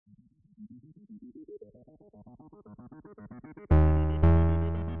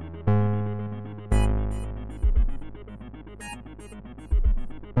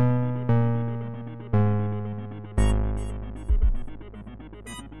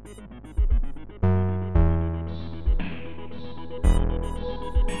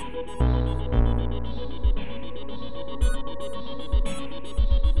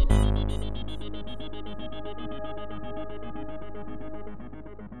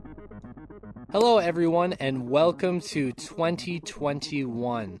Hello, everyone, and welcome to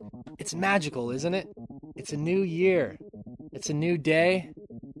 2021. It's magical, isn't it? It's a new year. It's a new day.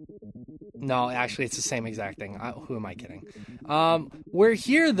 No, actually, it's the same exact thing. Who am I kidding? We're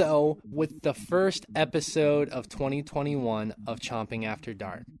here, though, with the first episode of 2021 of Chomping After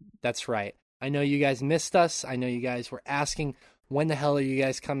Dark. That's right. I know you guys missed us. I know you guys were asking, when the hell are you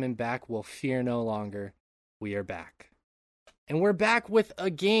guys coming back? Well, fear no longer. We are back. And we're back with a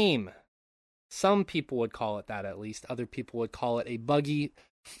game. Some people would call it that, at least. Other people would call it a buggy,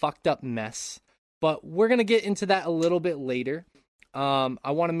 fucked up mess. But we're going to get into that a little bit later. I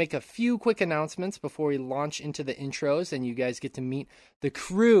want to make a few quick announcements before we launch into the intros and you guys get to meet the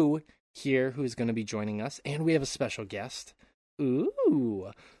crew here who's going to be joining us. And we have a special guest.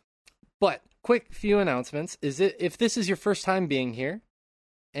 Ooh. But quick few announcements. If this is your first time being here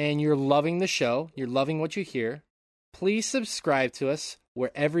and you're loving the show, you're loving what you hear, please subscribe to us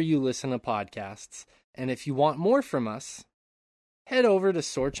wherever you listen to podcasts. And if you want more from us, head over to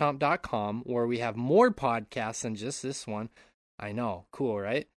swordchomp.com where we have more podcasts than just this one. I know, cool,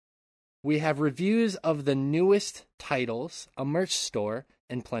 right? We have reviews of the newest titles, a merch store,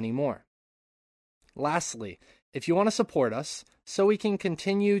 and plenty more. Lastly, if you want to support us so we can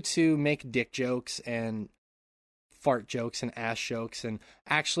continue to make dick jokes and fart jokes and ass jokes and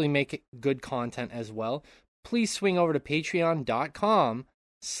actually make good content as well, please swing over to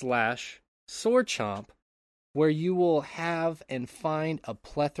patreon.com/swordchomp, where you will have and find a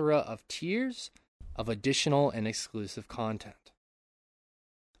plethora of tiers of additional and exclusive content.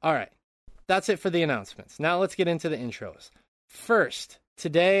 All right, that's it for the announcements. Now let's get into the intros. First,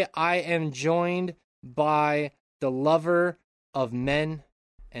 today I am joined by the lover of men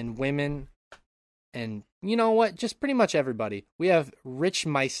and women and, you know what, just pretty much everybody. We have Rich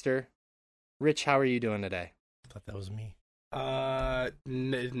Meister. Rich, how are you doing today? I thought that was me.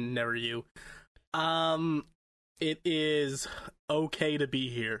 Never you. It is okay to be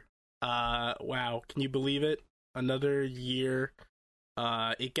here. Wow, can you believe it? Another year.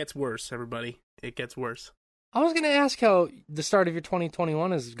 It gets worse, everybody. It gets worse. I was going to ask how the start of your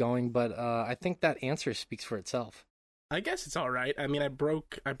 2021 is going, but I think that answer speaks for itself. I guess it's all right. I mean, I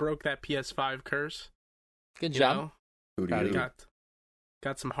broke that PS5 curse. Good job.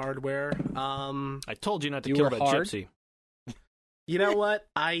 Got some hardware. I told you not to kill that gypsy. You know what?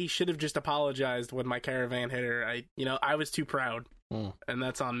 I should have just apologized when my caravan hit her. I was too proud, and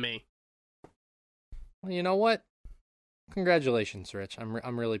that's on me. Well, you know what? Congratulations, Rich.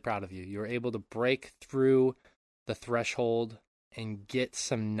 I'm really proud of you. You were able to break through the threshold and get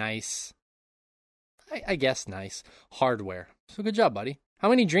some nice, I guess nice, hardware. So good job, buddy. How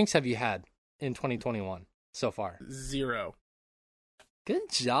many drinks have you had in 2021 so far? 0.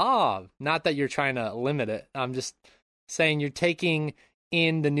 Good job. Not that you're trying to limit it. I'm just saying you're taking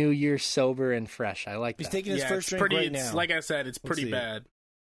in the new year sober and fresh. I like that. He's taking his first drink right now. Like I said, it's pretty bad.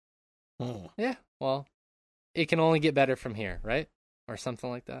 Yeah, well, it can only get better from here, right? Or something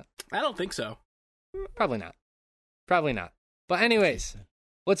like that. I don't think so. Probably not. But anyways,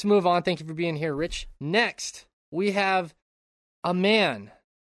 let's move on. Thank you for being here, Rich. Next, we have a man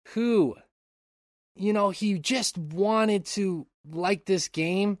who, he just wanted to like this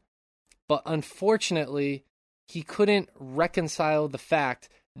game, but unfortunately, he couldn't reconcile the fact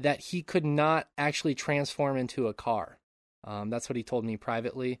that he could not actually transform into a car. That's what he told me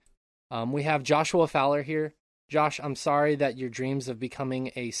privately. We have Joshua Fowler here. Josh, I'm sorry that your dreams of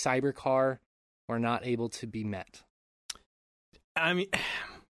becoming a cyber car were not able to be met. I mean,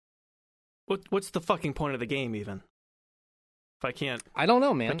 what's the fucking point of the game, even? If I can't... I don't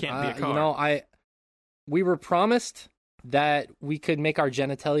know, man. I can't be a car. We were promised that we could make our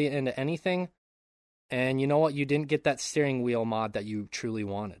genitalia into anything, and you know what? You didn't get that steering wheel mod that you truly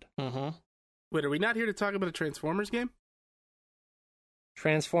wanted. Mm-hmm. Wait, are we not here to talk about a Transformers game?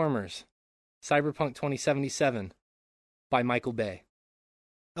 Transformers, Cyberpunk 2077 by Michael Bay.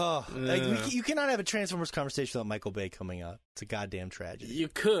 Oh, you cannot have a Transformers conversation without Michael Bay coming up. It's a goddamn tragedy. You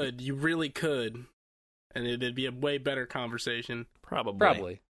really could. And it'd be a way better conversation.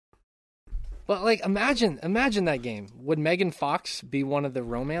 Probably. But, like, imagine that game. Would Megan Fox be one of the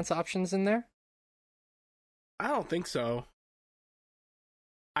romance options in there? I don't think so.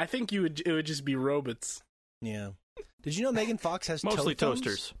 I think it would just be robots. Yeah. Did you know Megan Fox has Mostly toe thumbs?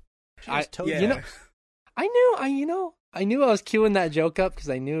 toasters. She has toe yeah. You know, I knew I was queuing that joke up because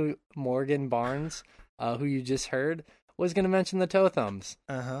I knew Morgan Barnes, who you just heard, was going to mention the toe thumbs.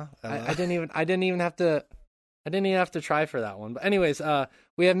 Uh-huh. I didn't even have to try for that one. But anyways,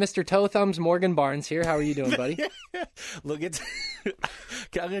 we have Mr. Toe Thumbs Morgan Barnes here. How are you doing, buddy? Look,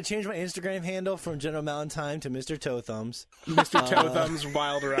 I'm going to change my Instagram handle from General Mountain Time to Mr. Toe Thumbs. Mr. Toe Thumbs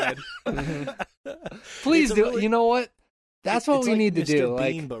Wild Ride. Please do. Really, you know what? That's what we like need to Mr. do.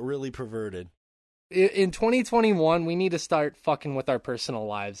 Bean, Like but really perverted. in 2021, we need to start fucking with our personal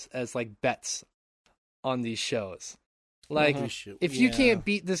lives as like bets on these shows. Like, if you can't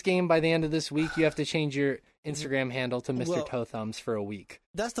beat this game by the end of this week, you have to change your Instagram handle to Mr. Toe Thumbs for a week.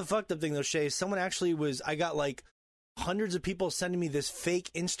 That's the fucked up thing, though, Shay. Someone actually I got like hundreds of people sending me this fake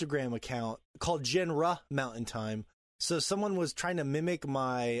Instagram account called Genra Mountain Time. So someone was trying to mimic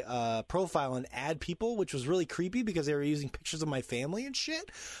my profile and add people, which was really creepy because they were using pictures of my family and shit.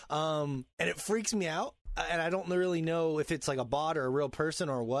 And it freaks me out. And I don't really know if it's like a bot or a real person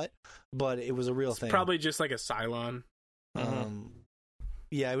or what, but it was a real thing. Probably just like a Cylon.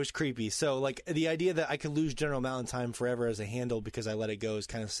 Yeah, it was creepy. So, like, the idea that I could lose General Mountain Time forever as a handle because I let it go is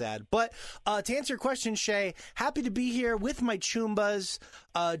kind of sad. But to answer your question, Shay, happy to be here with my Chumbas.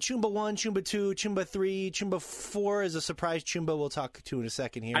 Chumba 1, Chumba 2, Chumba 3, Chumba 4 is a surprise Chumba we'll talk to in a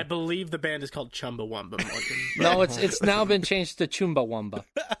second here. I believe the band is called Chumbawamba, Morgan. No, it's now been changed to Chumbawamba.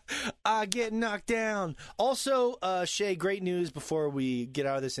 I get knocked down. Also, Shay, great news before we get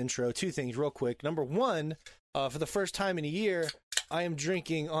out of this intro. Two things real quick. Number one, for the first time in a year, I am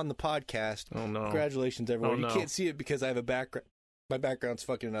drinking on the podcast. Oh, no. Congratulations, everyone. Oh, no. You can't see it because I have a background. My background's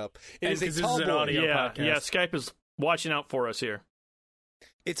fucking up. It is And 'cause a this is tall an boy. audio podcast. Yeah, Skype is watching out for us here.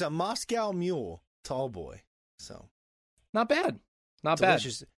 It's a Moscow Mule tall boy. So Not bad. Not bad.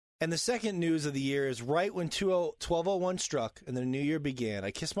 delicious. And the second news of the year is right when 12:01 struck and the new year began.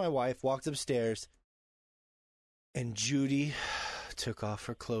 I kissed my wife, walked upstairs, and Judy took off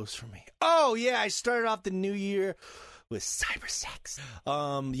her clothes for me. Oh yeah, I started off the new year with cyber sex.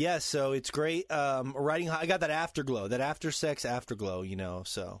 Yeah, so it's great. Riding high, I got that afterglow, that after sex afterglow,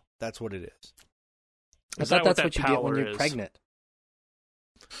 so that's what it is. I Is thought that what that's what that you get when power you're is? pregnant.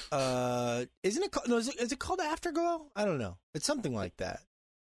 Isn't it called, no, is it called afterglow? I don't know. It's something like that.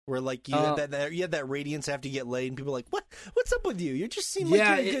 Where like you had that radiance after you get laid and people are like, what's up with you? You just seem like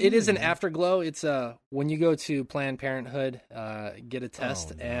Yeah, you're in a good it is mood, an man." afterglow. It's when you go to Planned Parenthood, get a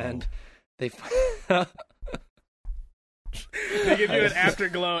test, no. and they They give you an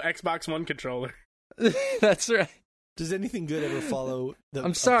Afterglow Xbox One controller. That's right. Does anything good ever follow?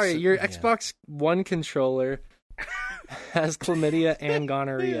 I'm sorry, your Yeah. Xbox One controller has chlamydia and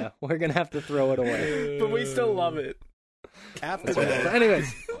gonorrhea. We're gonna have to throw it away. But we still love it. Afterglow. But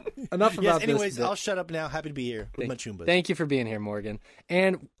anyways, enough about Yes. this. Anyways, bit. I'll shut up now. Happy to be here with my Chumbas. Thank you for being here, Morgan.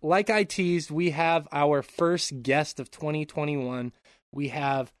 And like I teased, we have our first guest of 2021. We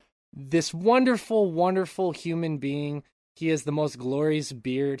have this wonderful, wonderful human being. He has the most glorious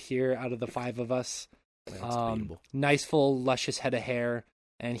beard here out of the five of us. That's debatable. Nice, full, luscious head of hair.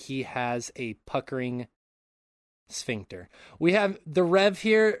 And he has a puckering sphincter. We have the Rev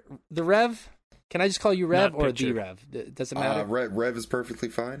here. The Rev? Can I just call you Rev Not or pictured. the Rev? Does it matter? Rev is perfectly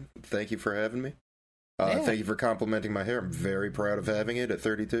fine. Thank you for having me. Yeah. Thank you for complimenting my hair. I'm very proud of having it at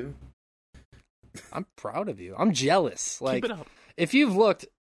 32. I'm proud of you. I'm jealous. Like, Keep it up. if you've looked,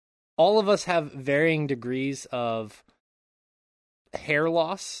 all of us have varying degrees of hair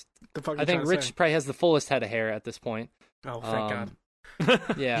loss. The fuck I think Rich probably has the fullest head of hair at this point. Oh, thank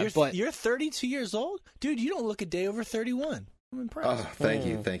God. Yeah, but You're 32 years old? Dude, you don't look a day over 31. I'm impressed. Oh, thank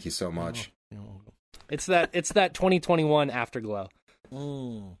you. Thank you so much. it's that 2021 afterglow.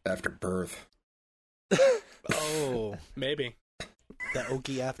 After birth. Oh, Maybe. that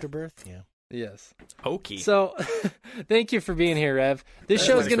oaky afterbirth? Yeah. Yes. Hokey. So, thank you for being here, Rev. This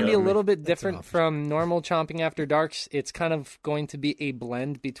show is going to be a little bit different offer. from normal Chomping After Darks. It's kind of going to be a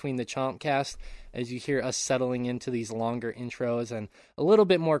blend between the Chompcast, as you hear us settling into these longer intros, and a little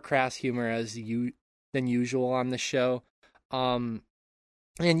bit more crass humor than usual on the show. And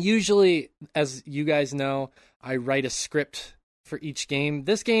usually, as you guys know, I write a script for each game.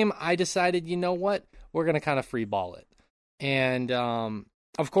 This game, I decided, you know what? We're going to kind of free ball it. And,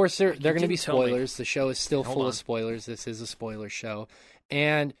 of course, they're going to be didn't tell me. spoilers. The show is still Hold full on. of spoilers. This is a spoiler show.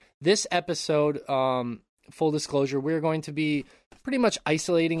 And this episode, full disclosure, we're going to be pretty much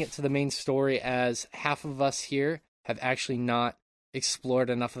isolating it to the main story, as half of us here have actually not explored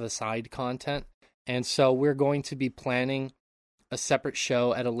enough of the side content. And so we're going to be planning a separate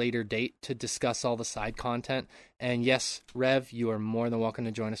show at a later date to discuss all the side content. And yes, Rev, you are more than welcome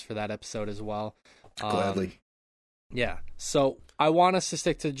to join us for that episode as well. Gladly. Yeah. So I want us to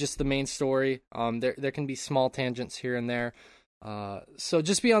stick to just the main story. There can be small tangents here and there. So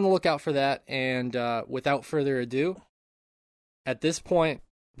just be on the lookout for that. And without further ado, at this point,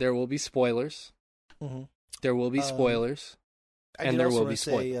 there will be spoilers. Mm-hmm. There will be spoilers. And there will be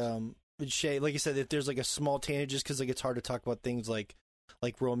spoilers. Shay, like I said, if there's like a small tangent, just because like it's hard to talk about things like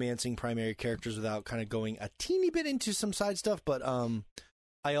romancing primary characters without kind of going a teeny bit into some side stuff. But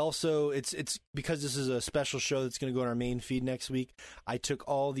I also it's because this is a special show that's going to go on our main feed next week. I took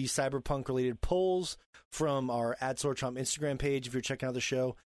all the cyberpunk related polls from our @SwordChomp Instagram page if you're checking out the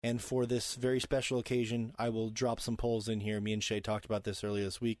show. And for this very special occasion, I will drop some polls in here. Me and Shay talked about this earlier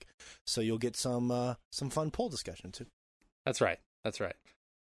this week, so you'll get some fun poll discussion too. That's right.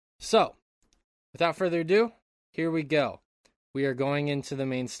 So, without further ado, here we go. We are going into the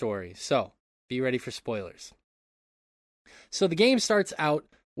main story. So, be ready for spoilers. So, the game starts out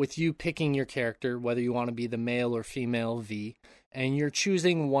with you picking your character, whether you want to be the male or female V, and you're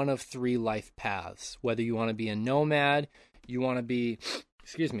choosing one of 3 life paths. Whether you want to be a nomad, you want to be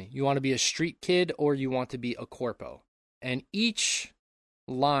a street kid, or you want to be a corpo. And each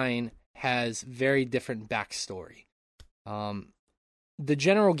line has very different backstory. The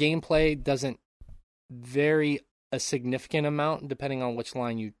general gameplay doesn't vary a significant amount depending on which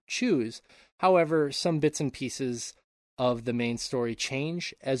line you choose. However, some bits and pieces of the main story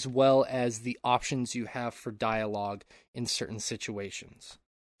change, as well as the options you have for dialogue in certain situations.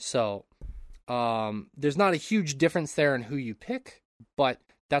 So, there's not a huge difference there in who you pick, but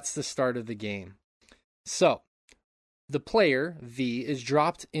that's the start of the game. So, the player, V, is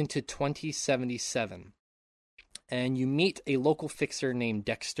dropped into 2077. And you meet a local fixer named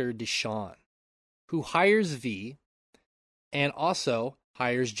Dexter Deshawn, who hires V and also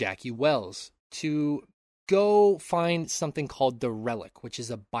hires Jackie Wells to go find something called the Relic, which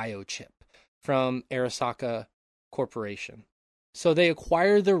is a biochip from Arasaka Corporation. So they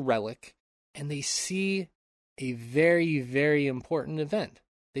acquire the Relic, and they see a very, very important event.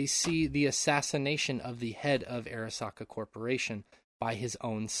 They see the assassination of the head of Arasaka Corporation by his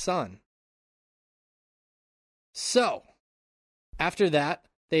own son. So, after that,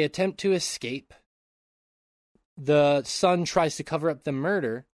 they attempt to escape. The son tries to cover up the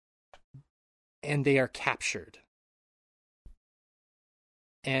murder, and they are captured.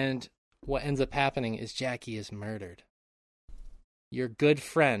 And what ends up happening is Jackie is murdered. Your good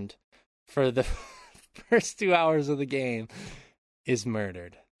friend for the first 2 hours of the game is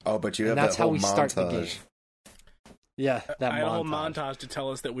murdered. Oh, but you have that's that whole how we start the game. montage. Yeah, that I had a whole montage. montage to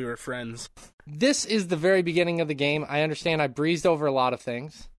tell us that we were friends. This is the very beginning of the game. I understand I breezed over a lot of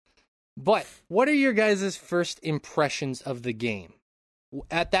things. But what are your guys' first impressions of the game?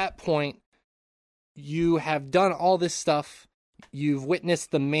 At that point, you have done all this stuff. You've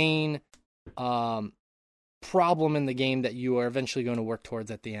witnessed the main problem in the game that you are eventually going to work towards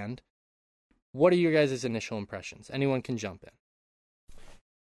at the end. What are your guys' initial impressions? Anyone can jump in.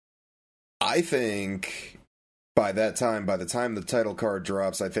 I think by the time the title card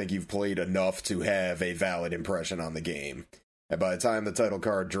drops, I think you've played enough to have a valid impression on the game. And by the time the title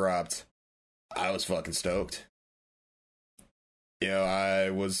card dropped, I was fucking stoked. You know, I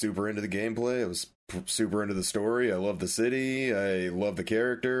was super into the gameplay. I was super into the story. I love the city. I love the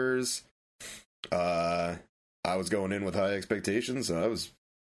characters. I was going in with high expectations, so I was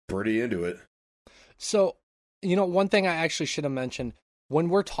pretty into it. So, one thing I actually should have mentioned, when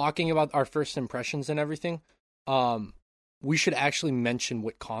we're talking about our first impressions and everything, we should actually mention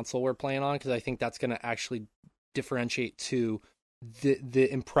what console we're playing on, because I think that's going to actually differentiate to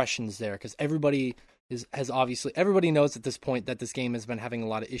the impressions there, because everybody knows at this point that this game has been having a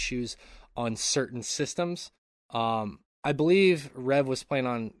lot of issues on certain systems. I believe Rev was playing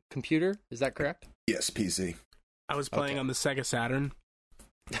on computer. Is that correct? Yes, PC. I was playing on the Sega Saturn.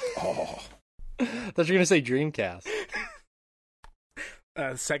 Oh. I thought you were going to say Dreamcast.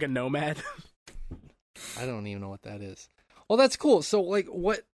 Sega Nomad. I don't even know what that is. Well, that's cool. So,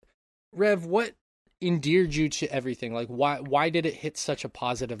 what endeared you to everything? Like, why did it hit such a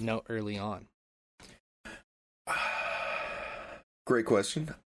positive note early on? Great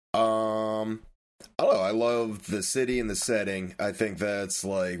question. I don't know. I love the city and the setting. I think that's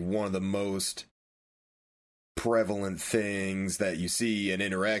like one of the most prevalent things that you see and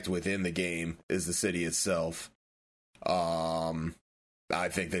interact with in the game is the city itself. I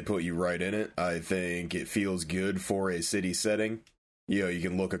think they put you right in it. I think it feels good for a city setting. You know, you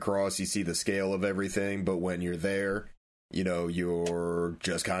can look across, you see the scale of everything, but when you're there, you're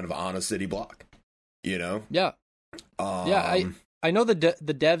just kind of on a city block, Yeah. I know the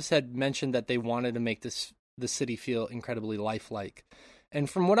devs had mentioned that they wanted to make the city feel incredibly lifelike, and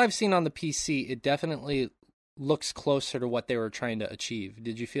from what I've seen on the PC, it definitely looks closer to what they were trying to achieve.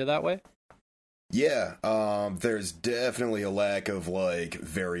 Did you feel that way? Yeah, there's definitely a lack of, like,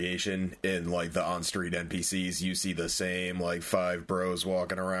 variation in, like, the on-street NPCs. You see the same, like, 5 bros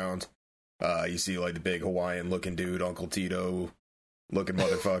walking around. You see, like, the big Hawaiian-looking dude, Uncle Tito-looking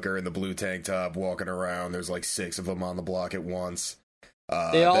motherfucker in the blue tank top walking around. There's, like, 6 of them on the block at once.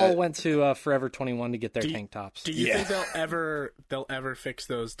 They all went to Forever 21 to get their tank tops. Do you think they'll ever fix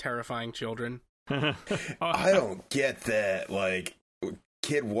those terrifying children? I don't get that, like...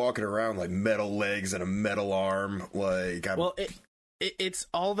 Kid walking around like metal legs and a metal arm, like it's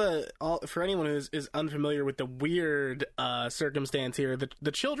all for anyone who is unfamiliar with the weird circumstance here.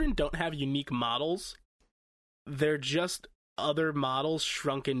 The children don't have unique models; they're just other models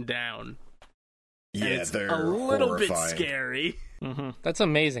shrunken down. Yeah, and it's they're a little horrifying. bit scary. Mm-hmm. That's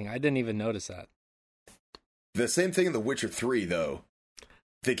amazing. I didn't even notice that. The same thing in The Witcher 3, though.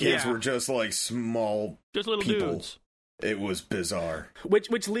 The kids were just like small, just little people. dudes. It was bizarre.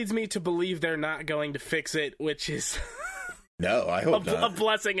 Which leads me to believe they're not going to fix it, which is No, I hope not. a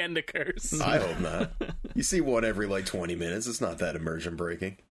blessing and a curse. I hope not. You see one every like 20 minutes. It's not that immersion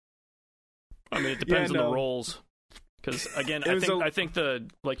breaking. I mean, it depends on the roles. Because again, I think the,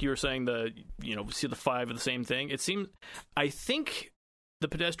 like you were saying, we see the 5 of the same thing. It seems, I think the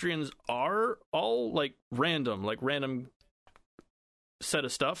pedestrians are all like random set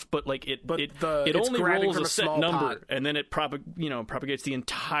of stuff, but like it only rolls a set number, and then it propagates the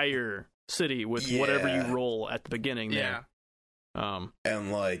entire city with whatever you roll at the beginning. There.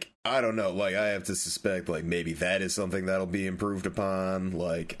 And like, I don't know, like I have to suspect like maybe that is something that'll be improved upon.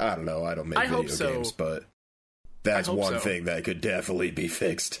 Like, I don't know, I don't make video games, but that's one thing that could definitely be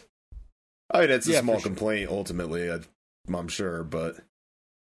fixed. I mean, it's a small complaint ultimately, I'm sure, but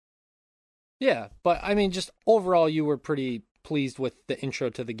yeah, but I mean, just overall, you were pretty pleased with the intro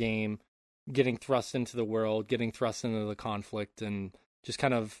to the game, getting thrust into the world, getting thrust into the conflict, and just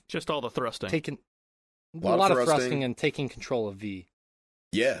kind of all the thrusting. Taking a lot of thrusting and taking control of V.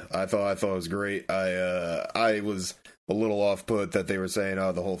 Yeah, I thought it was great. I was a little off put that they were saying,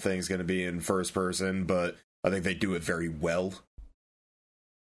 oh, the whole thing's going to be in first person, but I think they do it very well.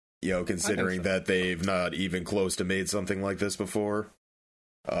 Considering that they've not even close to made something like this before.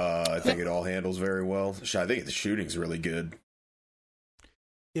 I think it all handles very well. I think the shooting's really good.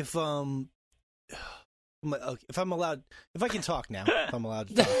 If I'm allowed, if I can talk now, if I'm allowed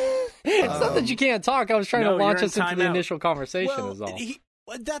to talk. It's not that you can't talk. I was trying to launch us into the initial conversation is all.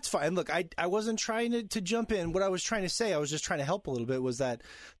 That's fine. Look, I wasn't trying to jump in. What I was trying to say, I was just trying to help a little bit, was that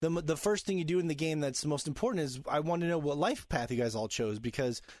the first thing you do in the game that's the most important is I want to know what life path you guys all chose,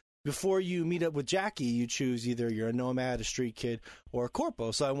 because before you meet up with Jackie, you choose either you're a nomad, a street kid, or a corpo.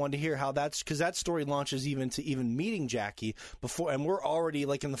 So I wanted to hear how that's, because that story launches even meeting Jackie before, and we're already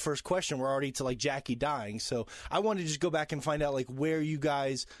like in the first question, we're already to like Jackie dying. So I wanted to just go back and find out like where you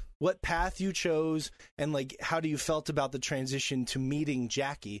guys, what path you chose, and like how do you felt about the transition to meeting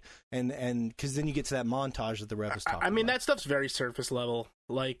Jackie, and because then you get to that montage that the rep is talking about. I mean, that stuff's very surface level.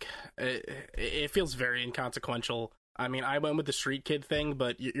 Like it feels very inconsequential. I mean, I went with the street kid thing,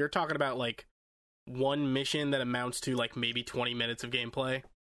 but you're talking about like one mission that amounts to like maybe 20 minutes of gameplay.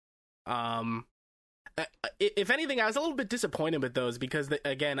 If anything, I was a little bit disappointed with those because,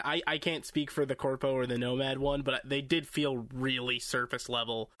 again, I can't speak for the Corpo or the Nomad one, but they did feel really surface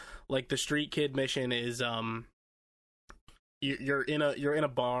level. Like the street kid mission is, you're in a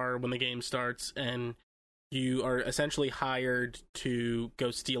bar when the game starts, and you are essentially hired to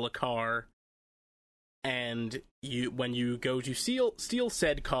go steal a car. And when you go to steal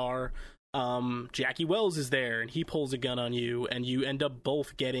said car, Jackie Wells is there, and he pulls a gun on you, and you end up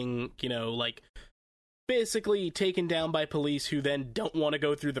both getting, like, basically taken down by police who then don't want to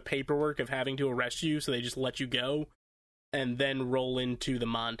go through the paperwork of having to arrest you, so they just let you go, and then roll into the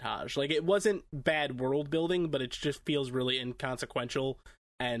montage. Like, it wasn't bad world building, but it just feels really inconsequential,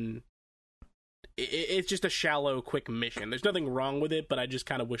 and it's just a shallow, quick mission. There's nothing wrong with it, but I just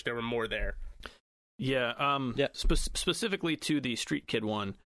kind of wish there were more there. Yeah, specifically to the street kid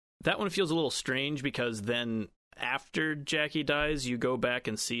one, that one feels a little strange because then after Jackie dies, you go back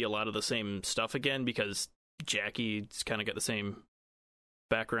and see a lot of the same stuff again because Jackie's kind of got the same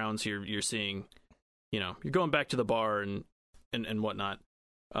backgrounds. You're seeing, you're going back to the bar and whatnot.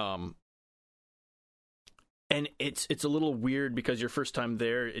 And it's a little weird because your first time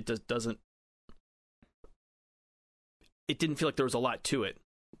there, it didn't feel like there was a lot to it.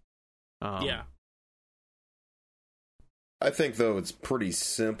 Yeah. I think, though, it's pretty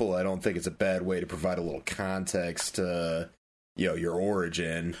simple. I don't think it's a bad way to provide a little context to, your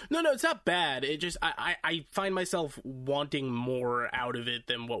origin. No, it's not bad. It just, I find myself wanting more out of it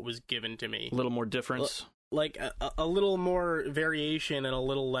than what was given to me. A little more difference. Like, a little more variation and a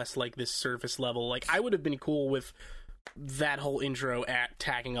little less, like, this surface level. Like, I would have been cool with that whole intro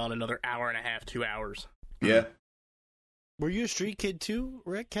tacking on another hour and a half, 2 hours. Yeah. Were you a street kid too,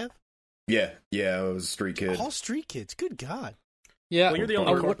 Rick, Kev? Yeah, I was a street kid. All street kids. Good God. Yeah. Well, you're the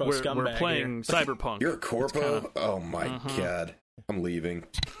only corpo scumbag. We're playing here. Cyberpunk. You're a corpo? Oh, my God. I'm leaving.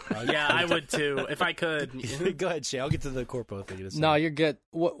 Yeah, I would too, if I could. Go ahead, Shay. I'll get to the corpo thing in a second. No, you're good.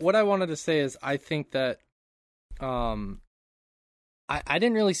 What I wanted to say is I think that I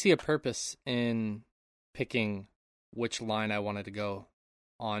didn't really see a purpose in picking which line I wanted to go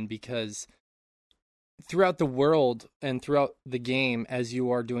on, because throughout the world and throughout the game, as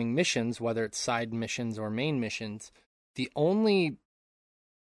you are doing missions, whether it's side missions or main missions, the only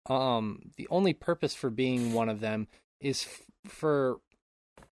purpose for being one of them is for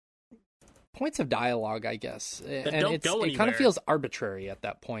points of dialogue, I guess. And it kind of feels arbitrary at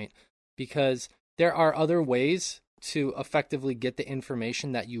that point, because there are other ways to effectively get the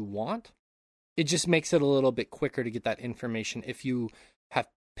information that you want. It just makes it a little bit quicker to get that information if you have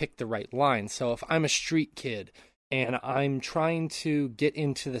picked the right line. So if I'm a street kid and I'm trying to get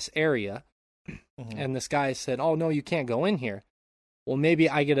into this area, and this guy said, "Oh, no, you can't go in here." Well, maybe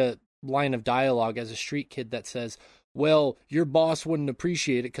I get a line of dialogue as a street kid that says, "Well, your boss wouldn't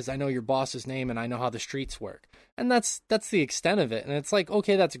appreciate it because I know your boss's name and I know how the streets work." And that's the extent of it. And it's like,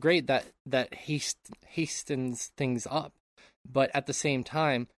 okay, that's great that hastens things up. But at the same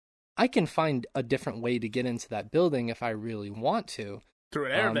time, I can find a different way to get into that building if I really want to. Through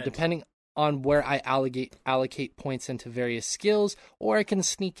an air vent. Depending on where I allocate points into various skills, or I can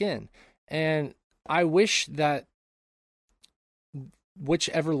sneak in. And I wish that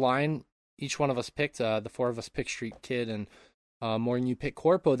whichever line each one of us picked, the four of us picked Street Kid, and Morgan, you picked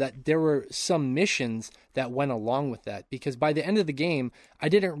Corpo, that there were some missions that went along with that. Because by the end of the game, I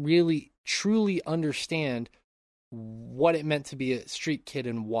didn't really truly understand what it meant to be a street kid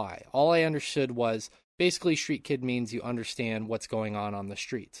and why. All I understood was basically street kid means you understand what's going on the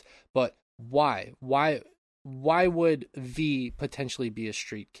streets. But why? Why would V potentially be a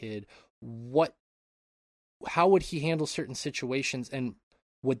street kid? How would he handle certain situations, and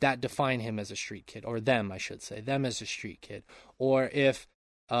would that define him as a street kid? Or them, I should say. Them as a street kid. Or if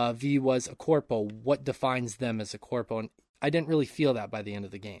V was a corpo, what defines them as a corpo? And I didn't really feel that by the end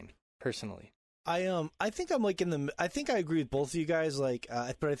of the game, personally. I think I'm like I think I agree with both of you guys, but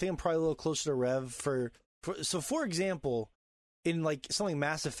I think I'm probably a little closer to Rev for example, in like something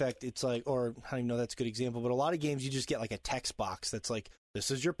Mass Effect, it's like, or I don't even know that's a good example, but a lot of games you just get like a text box that's like,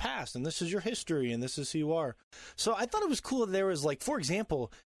 this is your past and this is your history and this is who you are. So I thought it was cool that there was like, for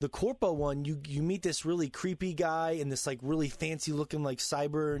example, the Corpo one, you meet this really creepy guy in this like really fancy looking like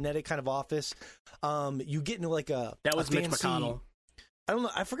cybernetic kind of office. You get into like that was Mitch McConnell. I don't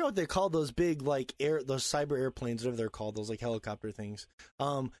know. I forgot what they called those big, like, those cyber airplanes, whatever they're called, those, like, helicopter things.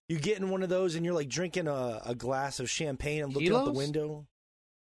 You get in one of those and you're, like, drinking a glass of champagne and looking out the window.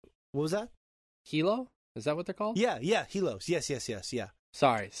 What was that? Hilo? Is that what they're called? Yeah, Hilos. Yes, yeah.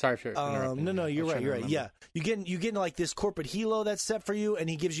 Sorry for interrupting. No, you're right. Yeah. You get into, like, this corporate Hilo that's set for you, and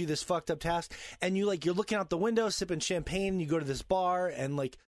he gives you this fucked up task, and you're looking out the window, sipping champagne, and you go to this bar, and,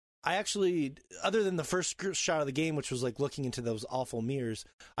 like, I actually, other than the first shot of the game, which was like looking into those awful mirrors,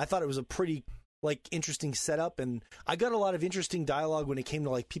 I thought it was a pretty like interesting setup, and I got a lot of interesting dialogue when it came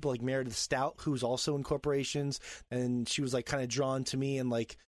to like people like Meredith Stout, who's also in corporations, and she was like kind of drawn to me, and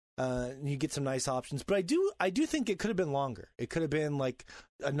like you get some nice options. But I do think it could have been longer. It could have been like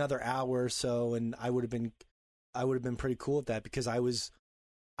another hour or so, and I would have been pretty cool with that, because I was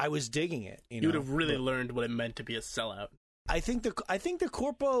digging it. You would have really learned what it meant to be a sellout. I think the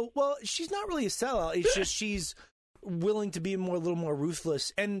Corpo, well, she's not really a sellout. It's just she's willing to be a little more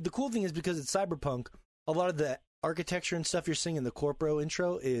ruthless. And the cool thing is, because it's cyberpunk, a lot of the architecture and stuff you're seeing in the Corpo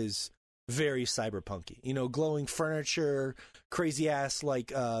intro is very cyberpunky. You know, glowing furniture, crazy ass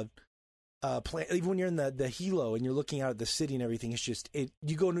like even when you're in the Hilo and you're looking out at the city and everything, it's just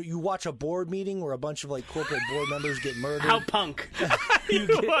you watch a board meeting where a bunch of like corporate board members get murdered. How punk! you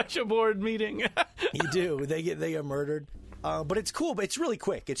watch a board meeting. You do. They get murdered. But it's cool, but it's really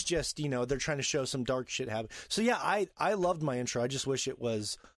quick. It's just, they're trying to show some dark shit happen. So yeah, I loved my intro. I just wish it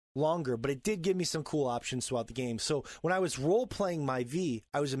was longer, but it did give me some cool options throughout the game. So when I was role-playing my V,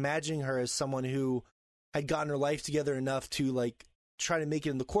 I was imagining her as someone who had gotten her life together enough to like try to make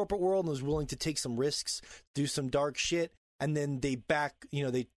it in the corporate world and was willing to take some risks, do some dark shit. and then they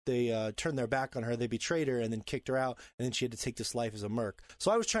turned their back on her, they betrayed her, and then kicked her out, and then she had to take this life as a merc.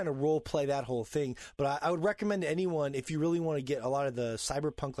 So I was trying to role play that whole thing, but I would recommend to anyone, if you really want to get a lot of the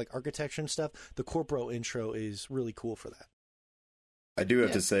cyberpunk like architecture and stuff, the Corpo intro is really cool for that. I do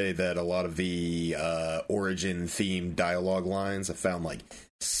have to say that a lot of the origin-themed dialogue lines, I found like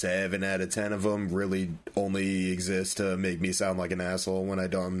 7 out of 10 of them really only exist to make me sound like an asshole when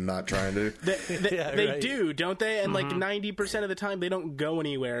I'm not trying to. They do, don't they? And like 90% of the time, they don't go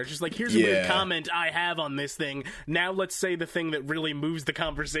anywhere. It's just like, here's a weird comment I have on this thing. Now let's say the thing that really moves the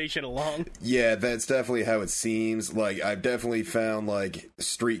conversation along. Yeah, that's definitely how it seems. Like, I've definitely found like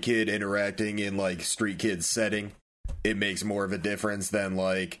Street Kid interacting in like Street Kid setting. It makes more of a difference than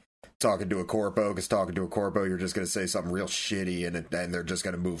like talking to a corpo, because talking to a corpo, you're just going to say something real shitty and they're just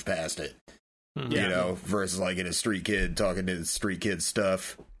going to move past it. You know, versus like in a Street Kid, talking to Street Kid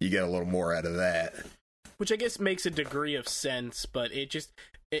stuff, you get a little more out of that. Which I guess makes a degree of sense, but it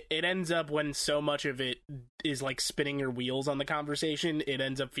ends up, when so much of it is like spinning your wheels on the conversation, it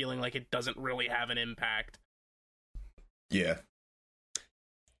ends up feeling like it doesn't really have an impact. Yeah.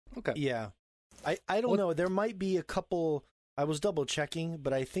 Okay. Yeah. I don't know. There might be a couple. I was double checking,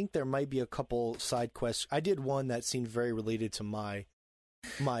 but I think there might be a couple side quests. I did one that seemed very related to my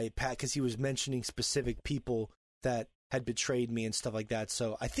pack, because he was mentioning specific people that had betrayed me and stuff like that.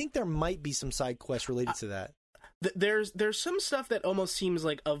 So I think there might be some side quests related to that. There's some stuff that almost seems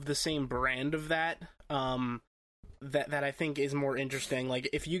like of the same brand of that. That I think is more interesting. Like,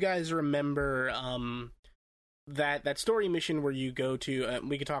 if you guys remember that story mission where you go to,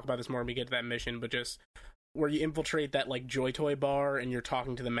 we could talk about this more when we get to that mission, but just where you infiltrate that like Joy Toy bar and you're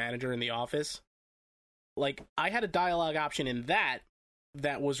talking to the manager in the office. Like, I had a dialogue option in that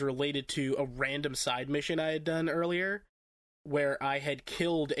was related to a random side mission I had done earlier, where I had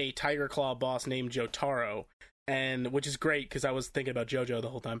killed a Tiger Claw boss named Jotaro, and which is great because I was thinking about JoJo the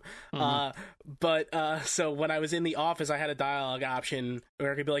whole time. So when I was in the office, I had a dialogue option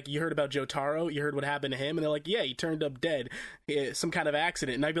where I could be like, "You heard about Jotaro? You heard what happened to him?" And they're like, "Yeah, he turned up dead, some kind of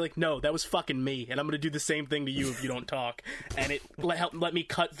accident." And I'd be like, "No, that was fucking me, and I'm gonna do the same thing to you if you don't talk." And it let me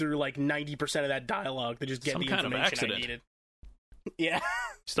cut through like 90% of that dialogue to just get the information I needed. Yeah.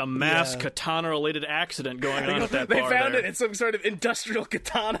 Just a mass katana-related accident going on at that bar. They found it in some sort of industrial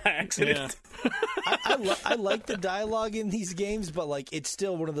katana accident. Yeah. I like the dialogue in these games, but like it's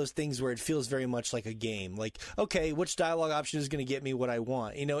still one of those things where it feels very much like a game. Like, okay, which dialogue option is going to get me what I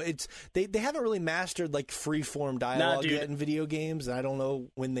want? You know, it's they haven't really mastered like free-form dialogue yet in video games, and I don't know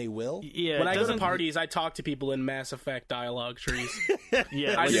when they will. Yeah, when I go to parties, I talk to people in Mass Effect dialogue trees.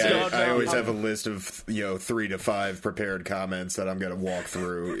 I always have a list of 3 to 5 prepared comments that I'm going to walk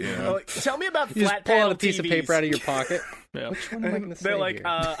through. You know? Tell me about you flat just pull panel out a piece TVs. of paper out of your pocket. Which one am I going to say? They're like, here?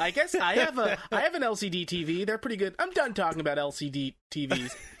 I guess I have an LCD TV. They're pretty good. I'm done talking about LCD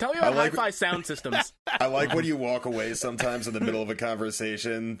TVs. Tell me about hi-fi sound systems. I like when you walk away sometimes in the middle of a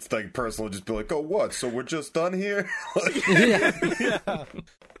conversation. It's like personal, just be like, "Oh, what? So we're just done here?"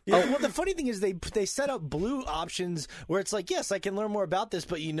 Yeah, well, the funny thing is they set up blue options where it's like, yes, I can learn more about this,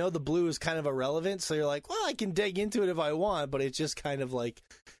 but the blue is kind of irrelevant. So you're like, well, I can dig into it if I want, but it's just kind of like,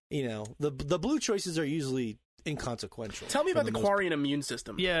 the blue choices are usually inconsequential. Tell me about the Quarian immune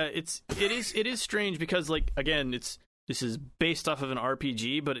system. Yeah, it is strange because, like, again, this is based off of an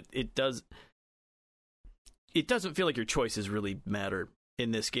RPG, but it doesn't feel like your choices really matter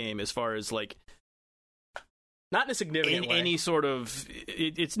in this game as far as like. Not in a significant way. Any sort of...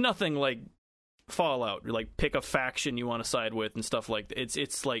 It's nothing like Fallout. You're like, pick a faction you want to side with and stuff like that.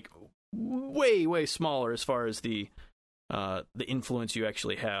 It's like way, way smaller as far as the influence you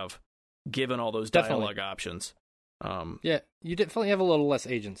actually have, given all those dialogue options. Yeah, you definitely have a little less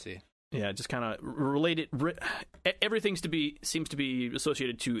agency. Yeah, just kind of related... Everything seems to be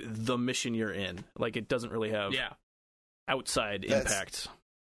associated to the mission you're in. Like, it doesn't really have outside impact.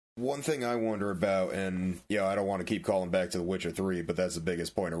 One thing I wonder about, and I don't want to keep calling back to The Witcher 3, but that's the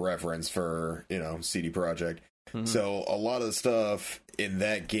biggest point of reference for CD Projekt. Mm-hmm. So a lot of the stuff in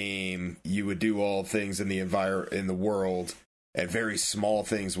that game, you would do all things in the world, and very small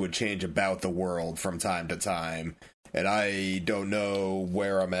things would change about the world from time to time. And I don't know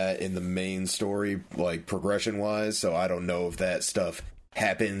where I'm at in the main story, like progression wise. So I don't know if that stuff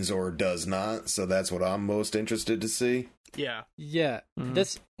happens or does not. So that's what I'm most interested to see. Yeah. Mm-hmm.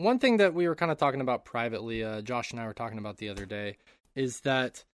 This one thing that we were kind of talking about privately, Josh and I were talking about the other day, is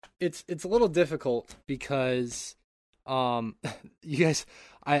that it's a little difficult because you guys,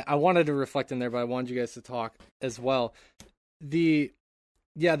 I wanted to reflect in there, but I wanted you guys to talk as well. They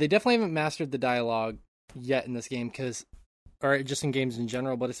definitely haven't mastered the dialogue yet in this game, or just in games in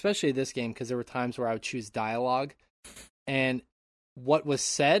general, but especially this game, because there were times where I would choose dialogue and what was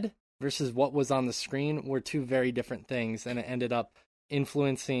said versus what was on the screen were two very different things, and it ended up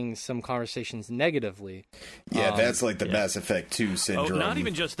influencing some conversations negatively. Yeah, that's like the Mass Effect 2 syndrome. Oh, not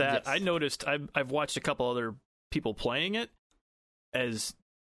even just that. Yes. I noticed, I've watched a couple other people playing it as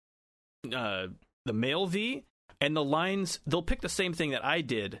the male V, and the lines, they'll pick the same thing that I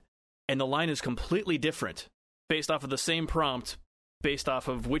did, and the line is completely different based off of the same prompt, based off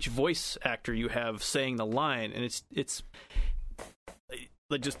of which voice actor you have saying the line, and it's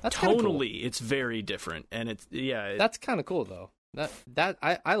like just That's tonally, cool. it's very different, and it's That's kind of cool though. That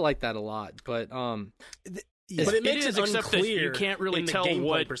I like that a lot, but But it makes it except that unclear you can't really in the tell gameplay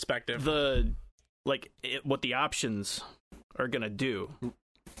what perspective. what the options are gonna do.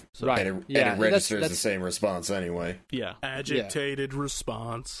 So, right. And Yeah, it registers that's- the same response anyway. Yeah. Agitated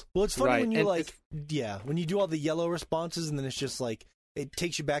response. Well, it's funny Right, when you and when you do all the yellow responses and then it's just like it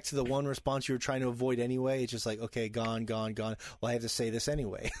takes you back to the one response you were trying to avoid anyway. It's just like, okay, gone. Well, I have to say this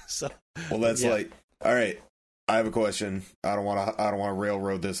anyway. So, Well, that's Yeah. like, all right. I have a question. I don't want to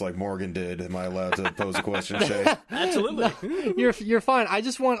railroad this like Morgan did. Am I allowed to pose a question, Shay? Absolutely. You're fine. I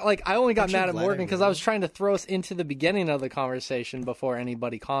just want I only got Aren't you mad at glad Morgan I because I was trying to throw us into the beginning of the conversation before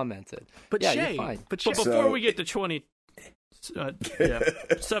anybody commented. But yeah, Shay, you're fine. but Shay, But before we get to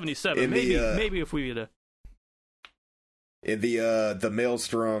 77, In maybe if we In the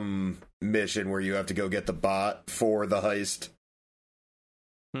Maelstrom mission where you have to go get the bot for the heist,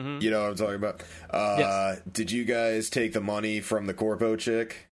 Mhm. you know what I'm talking about? Yes. Did you guys take the money from the Corpo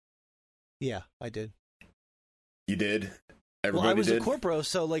chick? yeah, I did. You did? Everybody Well, I was did? a corpro,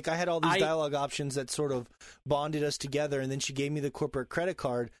 so like I had all these I- dialogue options that sort of bonded us together, and then she gave me the corporate credit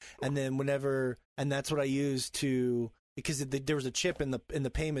card, and then that's what I used to, because there was a chip in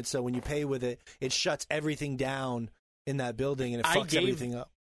the payment, so when you pay with it, it shuts everything down in that building and it fucks everything up.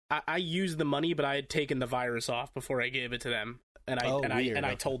 I used the money, but I had taken the virus off before I gave it to them, and I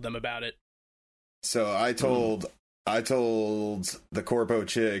Weird. told them about it. So I told the Corpo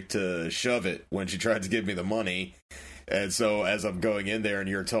chick to shove it when she tried to give me the money. And so as I'm going in there and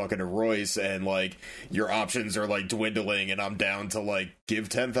you're talking to Royce and like your options are like dwindling and I'm down to like give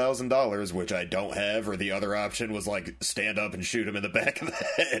 $10,000, which I don't have, or the other option was like stand up and shoot him in the back of the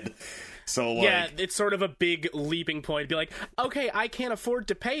head. So like, Yeah, it's sort of a big leaping point. Be like, okay, I can't afford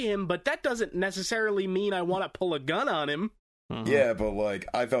to pay him, but that doesn't necessarily mean I want to pull a gun on him. yeah, but like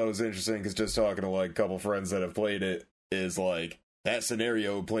I thought it was interesting because just talking to like a couple friends that have played it is like that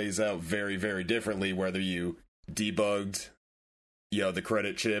scenario plays out very, very differently whether you debugged, the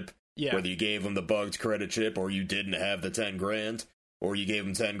credit chip, Yeah. whether you gave them the bugged credit chip or you didn't have the 10 grand or you gave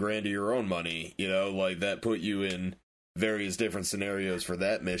them 10 grand of your own money, like that put you in various different scenarios for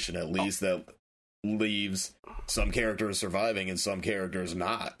that mission, at least that leaves some characters surviving and some characters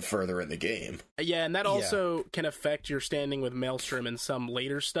not further in the game. Yeah, and that also can affect your standing with Maelstrom and some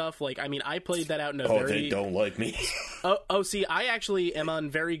later stuff. Like, I mean, I played that out in a They don't like me. See, I actually am on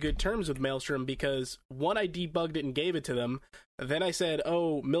very good terms with Maelstrom because, one, I debugged it and gave it to them. Then I said,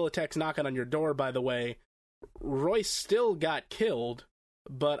 oh, Militech's knocking on your door, by the way. Royce still got killed,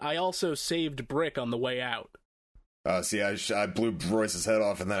 but I also saved Brick on the way out. I blew Royce's head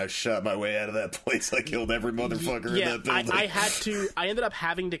off and then I shot my way out of that place. I killed every motherfucker in that building. I ended up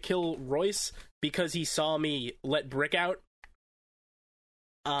having to kill Royce because he saw me let Brick out.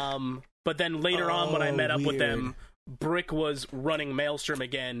 But then later on when I met up with them, Brick was running Maelstrom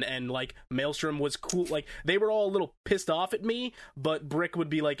again, and like Maelstrom was cool. Like they were all a little pissed off at me, but Brick would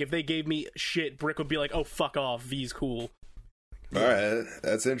be like, if they gave me shit, Brick would be like, "Oh, fuck off, V's cool." All right,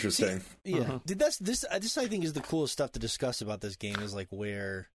 that's interesting. Yeah, this I think is the coolest stuff to discuss about this game is like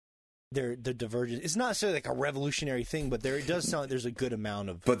where the divergence. It's not necessarily like a revolutionary thing, but it does sound like there's a good amount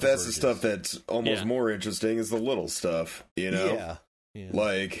of. But that's the divergence. stuff that's almost more interesting is the little stuff, Yeah.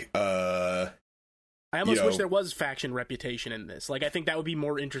 Like I almost wish there was faction reputation in this. Like, I think that would be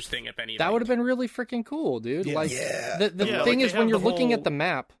more interesting if anything. That would have been really freaking cool, dude. Yeah. Like the Yeah, thing like is they when have you're the looking whole- at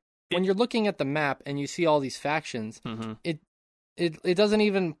the map, and you see all these factions, it doesn't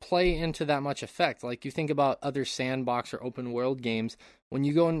even play into that much effect. Like you think about other sandbox or open world games, when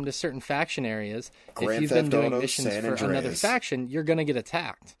you go into certain faction areas, Grand if you've been Theft doing Auto, missions San for another Andreas. faction, you're gonna get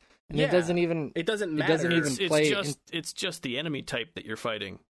attacked. And Yeah. it doesn't It doesn't matter. It doesn't even play. It's just the enemy type that you're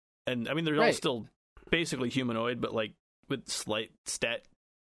fighting, and I mean they're all Right. still basically humanoid, but like with slight stat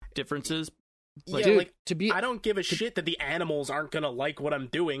differences. Yeah, dude, like, to be I don't give a shit that the animals aren't gonna like what I'm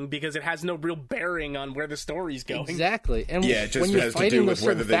doing because it has no real bearing on where the story's going. exactly, and yeah, it just when you're has to fighting do those with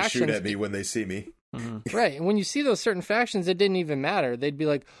whether certain they shoot factions, at me when they see me. right? And when you see those certain factions, it didn't even matter. They'd be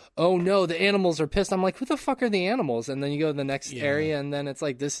like, "Oh no, the animals are pissed." I'm like, "Who the fuck are the animals?" And then you go to the next area, and then it's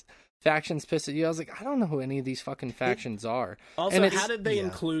like this factions pissed at you. I was like, I don't know who any of these fucking factions are. Also, how did they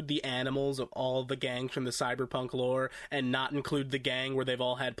include the animals of all the gangs from the Cyberpunk lore and not include the gang where they've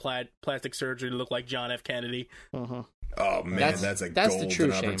all had plastic surgery to look like John F. Kennedy? Uh-huh. Oh man, that's golden the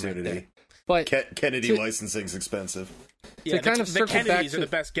true opportunity. Right, but Kennedy licensing's expensive. Yeah, to kind of the circle back Kennedys to are the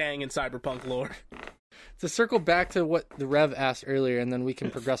best gang in Cyberpunk lore. To circle back to what the Rev asked earlier, and then we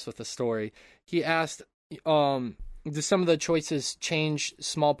can progress with the story. He asked, do some of the choices change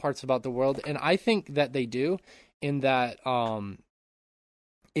small parts about the world? And I think that they do, in that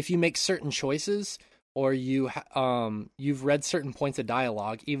if you make certain choices, or you've read certain points of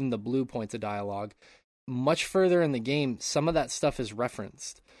dialogue, even the blue points of dialogue, much further in the game, some of that stuff is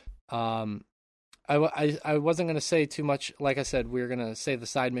referenced. I wasn't going to say too much. Like I said, we were going to save the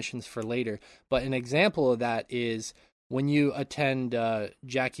side missions for later. But an example of that is when you attend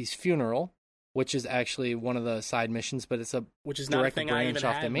Jackie's funeral, which is actually one of the side missions, but it's which is not a thing I even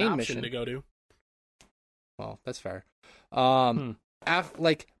had an option to go to. Well, that's fair.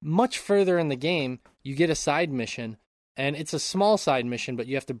 Like much further in the game, you get a side mission, and it's a small side mission, but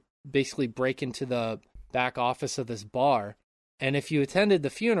you have to basically break into the back office of this bar. And if you attended the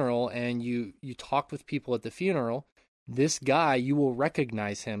funeral and you talked with people at the funeral, this guy, you will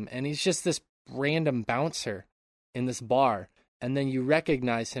recognize him. And he's just this random bouncer in this bar. And then you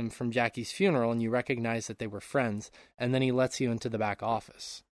recognize him from Jackie's funeral, and you recognize that they were friends. And then he lets you into the back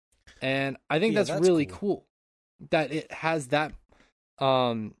office. And I think that's really cool that it has that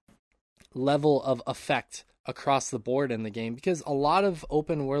level of effect across the board in the game. Because a lot of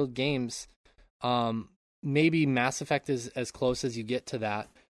open world games, maybe Mass Effect is as close as you get to that.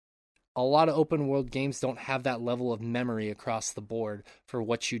 A lot of open world games don't have that level of memory across the board for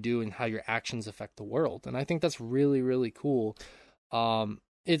what you do and how your actions affect the world. And I think that's really, really cool.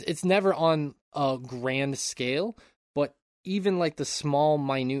 It's never on a grand scale, but even like the small,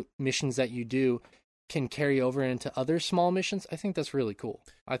 minute missions that you do can carry over into other small missions. I think that's really cool.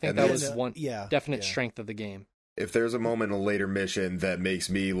 I think that was one definite strength of the game. If there's a moment in a later mission that makes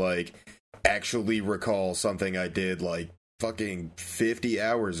me like actually recall something I did like fucking 50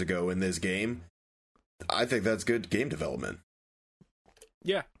 hours ago in this game, I think that's good game development.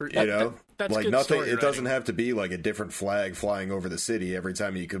 Yeah, that's like nothing. It doesn't have to be like a different flag flying over the city every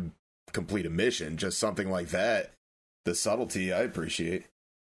time you could complete a mission. Just something like that. The subtlety I appreciate.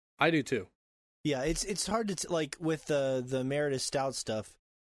 I do too. Yeah, it's hard to like with the Meredith Stout stuff.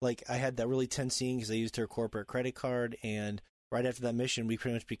 Like I had that really tense scene because I used her corporate credit card, and right after that mission, we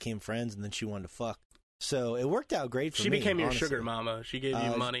pretty much became friends, and then she wanted to fuck. So it worked out great for me. She became your honestly. sugar mama. She gave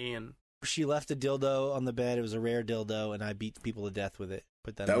you money, and she left a dildo on the bed. It was a rare dildo, and I beat people to death with it.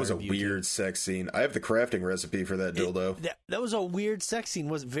 That was a weird sex scene. I have the crafting recipe for that dildo. That was a weird sex scene.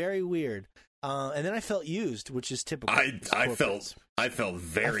 Was very weird. And then I felt used, which is typical. I felt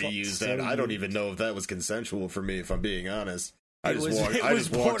very used. So I don't even know if that was consensual for me, if I'm being honest. I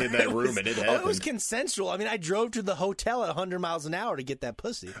just walked in that room and it happened. It was consensual. I mean, I drove to the hotel at 100 miles an hour to get that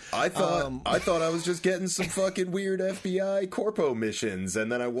pussy. I thought I was just getting some fucking weird FBI corpo missions,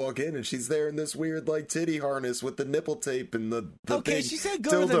 and then I walk in and she's there in this weird like titty harness with the nipple tape and the big she said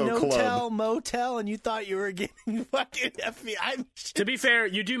go to the no-tell motel, and you thought you were getting fucking FBI. To be fair,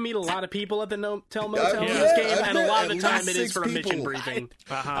 you do meet a lot of people at the no-tell motel in this game, and a lot of the time it is for a mission briefing.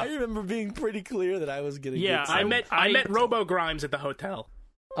 I remember being pretty clear that I was getting. Yeah, I met Robo Grimes at the hotel.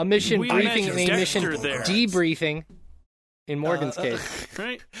 A mission briefing and a mission debriefing in Morgan's case.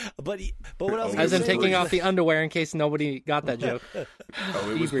 Right? But what else? As in taking off the underwear in case nobody got that joke. It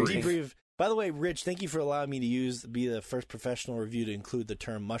was debrief. By the way, Rich, thank you for allowing me to be the first professional review to include the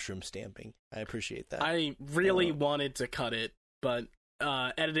term mushroom stamping. I appreciate that. I really wanted to cut it, but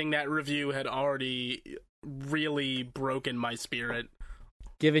editing that review had already really broken my spirit.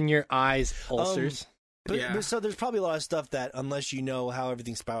 Giving your eyes ulcers. But so there's probably a lot of stuff that, unless you know how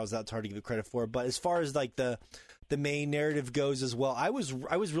everything spirals out, it's hard to give it credit for. But as far as like the main narrative goes as well, I was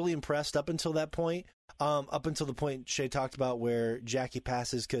really impressed up until that point. Up until the point Shay talked about where Jackie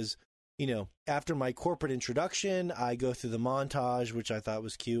passes, because after my corporate introduction, I go through the montage, which I thought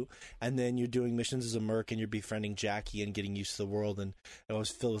was cute, and then you're doing missions as a merc and you're befriending Jackie and getting used to the world, and I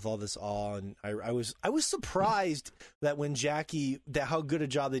was filled with all this awe, and I was surprised that when Jackie, that how good a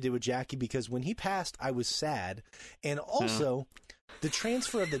job they did with Jackie, because when he passed, I was sad, and also the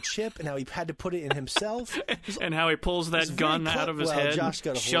transfer of the chip and how he had to put it in himself, and how he pulls that gun out of his head, Josh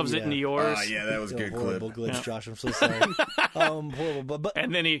got shoves it into yours. Yeah, that was a good clip. Glitch, yeah. Josh, I'm so sorry. Horrible, but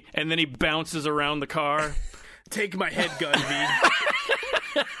and then he bounces around the car. Take my head gun,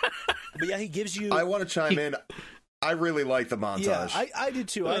 V. But yeah, he gives you. I want to chime in. I really like the montage. Yeah, I did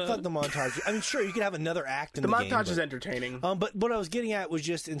too. I thought the montage. I mean, sure, you could have another act in the game. The montage is entertaining. But what I was getting at was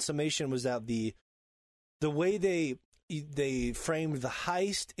just in summation was that the way they framed the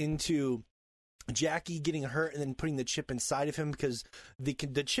heist into Jackie getting hurt and then putting the chip inside of him, because the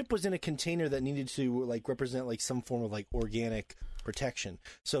chip was in a container that needed to like represent like some form of like organic protection.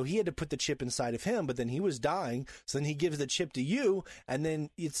 So he had to put the chip inside of him, but then he was dying. So then he gives the chip to you, and then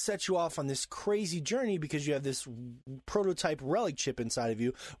it sets you off on this crazy journey because you have this prototype relic chip inside of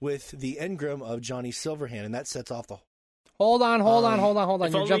you with the engram of Johnny Silverhand, and that sets off the. Hold on.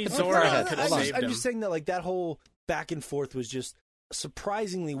 If You're jumping Zora far ahead. could have saved I'm him. just saying that like that whole back and forth was just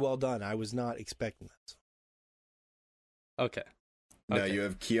surprisingly well done. I was not expecting that. Okay. Now you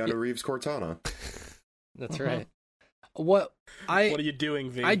have Keanu Reeves Cortana. That's right. What are you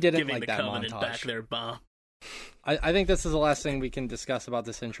doing, V? I didn't Giving like the that Covenant montage. back their bomb. I think this is the last thing we can discuss about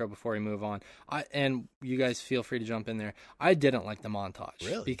this intro before we move on. And you guys feel free to jump in there. I didn't like the montage.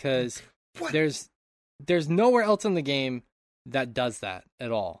 Really? Because there's nowhere else in the game that does that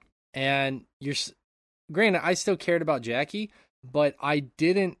at all. And granted, I still cared about Jackie, but I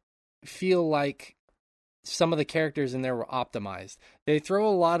didn't feel like some of the characters in there were optimized. They throw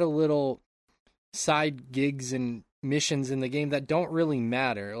a lot of little side gigs and missions in the game that don't really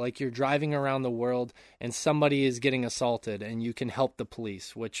matter. Like you're driving around the world and somebody is getting assaulted and you can help the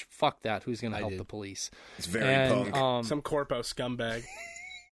police, which fuck that. Who's going to help the police? It's very punk. Some corpo scumbag.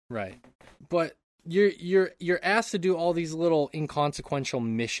 Right. But you're asked to do all these little inconsequential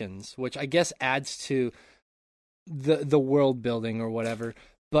missions, which I guess adds to the world building or whatever.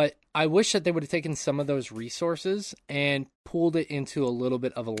 But I wish that they would have taken some of those resources and pulled it into a little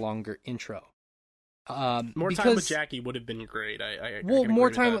bit of a longer intro. More time with Jackie would have been great. I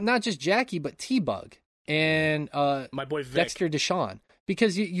more time, not just Jackie, but T-Bug and my boy Vic. Dexter Deshawn.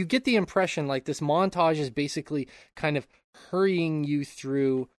 Because you get the impression like this montage is basically kind of hurrying you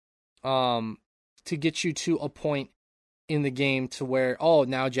through to get you to a point in the game to where, oh,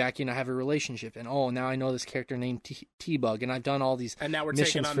 now Jackie and I have a relationship, and oh, now I know this character named T-Bug, and I've done all these and now we're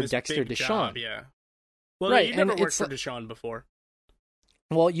missions taking on for this Dexter big Deshawn. Job, yeah. Well, right, you never and worked for Deshawn before.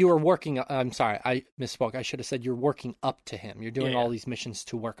 Well, you were working. I'm sorry, I misspoke. I should have said you're working up to him. You're doing all these missions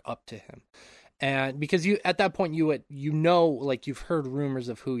to work up to him, and because you at that point you know, like you've heard rumors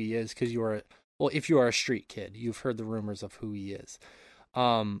of who he is because if you are a street kid, you've heard the rumors of who he is.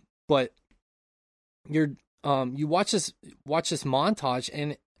 But you watch this montage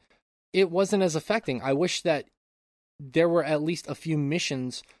and it wasn't as affecting. I wish that there were at least a few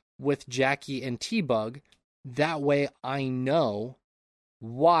missions with Jackie and T-Bug. That way I know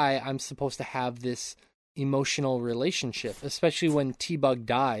why I'm supposed to have this emotional relationship, especially when T-Bug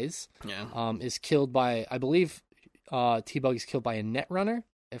dies. Yeah. Is killed by, I believe, T-Bug is killed by a Netrunner,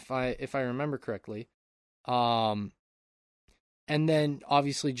 if I remember correctly. And then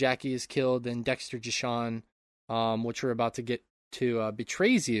obviously Jackie is killed, and Dexter Deshawn, which we're about to get to,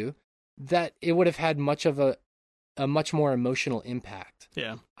 betrays you. That it would have had much more emotional impact.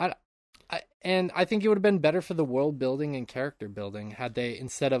 Yeah. And I think it would have been better for the world building and character building had they,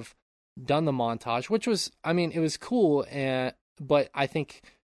 instead of done the montage, which was, I mean, it was cool, but I think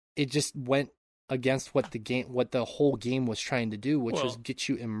it just went against what the whole game was trying to do, which was get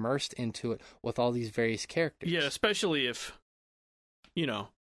you immersed into it with all these various characters. Yeah, especially if,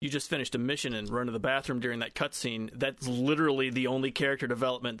 you just finished a mission and run to the bathroom during that cutscene. That's literally the only character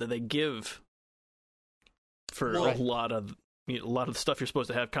development that they give for a lot of the stuff you're supposed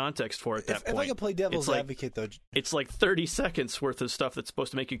to have context for at that point. If I could play devil's advocate, though, it's like 30 seconds worth of stuff that's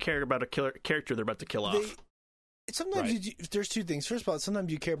supposed to make you care about a character they're about to kill off. Sometimes there's two things. First of all,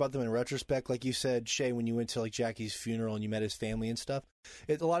 sometimes you care about them in retrospect, like you said, Shay, when you went to like Jackie's funeral and you met his family and stuff.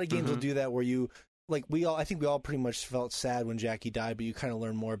 A lot of games will do that, where you I think we all pretty much felt sad when Jackie died, but you kind of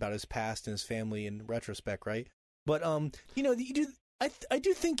learn more about his past and his family in retrospect, right? But I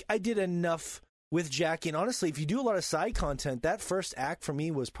do think I did enough with Jackie, and honestly, if you do a lot of side content, that first act for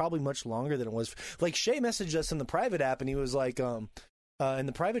me was probably much longer than it was. Like Shay messaged us in the private app, and he was like, in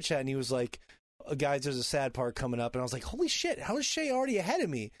the private chat, and he was like, guys, there's a sad part coming up, and I was like, holy shit, how is Shay already ahead of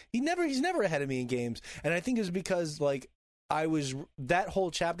me? He's never ahead of me in games, and I think it was because like that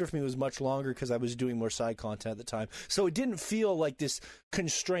whole chapter for me was much longer because I was doing more side content at the time, so it didn't feel like this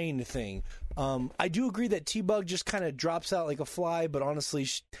constrained thing. I do agree that T-Bug just kind of drops out like a fly, but honestly,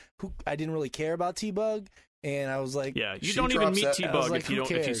 I didn't really care about T-Bug, and I was like, yeah, you don't even meet T-Bug if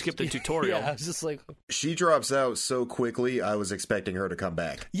you skip the tutorial. Yeah, I was just like, she drops out so quickly. I was expecting her to come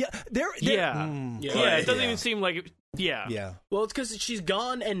back. Yeah, it doesn't even seem like Yeah. Well, it's because she's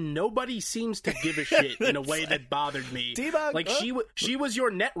gone and nobody seems to give a shit in a way that bothered me. T-Bug, Like she was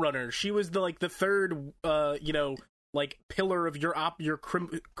your net runner. She was the third pillar of your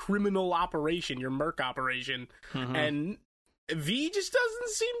criminal operation, your merc operation, and V just doesn't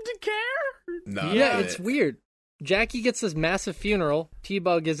seem to care. No, Yeah, it's weird. Jackie gets this massive funeral.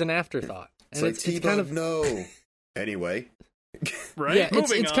 T-Bug is an afterthought. It's like T-Bug, kind of no. Anyway, right? Yeah, it's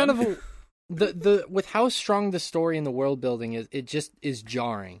Moving kind on. of the with how strong the story and the world building is. It just is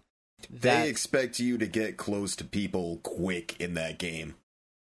jarring. they expect you to get close to people quick in that game.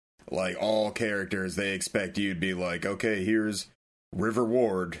 Like, all characters, they expect you to be like, okay, here's River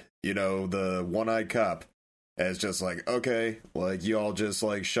Ward, the one-eyed cop. And it's just like, okay, like, you all just,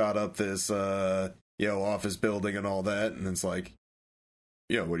 like, shot up this, office building and all that, and it's like,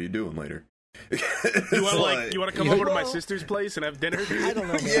 what are you doing later? You want to come over to my sister's place and have dinner? I don't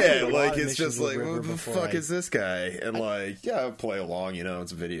know. Man. Yeah, I've done a lot like, of it's just missions with like, River what the before fuck I- is this guy? And I'll play along,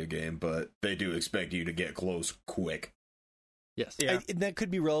 it's a video game, but they do expect you to get close quick. yes. Yeah. And that could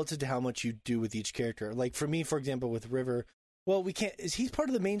be relative to how much you do with each character. Like, for me, for example, with River, well, we can't... Is he part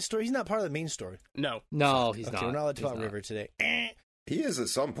of the main story? He's not part of the main story. No. No, he's Okay, not. we're not allowed to He's talk not. River today. He is at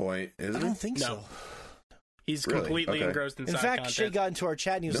some point, I isn't don't he? think No. so. He's Really? completely Okay. engrossed in In side fact, content. Shay got into our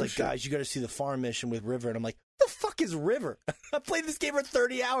chat and he was No like, shit. guys, you got to see the farm mission with River. And I'm like, the fuck is River? I played this game for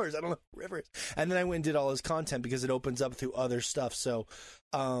 30 hours. I don't know who River is. And then I went and did all his content because it opens up through other stuff. So,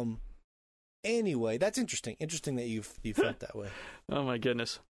 anyway, that's interesting. Interesting that you felt that way. Oh my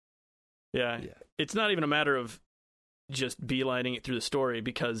goodness. Yeah. Yeah. It's not even a matter of just beelining it through the story,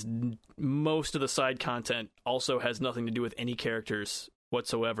 because most of the side content also has nothing to do with any characters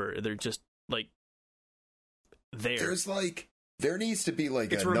whatsoever. They're just like there. There needs to be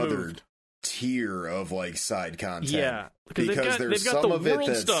like It's another removed. tier of like side content. Yeah, because they've got there's the some of it world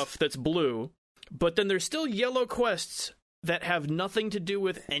that's- stuff that's blue, but then there's still yellow quests that have nothing to do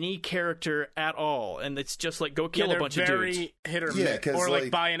with any character at all, and it's just like go kill they're a bunch of very dudes. hit or Yeah, miss. 'cause, Or like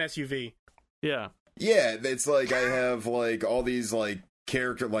like- buy an SUV. Yeah, Yeah, it's like I have like all these like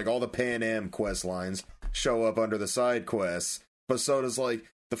character, like all the Pan Am quest lines show up under the side quests, but so does like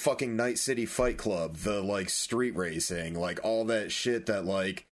the fucking Night City Fight Club, the like street racing, like all that shit that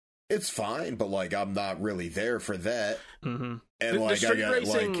like it's fine, but like I'm not really there for that. mm-hmm. And The like I street got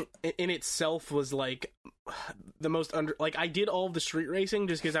racing like in itself was like the most I did all of the street racing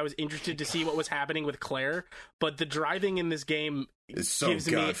just because I was interested to see what was happening with Claire, but the driving in this game it's so gives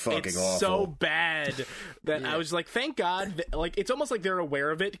me god fucking it's awful. so bad that I was like, thank God, like it's almost like they're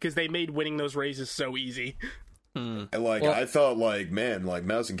aware of it because they made winning those races so easy. And like Well- I thought like, man, like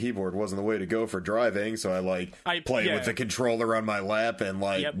mouse and keyboard wasn't the way to go for driving, so I play yeah. with the controller on my lap, and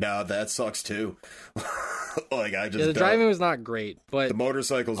like Yep. nah, that sucks too. Like I just Yeah, the don't. driving was not great, but The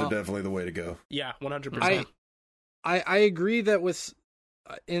motorcycles are definitely the way to go. Yeah, 100%. I agree that with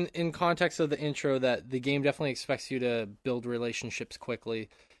in context of the intro that the game definitely expects you to build relationships quickly,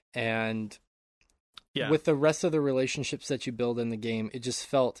 and Yeah. with the rest of the relationships that you build in the game, it just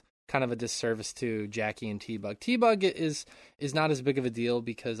felt kind of a disservice to Jackie and T-Bug. T-Bug is not as big of a deal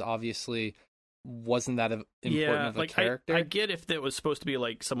because obviously wasn't that important of a like character. I get if that was supposed to be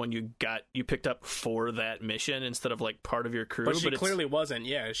like someone you picked up for that mission instead of like part of your crew, but she it's- clearly wasn't.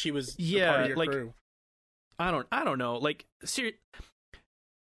 Yeah, she was a Yeah, part of your like- crew. I don't know. Like,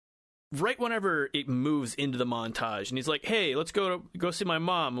 right whenever it moves into the montage, and he's like, "Hey, let's go see my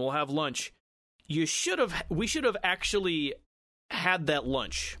mom. We'll have lunch." We should have actually had that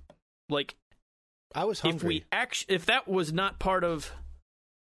lunch. Like, I was hungry. if that was not part of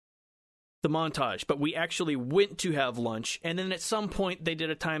the montage, but we actually went to have lunch, and then at some point they did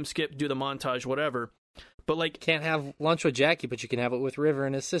a time skip, do the montage, whatever. But like, Can't have lunch with Jackie, but you can have it with River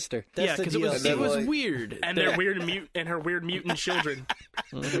and his sister. That's yeah, the because deal. And it then, was like- weird. And their her weird mutant children.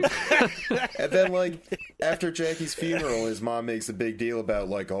 And then, like, after Jackie's funeral, his mom makes a big deal about,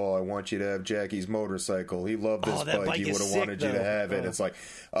 like, oh, I want you to have Jackie's motorcycle. He loved this Oh, that bike. bike He is would have sick, wanted you to though. have it. Oh. It's like,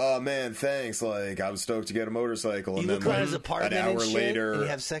 oh, man, thanks. Like, I was stoked to get a motorcycle. You And look then, around like, his apartment an hour and shit, later, and you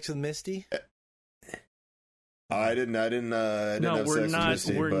have sex with Misty. I didn't No, have we're sex not- with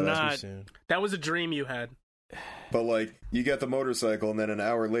Misty, we're but, not- Too soon. That was a dream you had. but, like, you get the motorcycle, and then an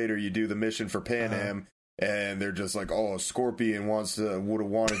hour later, you do the mission for Pan Am. And they're just like, oh, Scorpion would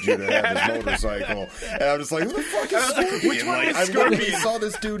have wanted you to have his motorcycle. And I'm just like, who the fuck is Scorpion? Which one Like, is I literally Scorpion? saw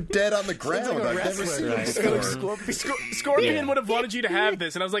this dude dead on the ground. like a I've never wrestler, seen him right? before. Scorpion. Scorpion would have wanted you to have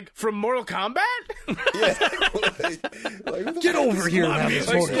this, and I was like, from Mortal Kombat? Yeah. Like, who the Get fuck over is here and Scorpion? have this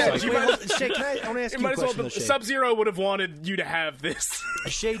Like, motorcycle. you might as- Shay, I want to ask It you might a as well. question, though, Shay. Sub-Zero would have wanted you to have this.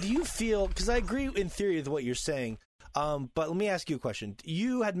 Shay, do you feel, because I agree in theory with what you're saying, But let me ask you a question.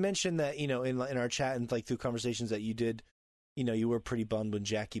 You had mentioned that, in our chat and like through conversations that you did, you were pretty bummed when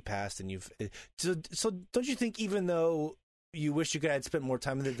Jackie passed, and so don't you think, even though you wish you could have spent more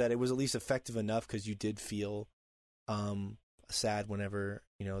time with it, that it was at least effective enough because you did feel sad whenever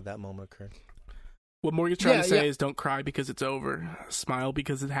that moment occurred? What Morgan's trying to say is, don't cry because it's over. Smile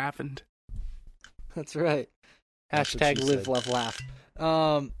because it happened. That's right. Hashtag live, love, laugh.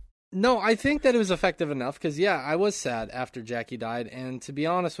 No, I think that it was effective enough because, I was sad after Jackie died. And to be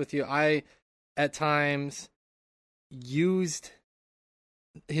honest with you, I, at times, used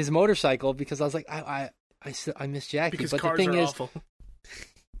his motorcycle because I was like, I miss Jackie. Because but cars the thing are is, awful.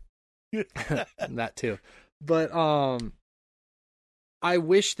 that too. But I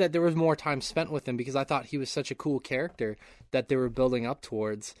wish that there was more time spent with him because I thought he was such a cool character that they were building up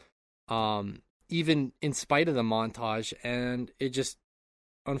towards, even in spite of the montage. And it just,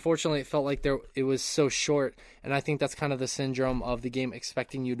 unfortunately, it felt like it was so short. And I think that's kind of the syndrome of the game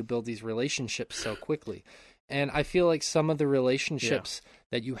expecting you to build these relationships so quickly. And I feel like some of the relationships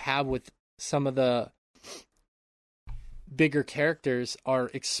that you have with some of the bigger characters are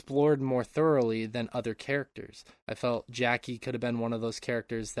explored more thoroughly than other characters. I felt Jackie could have been one of those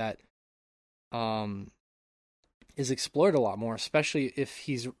characters that is explored a lot more, especially if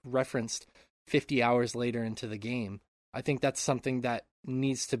he's referenced 50 hours later into the game. I think that's something that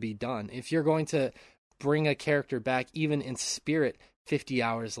needs to be done. If you're going to bring a character back, even in spirit, 50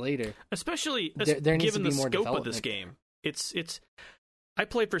 hours later, especially there needs given to be the more scope of this development. game, it's. I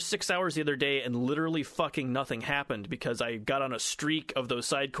played for 6 hours the other day and literally fucking nothing happened because I got on a streak of those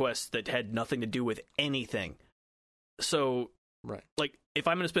side quests that had nothing to do with anything. So, right, like, if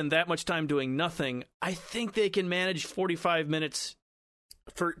I'm going to spend that much time doing nothing, I think they can manage 45 minutes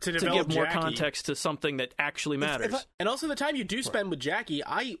to give more context to something that actually matters. And also, the time you do spend with Jackie,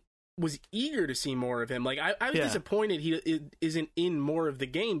 I was eager to see more of him. Like, I was disappointed he isn't in more of the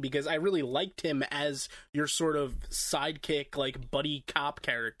game because I really liked him as your sort of sidekick, like, buddy cop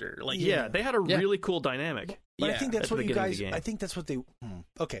character. Like, they had a really cool dynamic. But I think that's what you guys. I think that's what they.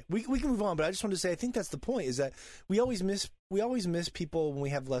 Okay, we can move on. But I just wanted to say, I think that's the point. Is that we always miss people when we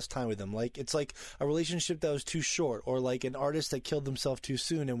have less time with them. Like, it's like a relationship that was too short, or like an artist that killed themselves too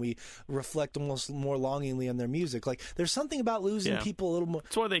soon, and we reflect almost more longingly on their music. Like, there's something about losing people a little more.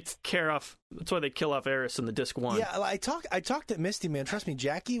 That's why they That's why they kill off Eris in the disc 1. Yeah, I talked to Misty, man. Trust me,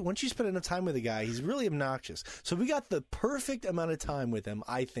 Jackie. Once you spend enough time with a guy, he's really obnoxious. So we got the perfect amount of time with him,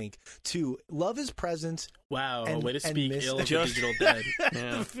 I think, to love his presence. Wow, way to speak ill of the Digital Dead.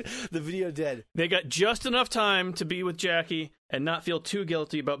 The Video Dead. They got just enough time to be with Jackie and not feel too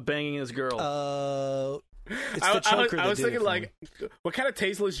guilty about banging his girl. I was thinking, like, what kind of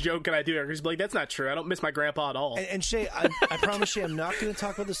tasteless joke can I do? Because like, that's not true. I don't miss my grandpa at all. And Shay, I promise Shay, I'm not going to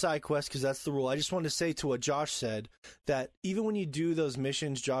talk about the side quest because that's the rule. I just wanted to say to what Josh said, that even when you do those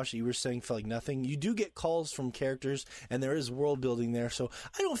missions, Josh, you were saying felt like nothing. You do get calls from characters, and there is world building there. So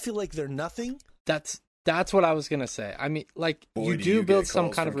I don't feel like they're nothing. That's what I was going to say. I mean, like, Boy, you do build some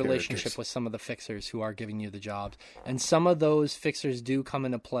kind of characters. relationship with some of the fixers who are giving you the jobs. And some of those fixers do come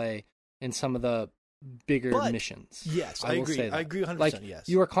into play in some of the bigger missions. Yes, I agree. I agree 100%. Like, yes.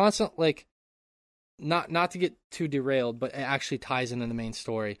 you are constant, like, not to get too derailed, but it actually ties into the main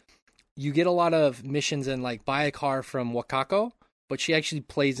story. You get a lot of missions in, like, buy a car from Wakako, but she actually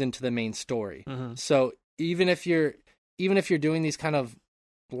plays into the main story. Mm-hmm. So even if you're doing these kind of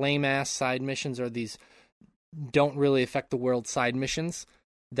lame ass side missions, or these don't really affect the world side missions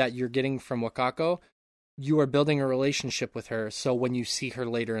that you're getting from Wakako, you are building a relationship with her, so when you see her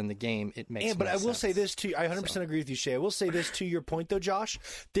later in the game, it makes But more I will sense. say this too. I 100% agree with you, Shay. I will say this to your point, though, Josh.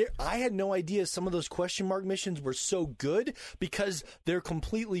 I had no idea some of those question mark missions were so good because they're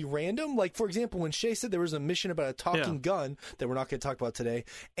completely random. Like, for example, when Shay said there was a mission about a talking gun that we're not going to talk about today,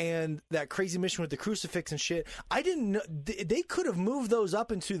 and that crazy mission with the crucifix and shit, I didn't know. They could have moved those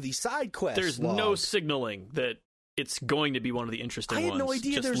up into the side quest. There's no signaling that it's going to be one of the interesting ones. I had no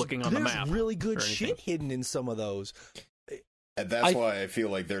idea just there's looking on the map really good shit hidden in some of those. And that's why I feel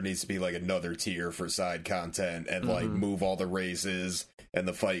like there needs to be like another tier for side content and like move all the races and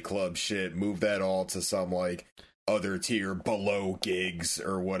the Fight Club shit, move that all to some like other tier below gigs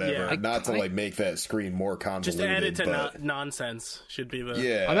or whatever. Yeah, not to like make that screen more convoluted. Just add it to nonsense should be the...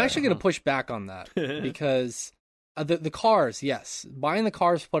 Yeah. I'm actually going to push back on that because the cars, yes. Buying the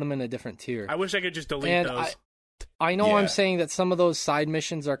cars put them in a different tier. I wish I could just delete those. I know I'm saying that some of those side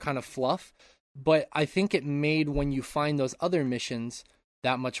missions are kind of fluff, but I think it made when you find those other missions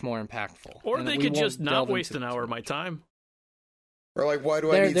that much more impactful. Or and they could just not waste an hour of my time. Or like, why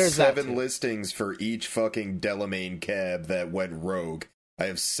do I need 7 listings for each fucking Delamain cab that went rogue? I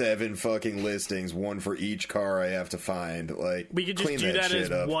have 7 fucking listings, one for each car I have to find. Like, we could just clean do that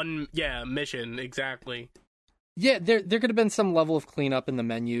as up. one, mission, exactly. Yeah, there could have been some level of cleanup in the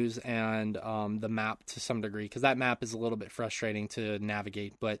menus and the map to some degree, because that map is a little bit frustrating to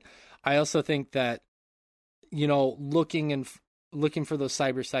navigate. But I also think that, looking for those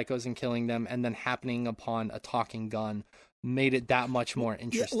cyber psychos and killing them, and then happening upon a talking gun, made it that much more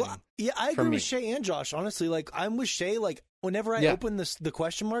interesting. I agree with Shay and Josh. Honestly, like, I'm with Shay. Like, whenever I opened the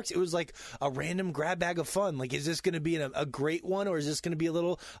question marks, it was like a random grab bag of fun. Like, is this going to be a great one, or is this going to be a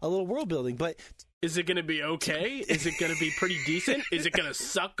little world building? But is it going to be okay? Is it going to be pretty decent? Is it going to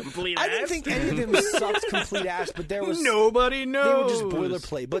suck complete ass? I didn't think any of them sucked complete ass, but there was nobody knows. They were just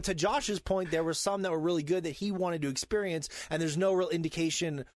boilerplate. But to Josh's point, there were some that were really good that he wanted to experience, and there's no real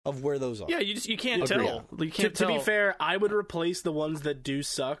indication of where those are. Yeah, you can't tell. You can't tell. To be fair, I would replace the ones that do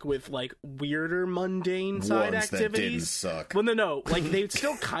suck with like weirder, mundane side ones activities. That didn't suck. Well, no, like they'd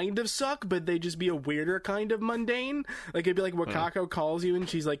still kind of suck, but they'd just be a weirder kind of mundane. Like it'd be like Wakako calls you and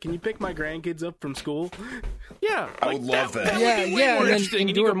she's like, "Can you pick my grandkids up from school?" Yeah, I would love that. Yeah, and then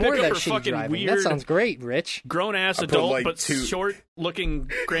endure more of that shitty driving. Weird, that sounds great, Rich. Grown-ass adult, but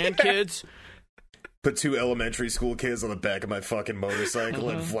short-looking grandkids. Put 2 elementary school kids on the back of my fucking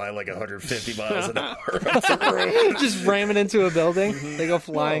motorcycle and fly like 150 miles an hour up the road. Just ramming into a building. They go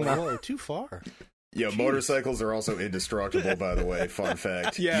flying. Whoa, too far. Yo, motorcycles are also indestructible, by the way. Fun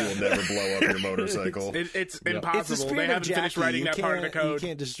fact. You will never blow up your motorcycle. It's impossible. They haven't finished writing that part of the code. You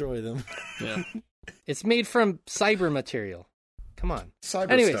can't destroy them. Yeah. It's made from cyber material. Come on.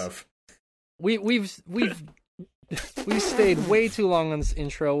 Cyber stuff. We've stayed way too long on this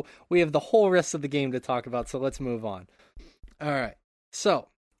intro. We have the whole rest of the game to talk about, so let's move on. All right. So,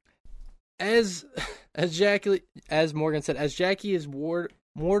 as Morgan said, as Jackie is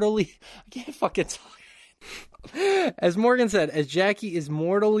mortally, I can't fucking talk. As Morgan said, as Jackie is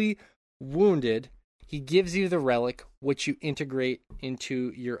mortally wounded, he gives you the relic, which you integrate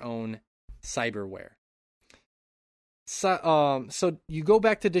into your own cyberware. So you go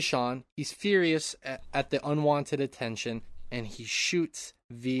back to Deshawn. He's furious at the unwanted attention, and he shoots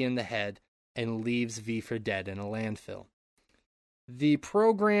V in the head and leaves V for dead in a landfill. The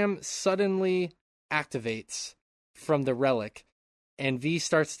program suddenly activates from the relic, and V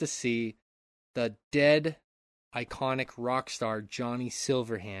starts to see the dead, iconic rock star Johnny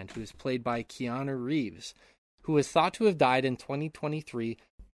Silverhand, who is played by Keanu Reeves, who is thought to have died in 2023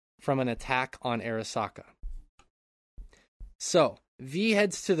 from an attack on Arasaka. So, V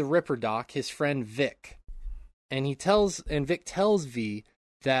heads to the Ripper dock, his friend Vic, and Vic tells V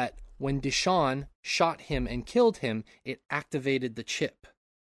that when Deshawn shot him and killed him, it activated the chip,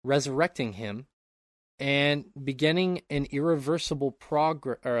 resurrecting him and beginning an irreversible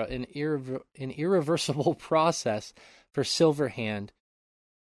process for Silverhand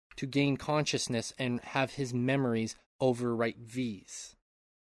to gain consciousness and have his memories overwrite V's.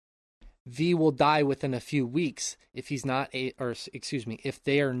 V will die within a few weeks if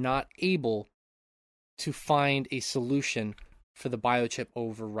they are not able to find a solution for the biochip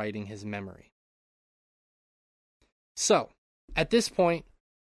overwriting his memory. So, at this point,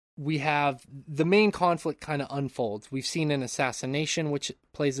 we have the main conflict kind of unfolds. We've seen an assassination, which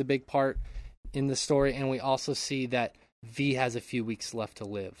plays a big part in the story, and we also see that V has a few weeks left to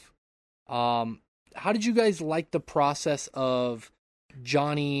live. How did you guys like the process of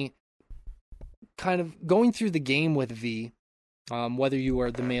Johnny kind of going through the game with V, whether you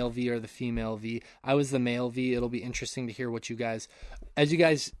are the male V or the female V? I was the male V. It'll be interesting to hear what you guys, as you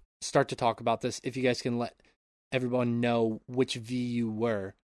guys start to talk about this, if you guys can let everyone know which V you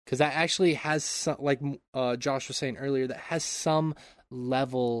were, because that actually has some, like Josh was saying earlier, that has some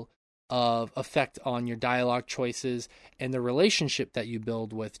level of effect on your dialogue choices and the relationship that you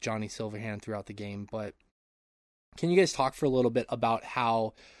build with Johnny Silverhand throughout the game. But can you guys talk for a little bit about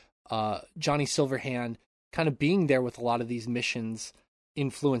how Johnny Silverhand kind of being there with a lot of these missions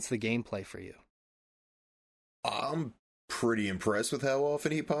influenced the gameplay for you? I'm pretty impressed with how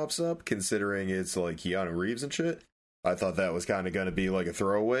often he pops up, considering it's like Keanu Reeves and shit. I thought that was kind of going to be like a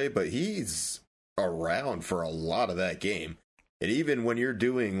throwaway, but he's around for a lot of that game. And even when you're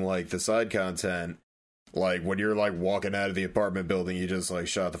doing like the side content, like when you're like walking out of the apartment building, you just like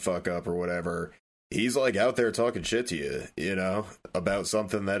shot the fuck up or whatever, he's like out there talking shit to you, you know, about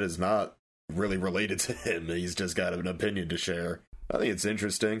something that is not really related to him. He's just got an opinion to share. I think it's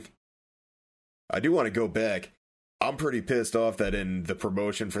interesting. I do want to go back. I'm pretty pissed off that in the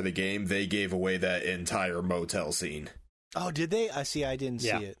promotion for the game, they gave away that entire motel scene. Oh, did they? I didn't see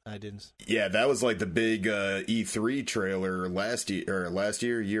it. I didn't. Yeah, that was like the big E3 trailer last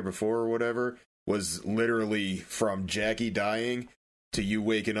year, year before or whatever, was literally from Jackie dying to you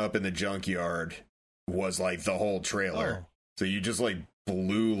waking up in the junkyard was like the whole trailer. Oh. So you just like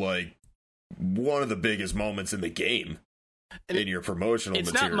blew like one of the biggest moments in the game in your promotional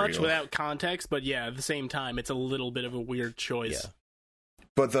it's material. not much without context, but yeah, at the same time, it's a little bit of a weird choice. Yeah.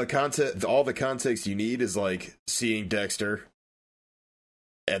 But the content, all the context you need is like seeing Dexter.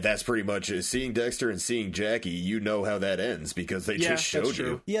 And that's pretty much it. Seeing Dexter and seeing Jackie, you know how that ends because they just showed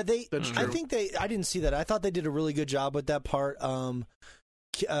you. Yeah, That's I true. think I didn't see that. I thought they did a really good job with that part.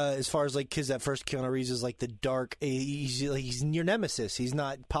 As far as like, because at first Keanu Reeves is like the dark, he's your nemesis. He's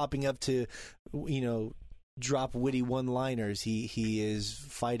not popping up to, drop witty one-liners. He is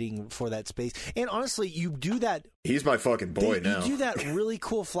fighting for that space. And honestly, you do that. He's my fucking boy now. You do that really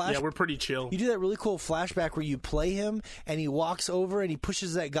cool flash. Yeah, we're pretty chill. You do that really cool flashback where you play him and he walks over and he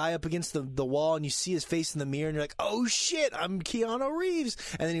pushes that guy up against the wall and you see his face in the mirror and you're like, oh shit, I'm Keanu Reeves.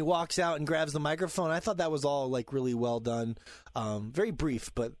 And then he walks out and grabs the microphone. I thought that was all like really well done. Very brief,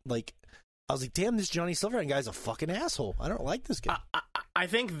 but like, I was like, damn, this Johnny Silverhand guy's a fucking asshole. I don't like this guy. I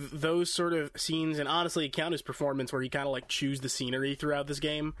think those sort of scenes, and honestly, Keanu's performance where he kind of like chews the scenery throughout this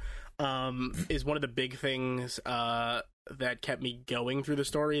game, is one of the big things that kept me going through the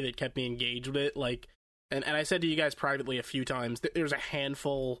story, that kept me engaged with it. Like, and I said to you guys privately a few times, there's a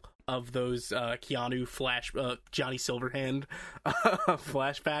handful of those Keanu Johnny Silverhand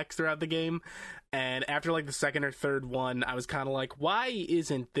flashbacks throughout the game. And after like the second or third one, I was kind of like, why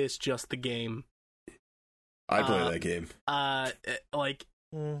isn't this just the game? I play that game.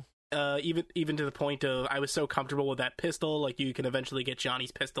 Even to the point of I was so comfortable with that pistol, like you can eventually get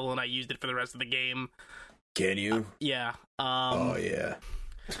Johnny's pistol, and I used it for the rest of the game. Can you? Yeah. Oh yeah.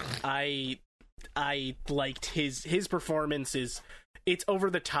 I liked his performance. It's over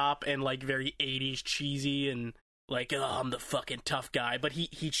the top and like very 80s cheesy and like, oh, I'm the fucking tough guy, but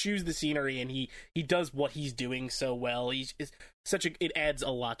he chews the scenery and he does what he's doing so well. It adds a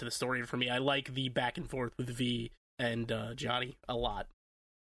lot to the story for me. I like the back and forth with V and Johnny a lot.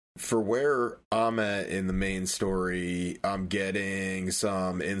 For where I'm at in the main story, I'm getting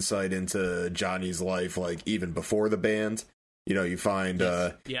some insight into Johnny's life, like even before the band. You find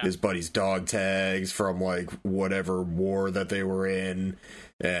his buddy's dog tags from like whatever war that they were in.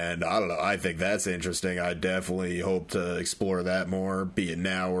 And I don't know, I think that's interesting. I definitely hope to explore that more, be it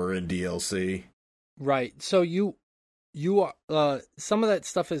now or in DLC. Right. So you are, some of that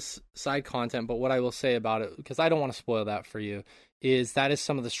stuff is side content, but what I will say about it, because I don't want to spoil that for you, is that is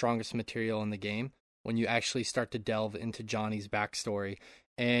some of the strongest material in the game when you actually start to delve into Johnny's backstory.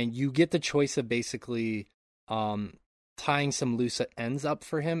 And you get the choice of basically tying some loose ends up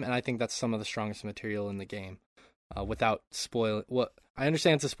for him, and I think that's some of the strongest material in the game. Without spoiling, I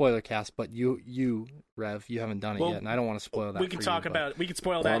understand it's a spoiler cast, but you Rev, you haven't done it yet, and I don't want to spoil that. We can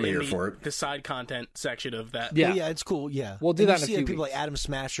spoil that in the side content section of that. Yeah, it's cool. Yeah, we'll do that in a few few people weeks. like Adam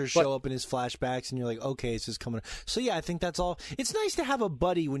Smasher show up in his flashbacks, and you're like, okay, this is coming. So yeah, I think that's all. It's nice to have a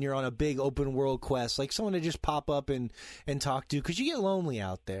buddy when you're on a big open world quest, like someone to just pop up and talk to, because you get lonely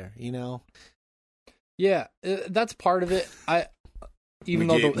out there, Yeah, that's part of it.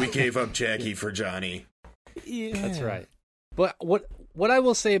 We gave up Jackie for Johnny. Yeah. That's right. But what I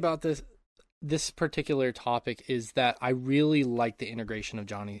will say about this particular topic is that I really like the integration of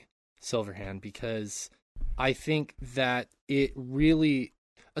Johnny Silverhand, because I think that it really,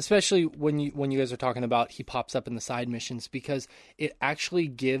 especially when you guys are talking about he pops up in the side missions, because it actually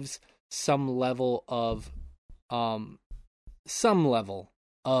gives some level of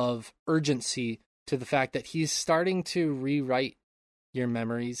urgency to the fact that he's starting to rewrite your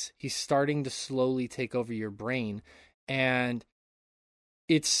memories. He's starting to slowly take over your brain, and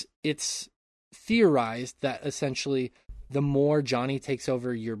it's theorized that essentially the more Johnny takes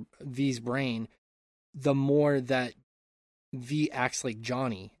over your V's brain, the more that V acts like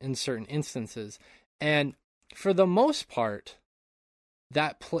Johnny in certain instances. And for the most part,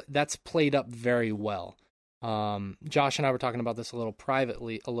 that's played up very well. Josh and I were talking about this a little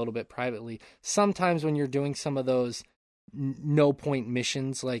bit privately. Sometimes when you're doing some of those no point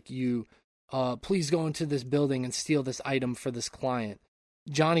missions, like please go into this building and steal this item for this client,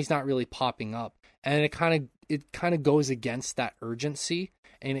 Johnny's not really popping up, and it kind of goes against that urgency,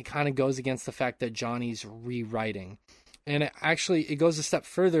 and it kind of goes against the fact that Johnny's rewriting. And it goes a step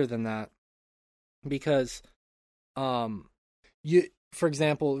further than that, because for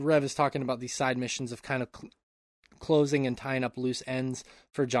example, Rev is talking about these side missions of kind of closing and tying up loose ends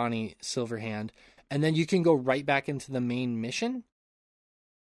for Johnny Silverhand. And then you can go right back into the main mission.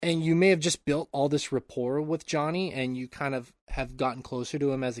 And you may have just built all this rapport with Johnny, and you kind of have gotten closer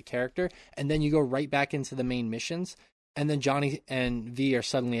to him as a character. And then you go right back into the main missions. and then Johnny and V are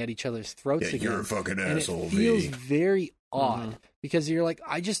suddenly at each other's throats again. You're a fucking and asshole, it feels V. very odd because you're like,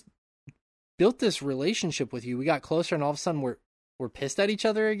 I just built this relationship with you. We got closer, and all of a sudden we're pissed at each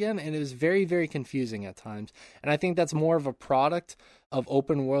other again, and it was very, very confusing at times. And I think that's more of a product of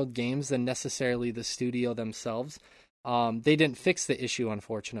open world games than necessarily the studio themselves. They didn't fix the issue,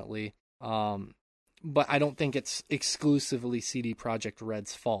 unfortunately, but I don't think it's exclusively CD Projekt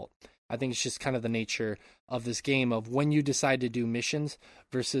Red's fault. I think it's just kind of the nature of this game of when you decide to do missions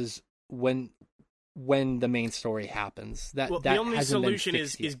versus when the main story happens. That the only solution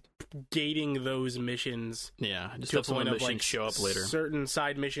is gating those missions. Yeah, just to have a point some of missions show up later. Certain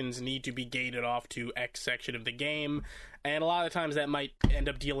side missions need to be gated off to X section of the game, and a lot of times that might end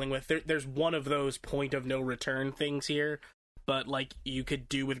up dealing with there's one of those point of no return things here, but like you could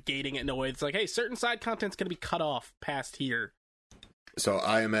do with gating it in a way it's like, hey, certain side content's going to be cut off past here. So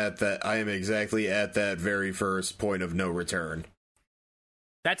I am exactly at that very first point of no return.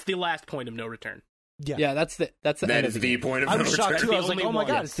 That's the last point of no return. Yeah, that's the that end is of the game. point of I no was return. shocked too. I was like, The oh only my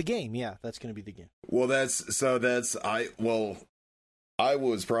one. god, it's the game. Yeah, that's going to be the game. Well, I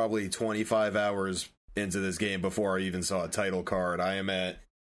was probably 25 hours into this game before I even saw a title card. I am at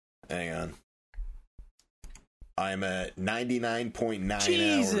 99.9 hours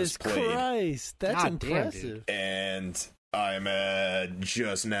Jesus played. Christ, that's God damn, impressive. And I'm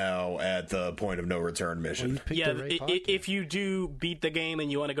just now at the point of no return mission. Yeah, if you do beat the game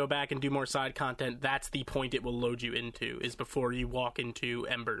and you want to go back and do more side content, that's the point it will load you into, is before you walk into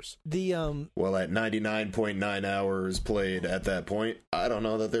Embers. Well, at 99.9 hours played at that point, I don't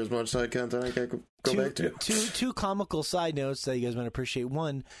know that there's much side content I can go back to. Two comical side notes that you guys might appreciate.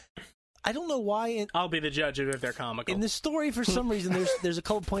 One, I don't know why. I'll be the judge of if they're comical. In the story, for some reason, there's a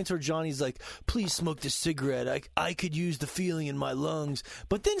couple points where Johnny's like, "Please smoke this cigarette. I could use the feeling in my lungs."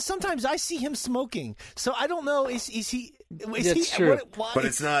 But then sometimes I see him smoking, so I don't know. Is he? That's true. Why? But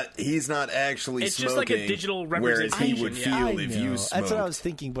it's not. He's not actually. It's smoking, just like a digital representation. Whereas he would feel if you smoked. That's what I was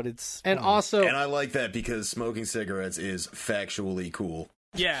thinking. But it's and also, and I like that because smoking cigarettes is factually cool.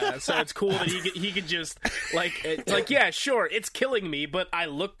 Yeah, so it's cool that he could just yeah, sure, it's killing me, but I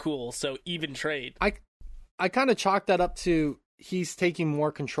look cool, so even trade. I kind of chalk that up to he's taking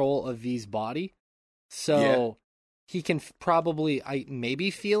more control of V's body, so he can probably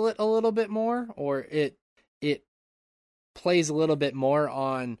maybe feel it a little bit more, or it plays a little bit more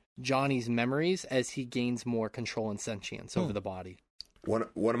on Johnny's memories as he gains more control and sentience over the body. One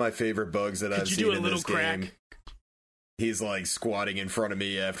of my favorite bugs that I've seen in this game. He's like squatting in front of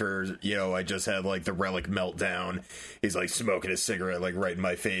me after, I just had like the relic meltdown. He's like smoking a cigarette like right in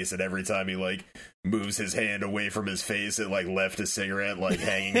my face, and every time he like moves his hand away from his face, it like left a cigarette like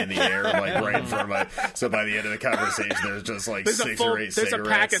hanging in the air like right in front of my. So by the end of the conversation, there's just like there's 6 or 8 cigarettes. There's a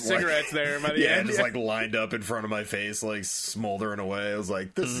pack of cigarettes there by the end. Just like lined up in front of my face, like smoldering away. I was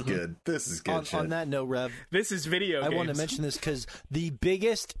like, this is good. This is good shit. On that note, Rev, this is video games. I want to mention this because the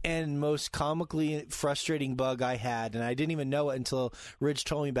biggest and most comically frustrating bug I had, and I didn't even know it until Rich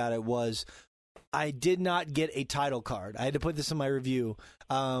told me about it, was I did not get a title card. I had to put this in my review.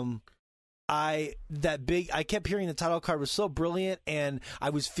 I kept hearing the title card was so brilliant, and I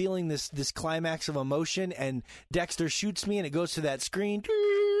was feeling this climax of emotion, and Dexter shoots me and it goes to that screen,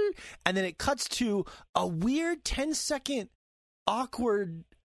 and then it cuts to a weird 10-second awkward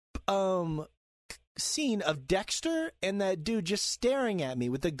scene of Dexter and that dude just staring at me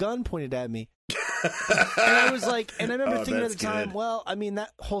with the gun pointed at me. And I was like, and I remember thinking at the time, good. well, I mean, that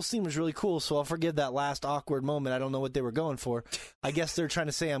whole scene was really cool, so I'll forgive that last awkward moment. I don't know what they were going for. I guess they're trying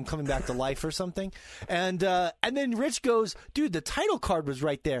to say I'm coming back to life or something. And then Rich goes, dude, the title card was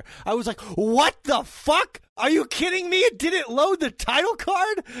right there. I was like, what the fuck? Are you kidding me? It didn't load the title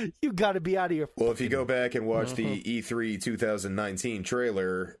card? You got to be out of your... Well, if you go back and watch the E3 2019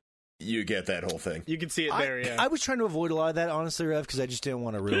 trailer... you get that whole thing. You can see it there, yeah. I was trying to avoid a lot of that, honestly, Rev, because I just didn't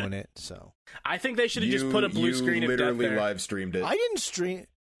want to ruin it. So I think they should have just put a blue screen of death there. You literally live streamed it. I didn't stream.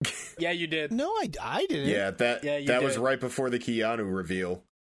 Yeah, you did. No, I didn't. Yeah, that was right before the Keanu reveal.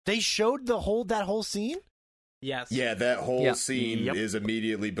 They showed that whole scene? Yes. Yeah, that whole scene is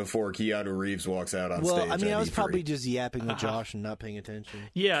immediately before Keanu Reeves walks out on stage. Well, I mean, I was E3. probably just yapping with Josh and not paying attention.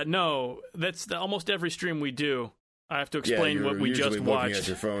 Yeah, no, that's almost every stream we do. I have to explain what we just watched at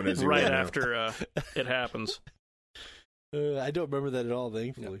your phone as right after it happens. I don't remember that at all,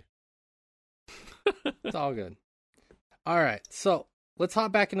 thankfully. It's all good. All right, so let's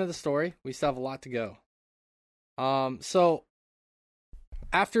hop back into the story. We still have a lot to go. So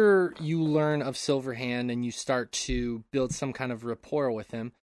after you learn of Silverhand and you start to build some kind of rapport with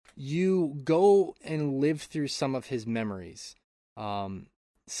him, you go and live through some of his memories,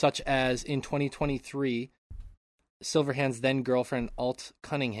 such as in 2023. Silverhand's then girlfriend, Alt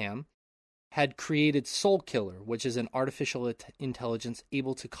Cunningham, had created Soul Killer, which is an artificial intelligence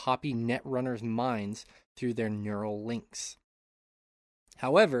able to copy Netrunners' minds through their neural links.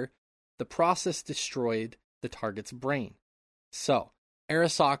 However, the process destroyed the target's brain. So,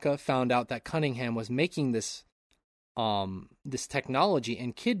 Arasaka found out that Cunningham was making this technology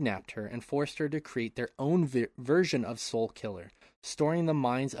and kidnapped her and forced her to create their own version of Soul Killer, storing the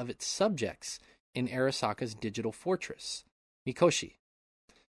minds of its subjects in Arasaka's digital fortress, Mikoshi.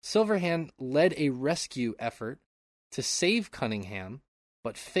 Silverhand led a rescue effort to save Cunningham,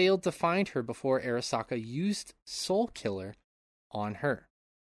 but failed to find her before Arasaka used Soul Killer on her.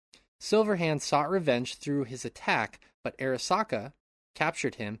 Silverhand sought revenge through his attack, but Arasaka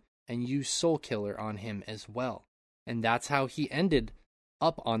captured him and used Soul Killer on him as well. And that's how he ended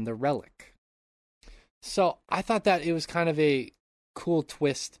up on the relic. So I thought that it was kind of a cool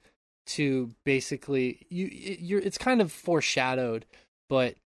twist to basically, it's kind of foreshadowed,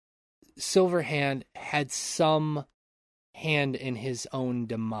 but Silverhand had some hand in his own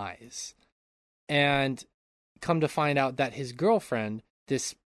demise. And come to find out that his girlfriend,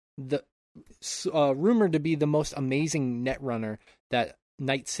 rumored to be the most amazing netrunner that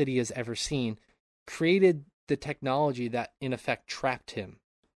Night City has ever seen, created the technology that in effect trapped him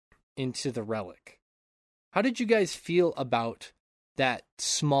into the relic. How did you guys feel about that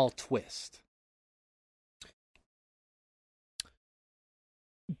small twist?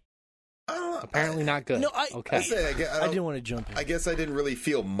 Apparently not good. No, okay. I didn't want to jump in. I guess I didn't really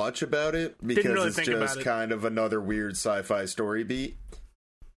feel much about it because really it's think just about it. kind of another weird sci-fi story beat.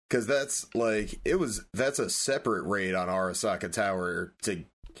 Because that's a separate raid on Arasaka Tower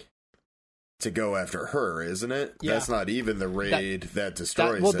to go after her, isn't it? Yeah. That's not even the raid that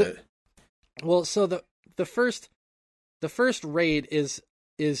destroys it. So the first raid is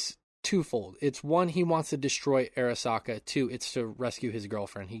twofold. It's one, he wants to destroy Arasaka. Two, it's to rescue his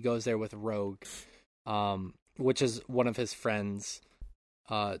girlfriend. He goes there with Rogue, which is one of his friends.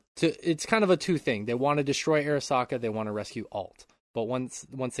 It's kind of a two thing. They want to destroy Arasaka. They want to rescue Alt. But once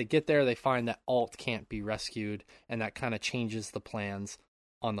they get there, they find that Alt can't be rescued, and that kind of changes the plans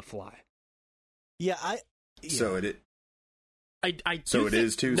on the fly. Yeah, So it So it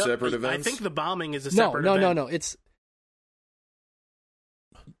is two separate events? I think the bombing is a separate event. No.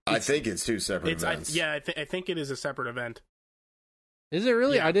 I think it's two separate events. I think it is a separate event. Is it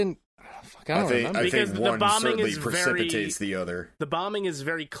really? Yeah. I don't remember. I Because think the one bombing certainly is precipitates the other. The bombing is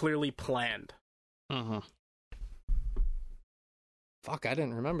very clearly planned. Mm-hmm. Fuck, I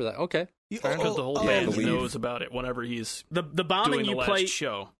didn't remember that. Okay. Because the whole band knows about it whenever he's the bombing doing the you last play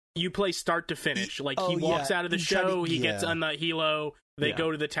show. You play start to finish. He walks out of the show, he gets on the helo, they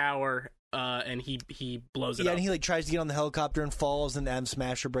go to the tower, and he blows it up. Yeah, and he tries to get on the helicopter and falls, and Adam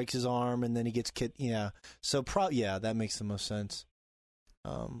Smasher breaks his arm, and then he gets killed. Yeah, so that makes the most sense.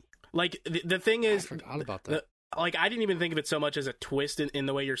 The thing is, I forgot about that. I didn't even think of it so much as a twist in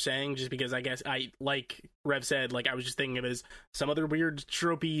the way you're saying, just because I guess like Rev said, I was just thinking of it as some other weird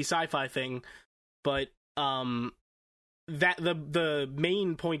tropey sci-fi thing, but that the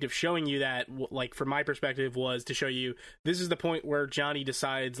main point of showing you that, from my perspective, was to show you this is the point where Johnny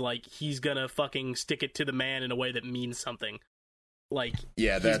decides he's gonna fucking stick it to the man in a way that means something.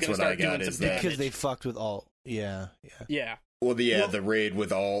 That's what I got is that because they fucked with Alt. Yeah. Well, the raid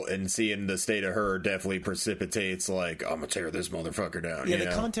with Alt and seeing the state of her definitely precipitates I'm gonna tear this motherfucker down. Yeah,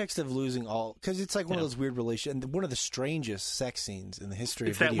 the context of losing Alt, because it's one of those weird relations, and one of the strangest sex scenes in the history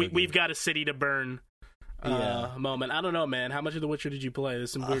of video games. We've got a city to burn. Moment. I don't know, man. How much of The Witcher did you play?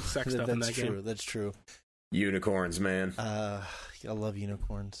 There's some weird sex stuff in that game. That's true. Unicorns, man. I love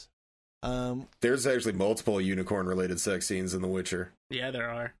unicorns. There's actually multiple unicorn-related sex scenes in The Witcher. Yeah, there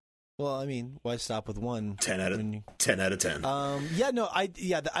are. Well, I mean, why stop with one? 10 out of 10.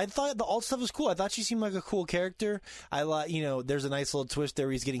 I thought the Alt stuff was cool. I thought she seemed like a cool character. There's a nice little twist there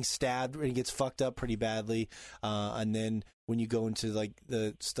where he's getting stabbed and he gets fucked up pretty badly. And then when you go into the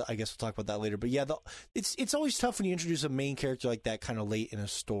I guess we'll talk about that later. But yeah, it's always tough when you introduce a main character like that kind of late in a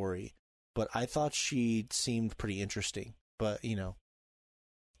story. But I thought she seemed pretty interesting. But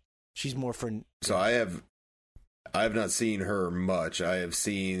she's more for. So I have not seen her much. I have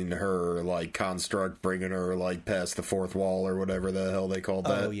seen her construct bringing her past the fourth wall or whatever the hell they called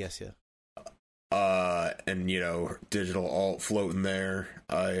that. Oh yes, yeah. And digital Alt floating there.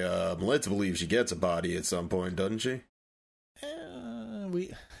 I'm led to believe she gets a body at some point, doesn't she?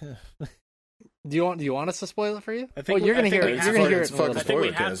 Do you want us to spoil it for you? You're gonna hear it. You're gonna hear it. It's fucking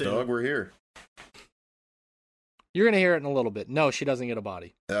spoiler cast, dog. We're here. You're gonna hear it in a little bit. No, she doesn't get a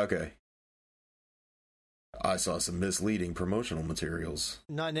body. Okay. I saw some misleading promotional materials.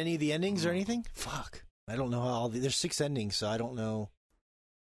 Not in any of the endings or anything? Fuck. I don't know how there's 6 endings, so I don't know.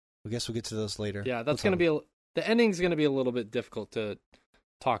 I guess we'll get to those later. Yeah, that's going to be the ending's going to be a little bit difficult to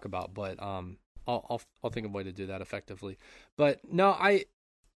talk about, but I'll think of a way to do that effectively. But no, I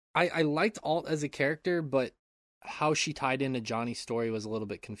liked Alt as a character, but how she tied into Johnny's story was a little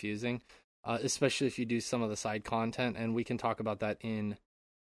bit confusing, especially if you do some of the side content, and we can talk about that in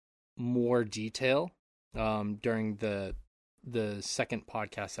more detail during the second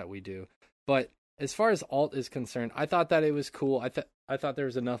podcast that we do. But as far as Alt is concerned, I thought that it was cool. I thought there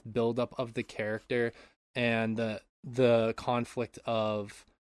was enough buildup of the character and the conflict of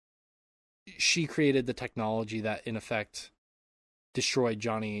she created the technology that in effect destroyed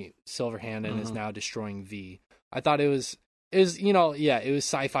Johnny Silverhand and is now destroying V. I thought it was it was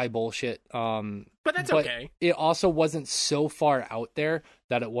sci-fi bullshit. But that's okay. It also wasn't so far out there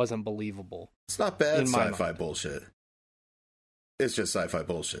that it wasn't believable. It's not bad sci-fi bullshit. It's just sci-fi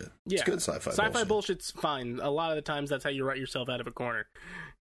bullshit. Yeah. It's good sci-fi bullshit. Sci-fi bullshit's fine. A lot of the times that's how you write yourself out of a corner.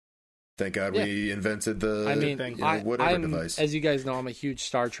 Thank God we invented the whatever device. As you guys know, I'm a huge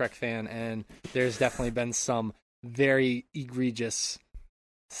Star Trek fan, and there's definitely been some very egregious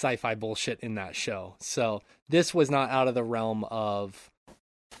sci-fi bullshit in that show. So this was not out of the realm of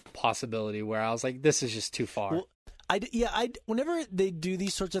possibility where I was like, this is just too far. Well, whenever they do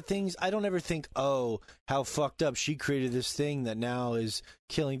these sorts of things, I don't ever think, oh, how fucked up, she created this thing that now is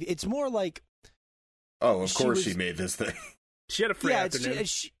killing. It's more like, oh, of course she made this thing. She had a free afternoon.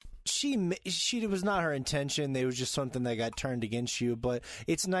 She it was not her intention. It was just something that got turned against you. But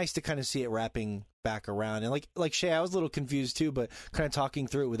it's nice to kind of see it wrapping back around. And like Shay, I was a little confused too, but kind of talking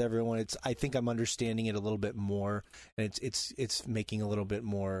through it with everyone, I think I'm understanding it a little bit more, and it's making a little bit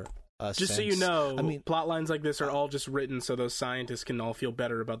more. Just sense. So you know, I mean, plot lines like this are all just written so those scientists can all feel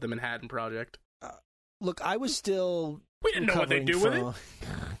better about the Manhattan Project. Look, I was still. We didn't know what they do with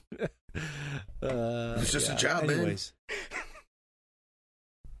it. It's just a job, anyways.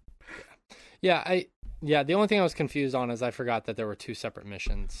 man. The only thing I was confused on is I forgot that there were 2 separate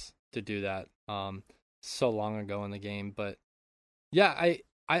missions to do that so long ago in the game. But yeah,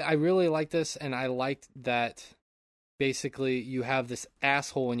 I really like this, and I liked that basically you have this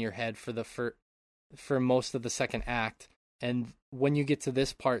asshole in your head for most of the second act, and when you get to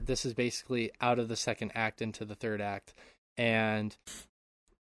this part, this is basically out of the second act into the third act. And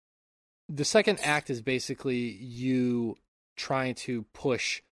the second act is basically you trying to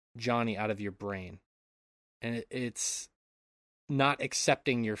push Johnny out of your brain, and it's not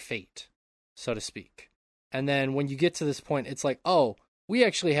accepting your fate, so to speak. And then when you get to this point, it's like, oh, we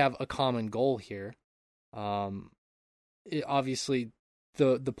actually have a common goal here. Obviously,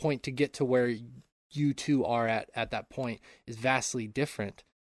 the point to get to where you two are at that point is vastly different,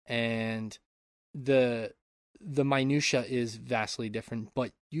 and the minutia is vastly different.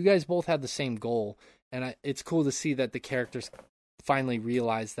 But you guys both had the same goal, and it's cool to see that the characters finally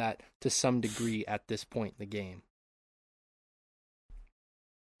realize that to some degree at this point in the game.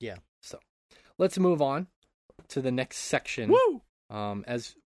 Yeah, so let's move on to the next section. Woo!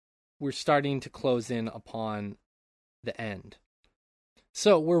 As we're starting to close in upon the end.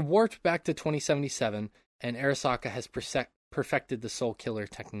 So we're warped back to 2077, and Arasaka has perfected the Soul Killer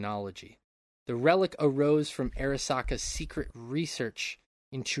technology. The relic arose from Arasaka's secret research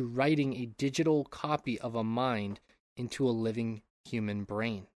into writing a digital copy of a mind into a living human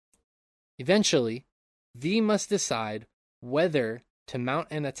brain. Eventually, V must decide whether to mount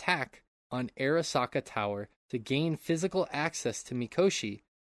an attack on Arasaka Tower to gain physical access to Mikoshi,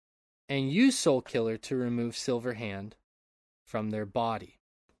 and use Soul Killer to remove Silverhand from their body.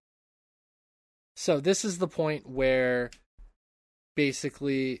 So this is the point where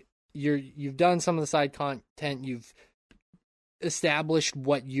basically you've done some of the side content, you've established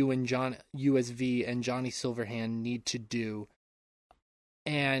what you as V and Johnny Silverhand need to do,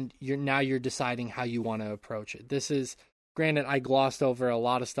 and you're deciding how you want to approach it. This is, granted, I glossed over a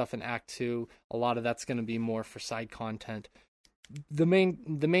lot of stuff in Act 2. A lot of that's going to be more for side content. The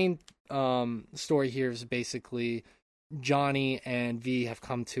main story here is basically Johnny and V have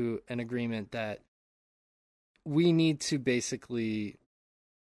come to an agreement that we basically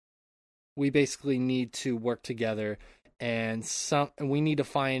need to work together, and we need to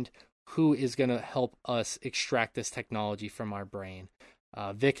find who is going to help us extract this technology from our brain.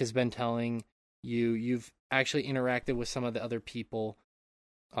 Vic has been telling you've actually interacted with some of the other people,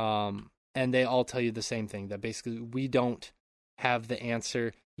 and they all tell you the same thing, that basically we don't have the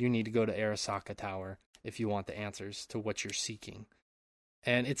answer. You need to go to Arasaka Tower if you want the answers to what you're seeking.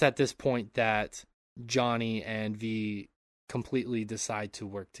 And it's at this point that Johnny and V completely decide to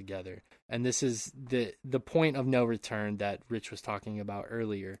work together. And this is the point of no return that Rich was talking about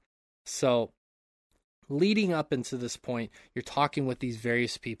earlier. So leading up into this point, you're talking with these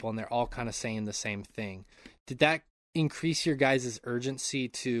various people and they're all kind of saying the same thing. Did that increase your guys' urgency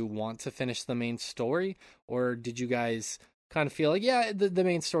to want to finish the main story? Or did you guys kind of feel like, yeah, the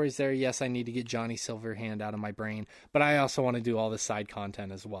main story's there. Yes, I need to get Johnny Silverhand out of my brain, but I also want to do all the side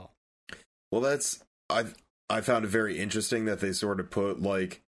content as well. Well, I found it very interesting that they sort of put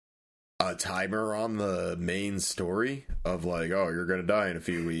like a timer on the main story of like, oh, you're gonna die in a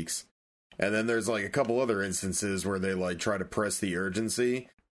few weeks. And then there's like a couple other instances where they like try to press the urgency,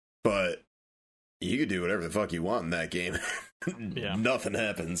 but you can do whatever the fuck you want in that game. Yeah. Nothing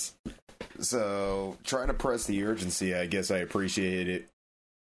happens. So trying to press the urgency, I guess I appreciate it,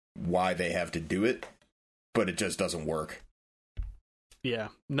 why they have to do it, but it just doesn't work. Yeah,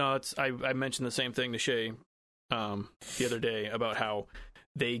 no, I mentioned the same thing to Shay the other day about how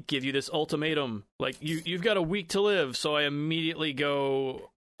they give you this ultimatum, like you've got a week to live, so I immediately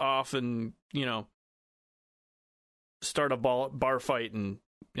go off and, you know, start a bar fight and,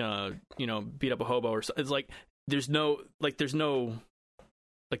 you know, beat up a hobo or something. It's like, there's no,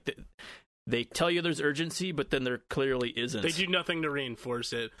 they tell you there's urgency, but then there clearly isn't. They do nothing to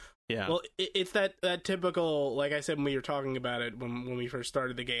reinforce it. Yeah. Well, it's that typical, like I said when we were talking about it when we first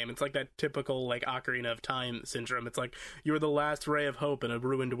started the game, it's like that typical, like, Ocarina of Time syndrome. It's like, you're the last ray of hope in a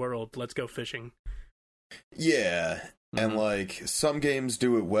ruined world. Let's go fishing. Yeah. Mm-hmm. And, like, some games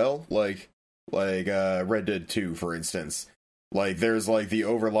do it well, like Red Dead 2, for instance. Like, there's, like, the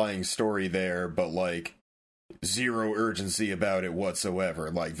overlying story there, but, like, zero urgency about it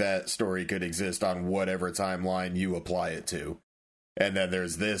whatsoever. Like, that story could exist on whatever timeline you apply it to. And then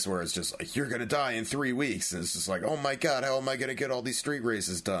there's this where it's just like, you're gonna die in 3 weeks. And it's just like, oh my god, how am I gonna get all these street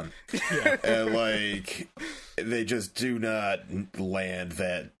races done? Yeah. And, like, they just do not land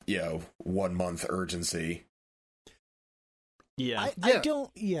that, 1 month urgency. Yeah. I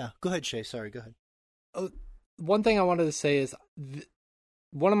don't... Yeah, go ahead, Shay. Sorry, go ahead. One thing I wanted to say is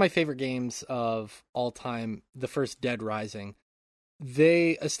one of my favorite games of all time, the first Dead Rising,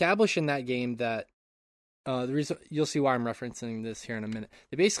 they establish in that game that the reason, you'll see why I'm referencing this here in a minute.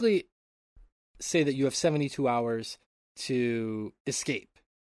 They basically say that you have 72 hours to escape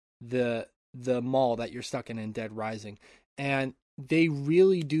the mall that you're stuck in Dead Rising. And they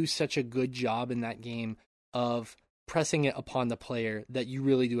really do such a good job in that game of pressing it upon the player that you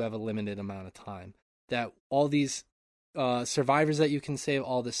really do have a limited amount of time. That all these survivors that you can save,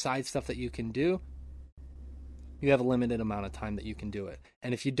 all the side stuff that you can do, you have a limited amount of time that you can do it.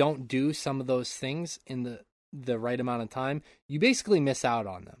 And if you don't do some of those things in the right amount of time, you basically miss out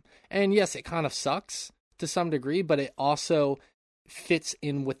on them. And yes, it kind of sucks to some degree, but it also fits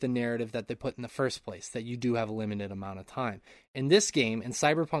in with the narrative that they put in the first place, that you do have a limited amount of time. In this game, in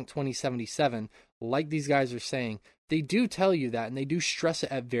Cyberpunk 2077, like these guys are saying, they do tell you that, and they do stress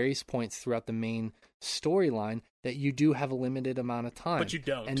it at various points throughout the main storyline, that you do have a limited amount of time. But you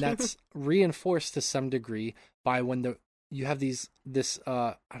don't. And that's reinforced to some degree by when you have this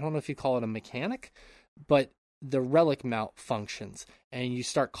I don't know if you call it a mechanic, but the relic malfunctions, and you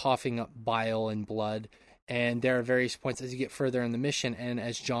start coughing up bile and blood, and there are various points as you get further in the mission, and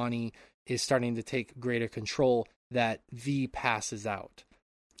as Johnny is starting to take greater control, that V passes out.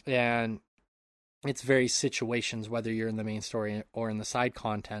 And it's various situations, whether you're in the main story or in the side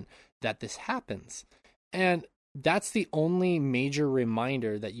content, that this happens. And that's the only major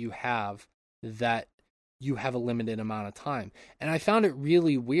reminder that you have that you have a limited amount of time. And I found it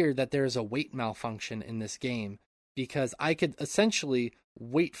really weird that there is a wait malfunction in this game, because I could essentially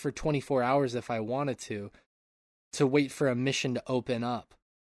wait for 24 hours if I wanted to wait for a mission to open up,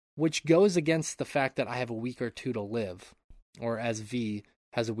 which goes against the fact that I have a week or two to live, or as V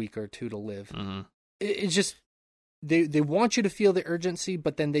has a week or two to live. Mm-hmm. It's just, they want you to feel the urgency,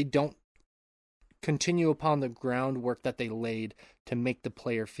 but then they don't continue upon the groundwork that they laid to make the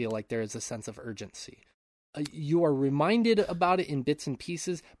player feel like there is a sense of urgency. You are reminded about it in bits and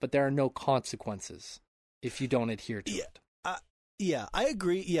pieces, but there are no consequences if you don't adhere to it. Yeah, I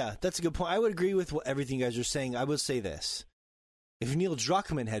agree. Yeah, that's a good point. I would agree with everything you guys are saying. I would say this. If Neil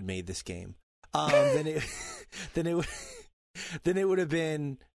Druckmann had made this game, then it would have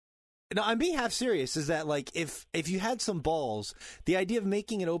been... No, I'm being half serious. Is that, like, if you had some balls, the idea of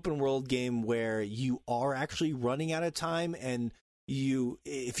making an open world game where you are actually running out of time, and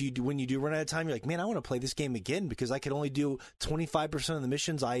when you do run out of time, you're like, man, I want to play this game again because I could only do 25% of the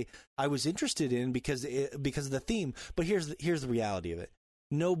missions I was interested in because of the theme. But here's the reality of it.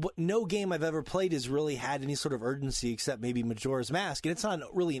 No game I've ever played has really had any sort of urgency except maybe Majora's Mask, and it's not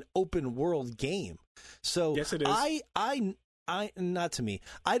really an open world game. So yes, it is. Not to me.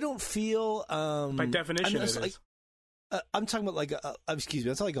 I don't feel by definition it is. I'm talking about like excuse me,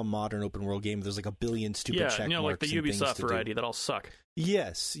 that's like a modern open world game. There's like a billion stupid check marks. Like the Ubisoft variety that all suck.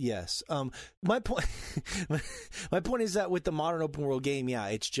 Yes. My point, my point is that with the modern open world game,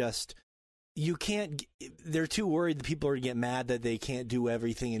 it's just you can't. They're too worried that people are gonna get mad that they can't do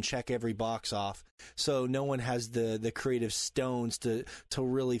everything and check every box off. So no one has the creative stones to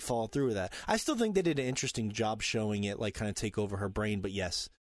really fall through with that. I still think they did an interesting job showing it, like kind of take over her brain. But yes,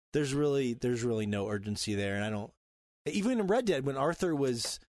 there's really no urgency there, and I don't. Even in Red Dead, when Arthur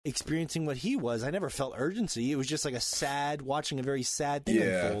was experiencing what he was, I never felt urgency. It was just like watching a very sad thing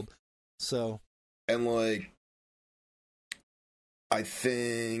unfold. So, and like, I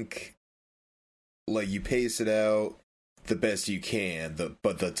think, like, you pace it out the best you can,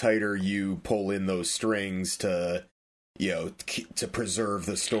 but the tighter you pull in those strings to, to preserve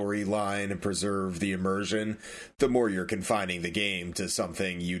the storyline and preserve the immersion, the more you're confining the game to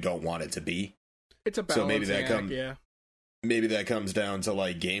something you don't want it to be. It's a balance. So maybe that comes down to,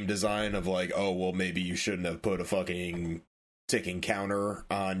 like, game design of, like, oh, well, maybe you shouldn't have put a fucking ticking counter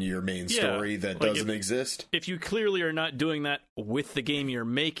on your main story that doesn't exist. If you clearly are not doing that with the game you're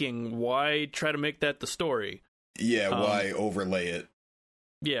making, why try to make that the story? Yeah, why overlay it?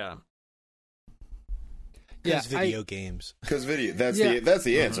 Yeah. Because video games. Because that's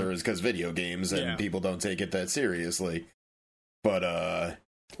the answer, is because video games, and people don't take it that seriously. But,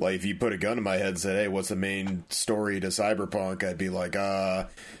 like, if you put a gun in my head and said, hey, what's the main story to Cyberpunk? I'd be like,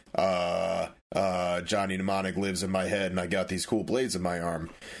 Johnny Mnemonic lives in my head and I got these cool blades in my arm.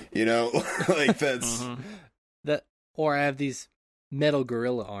 Like, that's... that, or I have these metal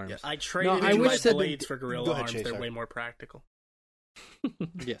gorilla arms. Yeah, I traded my blades for gorilla arms. They're way more practical.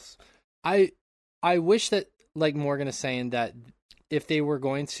 Yes. I wish that, like Morgan is saying, that if they were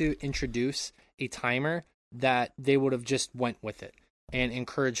going to introduce a timer, that they would have just went with it and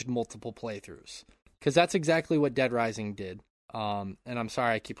encouraged multiple playthroughs, because that's exactly what Dead Rising did. And I'm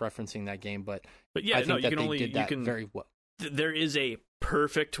sorry I keep referencing that game, but yeah, I think they did that very well. There is a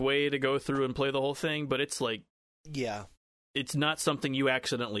perfect way to go through and play the whole thing, but it's like, it's not something you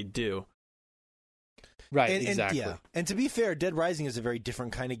accidentally do. Right, exactly. And to be fair, Dead Rising is a very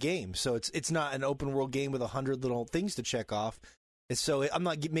different kind of game. So it's not an open world game with 100 little things to check off. And so I'm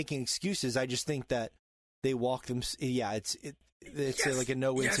not making excuses. I just think that they walk them. Yeah, it's like a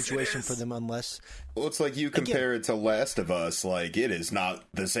no-win situation for them unless... Well, it's like you compare it to Last of Us. Like, it is not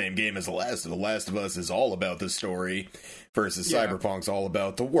the same game as The Last of Us is all about the story versus Cyberpunk's all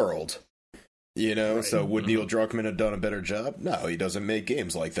about the world. Right. So would Neil Druckmann have done a better job? No, he doesn't make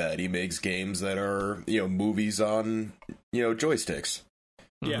games like that. He makes games that are, movies on, joysticks.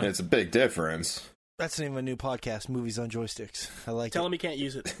 Yeah. And it's a big difference. That's the name of a new podcast, Movies on Joysticks. I like Tell him he can't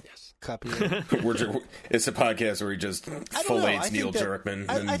use it. Yes. Copy it. It's a podcast where he just fillets Neil Druckmann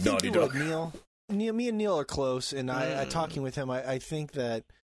and Naughty Dog. Me and Neil are close, and I talking with him, I think that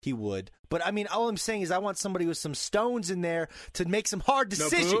he would. But, I mean, all I'm saying is I want somebody with some stones in there to make some hard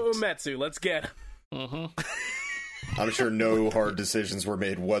decisions. Nobuo Uematsu, let's get him. Mm-hmm. I'm sure no hard decisions were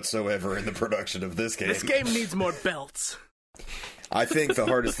made whatsoever in the production of this game. This game needs more belts. I think the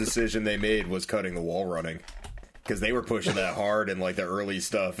hardest decision they made was cutting the wall running, because they were pushing that hard in, like, the early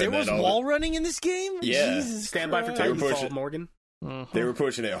stuff. There was wall running in this game? Yeah. Jesus Stand by for Titanfall, Morgan. They were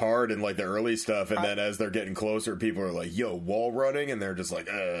pushing it hard in, like, the early stuff, and then as they're getting closer, people are like, yo, wall running? And they're just like,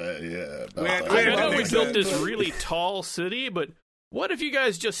 yeah. I know we built this really tall city, but what if you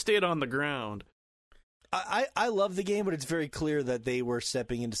guys just stayed on the ground? I love the game, but it's very clear that they were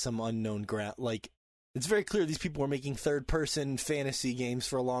stepping into some unknown ground. Like, it's very clear these people were making third-person fantasy games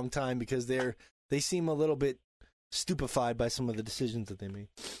for a long time, because they seem a little bit stupefied by some of the decisions that they made.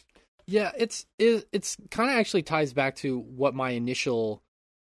 Yeah, it's kind of actually ties back to what my initial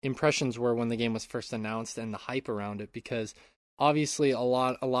impressions were when the game was first announced and the hype around it, because obviously a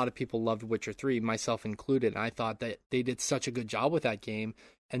lot of people loved Witcher 3, myself included. And I thought that they did such a good job with that game.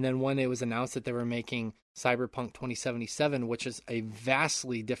 And then when it was announced that they were making Cyberpunk 2077, which is a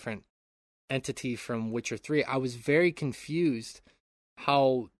vastly different entity from Witcher 3, I was very confused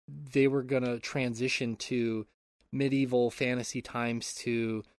how they were going to transition to medieval fantasy times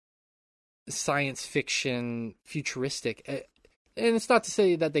to science fiction futuristic. And it's not to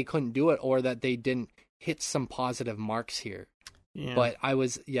say that they couldn't do it or that they didn't hit some positive marks here. Yeah. But I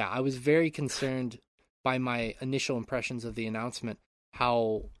was very concerned by my initial impressions of the announcement,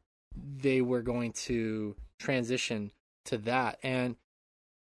 how they were going to transition to that. And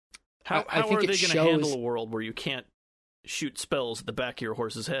how I think are they going to handle a world where you can't shoot spells at the back of your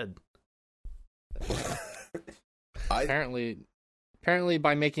horse's head? Apparently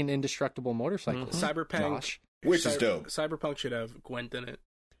by making indestructible motorcycles. Cyberpunk, Josh. Which is dope. Cyberpunk should have Gwent in it.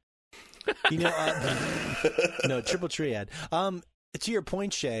 You know, no, triple triad. To your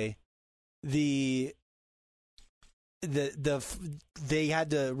point, Shay, they had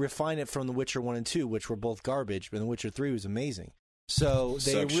to refine it from The Witcher 1 and 2, which were both garbage, but The Witcher 3 was amazing. So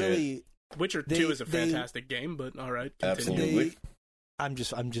they really... Witcher 2 is a fantastic game, but all right. Continue. Absolutely. I'm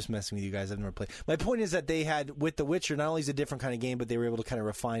just messing with you guys. I've never played. My point is that they had, with The Witcher, not only is it a different kind of game, but they were able to kind of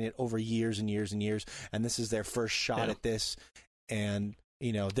refine it over years and years and years. And this is their first shot at this. And,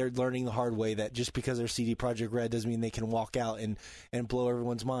 you know, they're learning the hard way that just because they're CD Projekt Red doesn't mean they can walk out and blow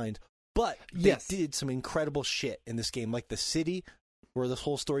everyone's mind. But they did some incredible shit in this game. Like the city where this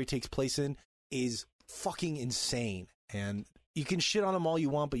whole story takes place in is fucking insane. And you can shit on them all you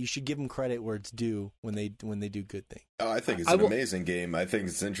want, but you should give them credit where it's due when they do good things. Oh, I think it's an amazing game. I think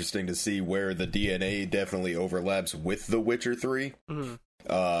it's interesting to see where the DNA definitely overlaps with The Witcher 3,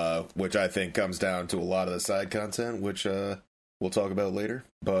 which I think comes down to a lot of the side content, which we'll talk about later.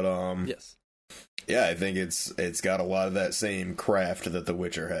 But yes, yeah, I think it's got a lot of that same craft that The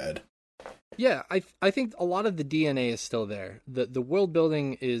Witcher had. Yeah, I think a lot of the DNA is still there. The world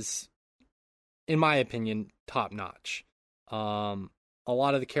building is, in my opinion, top notch. A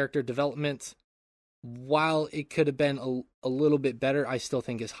lot of the character development, while it could have been a little bit better, I still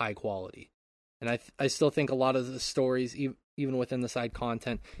think is high quality. And I still think a lot of the stories, even within the side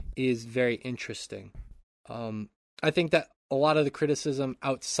content, is very interesting. I think that a lot of the criticism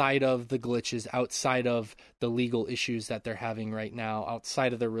outside of the glitches, outside of the legal issues that they're having right now,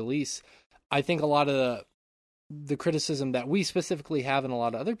 outside of the release, I think a lot of the criticism that we specifically have and a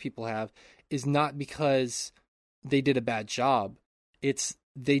lot of other people have is not because they did a bad job. It's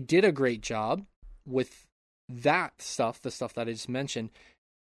they did a great job with that stuff, the stuff that I just mentioned,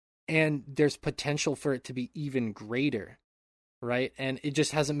 and there's potential for it to be even greater, right? And it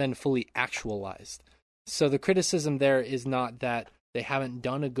just hasn't been fully actualized. So the criticism there is not that they haven't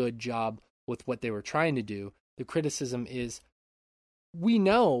done a good job with what they were trying to do. The criticism is, we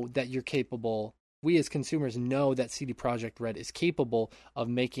know that you're capable. We as consumers know that CD Projekt Red is capable of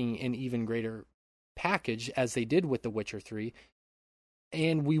making an even greater package, as they did with The Witcher 3,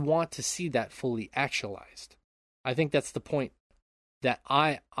 and we want to see that fully actualized. I think that's the point that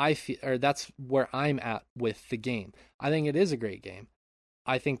I feel, or that's where I'm at with the game. I think it is a great game.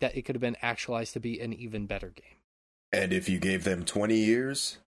 I think that it could have been actualized to be an even better game. And if you gave them 20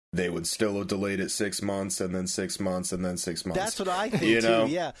 years, they would still have delayed it 6 months, and then 6 months, and then 6 months. That's what I think, too,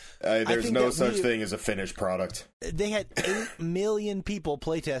 yeah. There's no such thing as a finished product. They had 8 million people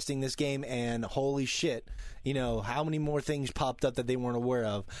playtesting this game, and holy shit, you know, how many more things popped up that they weren't aware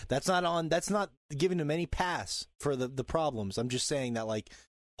of? That's not giving them any pass for the problems. I'm just saying that, like,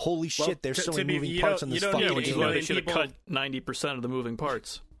 holy shit, there's so many moving parts on this fucking game. Which is why they should have cut 90% of the moving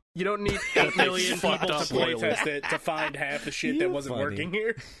parts. You don't need 8 million people to playtest it to find half the shit that wasn't working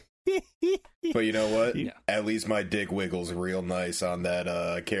here. But you know what? Yeah. At least my dick wiggles real nice on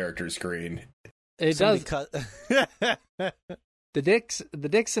that character screen. It does. The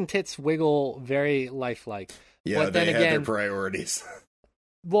dicks and tits wiggle very lifelike. Yeah, but they have their priorities.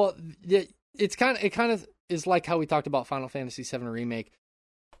 Well, it kind of is like how we talked about Final Fantasy VII Remake,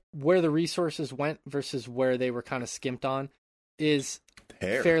 where the resources went versus where they were kind of skimped on is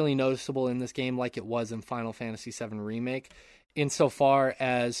fairly noticeable in this game, like it was in Final Fantasy VII Remake, insofar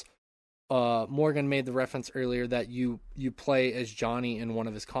as Morgan made the reference earlier that you play as Johnny in one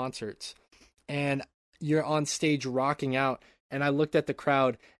of his concerts, and you're on stage rocking out, and I looked at the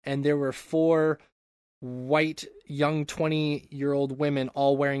crowd, and there were 4 white young 20-year-old women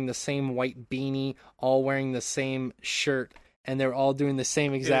all wearing the same white beanie, all wearing the same shirt, and they're all doing the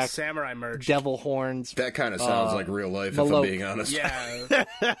same exact samurai merch, devil horns. That kind of sounds like real life, if I'm being honest. Yeah.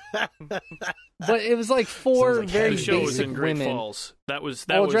 But it was like 4 very basic in Great women, Falls. That was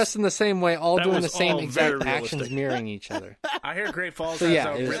dressed in the same way, all doing the same exact actions, mirroring each other. I hear Great Falls so, has yeah,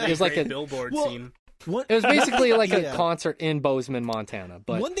 a really it was like great billboard scene. It was basically like a concert in Bozeman, Montana.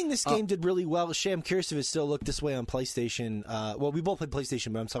 But one thing this game did really well, Shay, I'm curious if it still looked this way on PlayStation. Well, we both played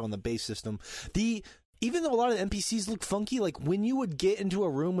PlayStation, but I'm talking on the base system. Even though a lot of the NPCs look funky, like when you would get into a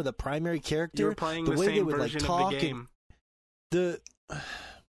room with a primary character, you were playing the way same they would version like talk of the game.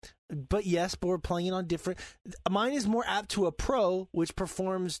 But yes, but we're playing it on different. Mine is more apt to a Pro, which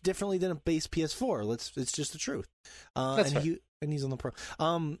performs differently than a base PS4. It's just the truth. That's and he's on the Pro.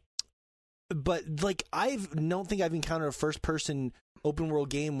 But like don't think I've encountered a first person open world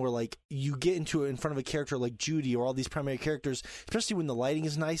game where like you get into it in front of a character like Judy or all these primary characters, especially when the lighting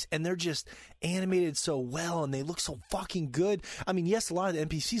is nice and they're just animated so well and they look so fucking good. I mean, yes, a lot of the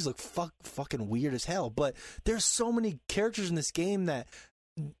NPCs look fucking weird as hell, but there's so many characters in this game that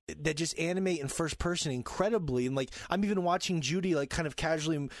just animate in first person incredibly. And like I'm even watching Judy like kind of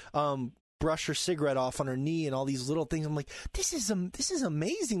casually brush her cigarette off on her knee and all these little things. I'm like, this is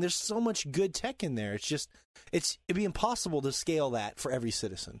amazing. There's so much good tech in there. It'd be impossible to scale that for every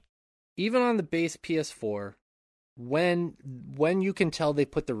citizen. Even on the base PS4, when you can tell they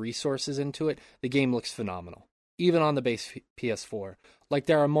put the resources into it, the game looks phenomenal. Even on the base PS4. Like,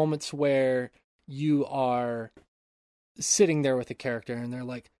 there are moments where you are sitting there with a character and they're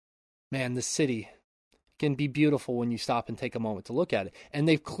like, man, the city can be beautiful when you stop and take a moment to look at it. And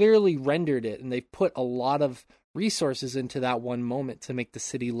they've clearly rendered it, and they've put a lot of resources into that one moment to make the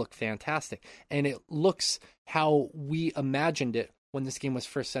city look fantastic. And it looks how we imagined it when this game was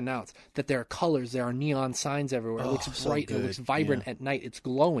first announced, that there are colors, there are neon signs everywhere. It looks bright, it looks vibrant at night, it's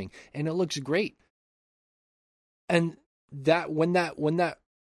glowing, and it looks great. And that when that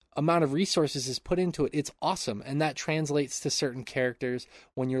amount of resources is put into it, it's awesome. And that translates to certain characters.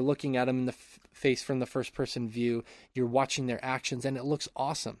 When you're looking at them in the face from the first person view, you're watching their actions, and it looks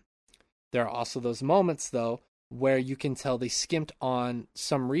awesome. There are also those moments, though, where you can tell they skimped on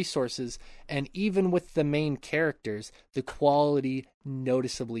some resources, and even with the main characters, the quality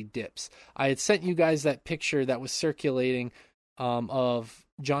noticeably dips. I had sent you guys that picture that was circulating of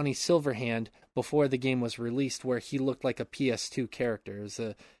Johnny Silverhand before the game was released, where he looked like a PS2 character.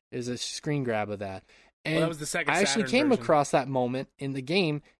 It was a screen grab of that. And that was the second I actually Saturn came version. across that moment in the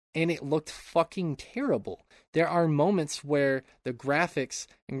game, and it looked fucking terrible. There are moments where the graphics,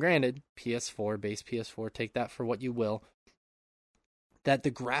 and granted, PS4, base PS4, take that for what you will, that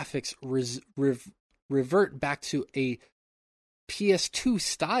the graphics revert back to a PS2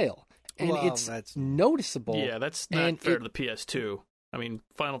 style. And that's noticeable. Yeah, that's not fair to the PS2. I mean,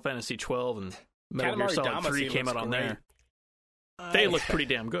 Final Fantasy 12 and Metal Gear Solid 3 came out on there. They look pretty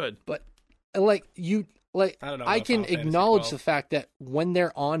damn good. But I can acknowledge the fact that when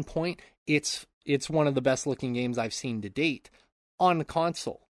they're on point, it's one of the best looking games I've seen to date on the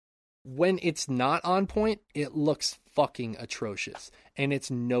console. When it's not on point, it looks fucking atrocious, and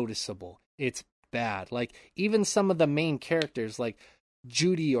it's noticeable. It's bad. Like, even some of the main characters, like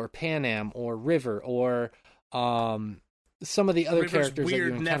Judy or Panam or River or some of the other River's characters that you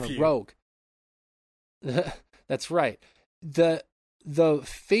encounter, nephew. Rogue. That's right. The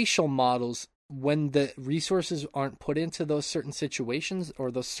facial models, when the resources aren't put into those certain situations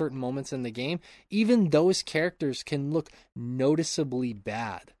or those certain moments in the game, even those characters can look noticeably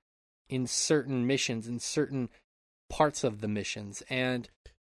bad in certain missions, in certain parts of the missions. And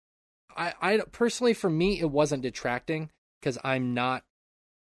I personally, for me, it wasn't detracting, because I'm not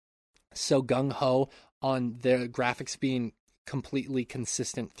so gung-ho on the graphics being completely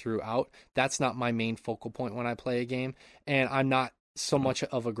consistent throughout. That's not my main focal point when I play a game, and I'm not so much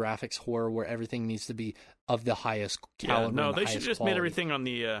of a graphics whore where everything needs to be of the highest caliber. Yeah, no, they should just quality. made everything on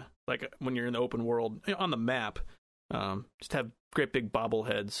the like when you're in the open world on the map, just have great big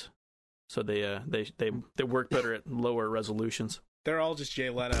bobbleheads, so they work better at lower resolutions. They're all just Jay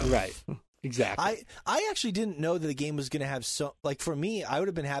Leto. Right. Exactly. I actually didn't know that the game was going to have so, like, for me, I would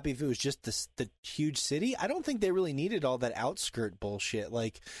have been happy if it was just the huge city. I don't think they really needed all that outskirt bullshit.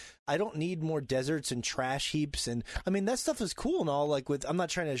 Like, I don't need more deserts and trash heaps. And I mean, that stuff is cool and all, like, with, I'm not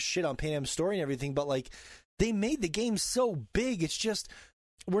trying to shit on Pan Am's story and everything, but like, they made the game so big. It's just,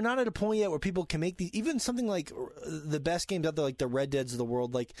 we're not at a point yet where people can make these, even something like the best games out there, like the Red Deads of the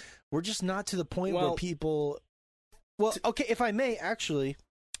world. Like, we're just not to the point where people, okay, if I may,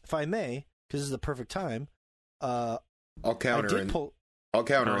 because this is the perfect time. I'll counter and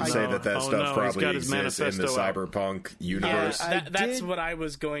say that stuff probably exists in the Cyberpunk universe. That's what I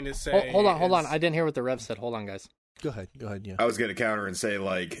was going to say. Hold on. I didn't hear what the Rev said. Hold on, guys. Go ahead. Yeah. I was going to counter and say,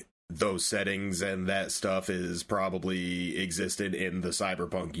 like, those settings and that stuff is probably existed in the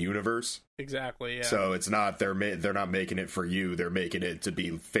Cyberpunk universe. Exactly. Yeah. So it's not they're not making it for you. They're making it to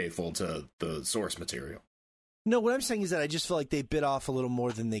be faithful to the source material. No, what I'm saying is that I just feel like they bit off a little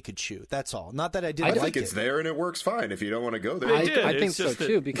more than they could chew. That's all. Not that I didn't like it. I think it's there and it works fine if you don't want to go there. I think so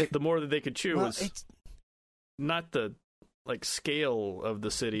too, because the more that they could chew was not the like scale of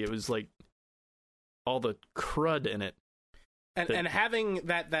the city. It was like all the crud in it. And having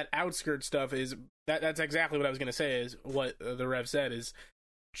that outskirt stuff is that's exactly what I was going to say. Is what the Rev said is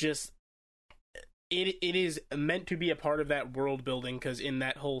just it is meant to be a part of that world building, because in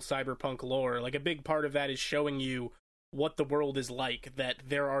that whole cyberpunk lore, like, a big part of that is showing you what the world is like. That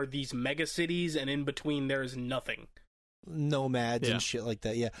there are these mega cities, and in between there is nothing. Nomads and shit like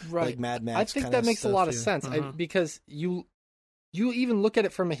that. Yeah, right. Like Mad Max. I think that makes a lot of sense because you even look at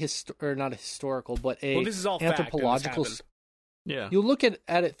it from a not a historical, but a this is all anthropological. Yeah, you look at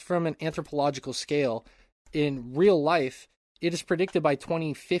it from an anthropological scale. In real life, it is predicted by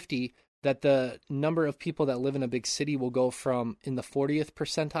 2050 that the number of people that live in a big city will go from in the 40th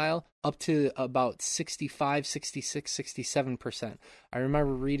percentile up to about 65, 66, 67%. I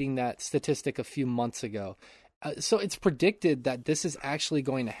remember reading that statistic a few months ago. So it's predicted that this is actually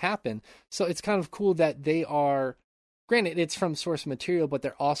going to happen. So it's kind of cool that they are, granted, it's from source material, but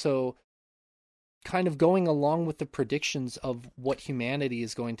they're also kind of going along with the predictions of what humanity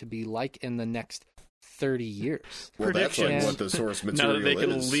is going to be like in the next 30 years. Well, that's like what the source material is. Now that they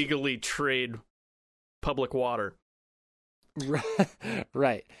can legally trade public water.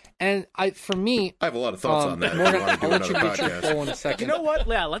 Right. And for me, I have a lot of thoughts on that. Morgan, I'll let you get your poll in a second. You know what?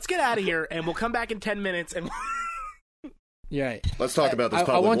 Yeah, let's get out of here, and we'll come back in 10 minutes. And yeah, right. Let's talk about this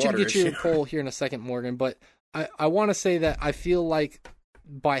public water I want you to get issue. your poll here in a second, Morgan, but I want to say that I feel like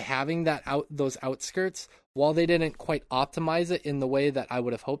by having those outskirts, while they didn't quite optimize it in the way that I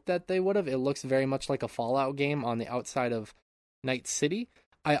would have hoped that they would have, it looks very much like a Fallout game on the outside of Night City.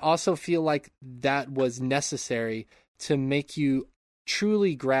 I also feel like that was necessary to make you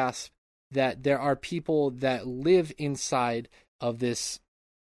truly grasp that there are people that live inside of this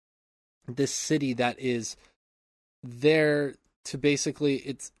city that is there to basically,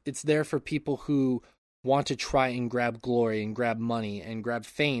 it's there for people who want to try and grab glory and grab money and grab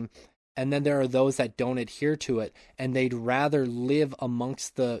fame. And then there are those that don't adhere to it, and they'd rather live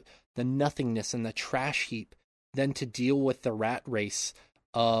amongst the nothingness and the trash heap than to deal with the rat race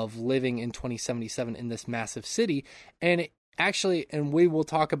of living in 2077 in this massive city. And and we will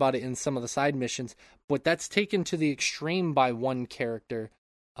talk about it in some of the side missions, but that's taken to the extreme by one character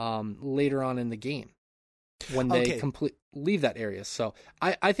later on in the game when they leave that area. So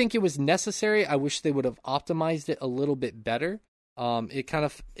I think it was necessary. I wish they would have optimized it a little bit better. It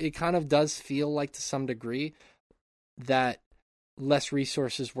kind of does feel like to some degree that less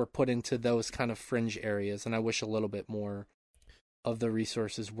resources were put into those kind of fringe areas, and I wish a little bit more of the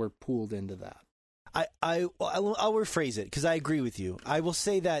resources were pooled into that. I'll rephrase it because I agree with you. I will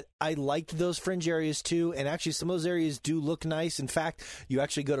say that I liked those fringe areas too, and actually some of those areas do look nice. In fact, you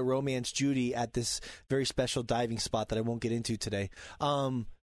actually go to Romance Judy at this very special diving spot that I won't get into today. Let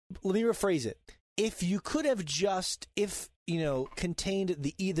me rephrase it. If you could have contained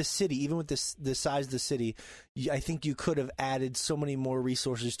the city, even with the size of the city, I think you could have added so many more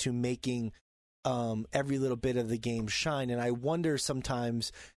resources to making every little bit of the game shine. And I wonder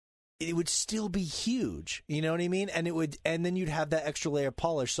sometimes it would still be huge, you know what I mean? And then you'd have that extra layer of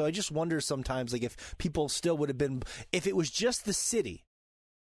polish. So I just wonder sometimes, like, if people still would have been, if it was just the city,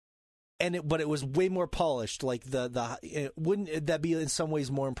 but it was way more polished, like wouldn't that be in some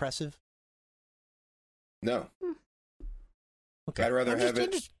ways more impressive? No. Okay. I'd rather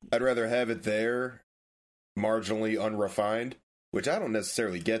have it there, marginally unrefined, which I don't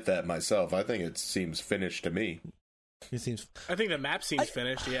necessarily get that myself. I think it seems finished to me. I think the map seems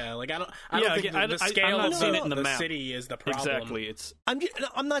finished. Yeah, like I don't think the I'm scale not of seeing it in the map. city is the problem. Exactly.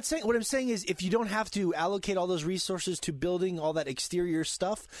 I'm not saying. What I'm saying is, if you don't have to allocate all those resources to building all that exterior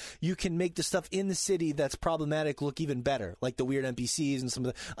stuff, you can make the stuff in the city that's problematic look even better, like the weird NPCs and some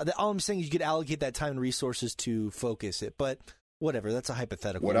of the. All I'm saying is, you could allocate that time and resources to focus it, but whatever. That's a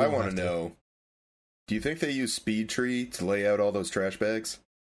hypothetical. What I want to know: do you think they use Speed Tree to lay out all those trash bags?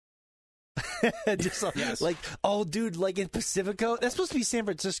 Just like, oh, dude, like in Pacifico, that's supposed to be San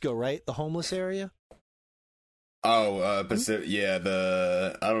Francisco, right? The homeless area. Oh, Pacific. Yeah,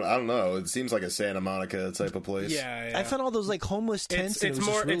 I don't know. It seems like a Santa Monica type of place. Yeah. I found all those like homeless tents.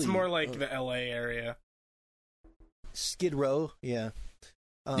 It's more like the LA area. Skid Row, yeah.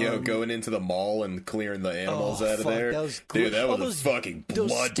 Going into the mall and clearing the animals out of there. That was cool. Dude, that was a fucking bloodbath.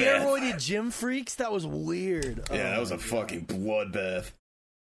 Those steroided gym freaks, that was weird. Yeah, that was a fucking bloodbath.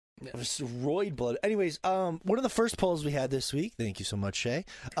 It was roid blood. Anyways, one of the first polls we had this week, thank you so much, Shay.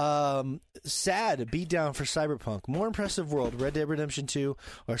 Sad beatdown for Cyberpunk. More impressive world, Red Dead Redemption 2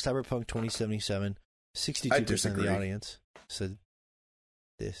 or Cyberpunk 2077? 62% of the audience said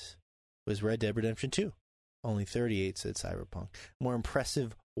this was Red Dead Redemption 2. Only 38 said Cyberpunk. More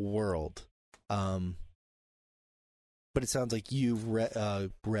impressive world. But it sounds like you,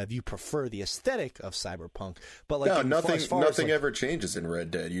 Rev, you prefer the aesthetic of Cyberpunk. But like, no, nothing ever changes in Red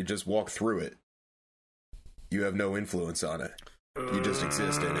Dead. You just walk through it. You have no influence on it. You just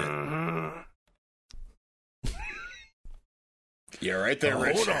exist in it. Yeah, right there,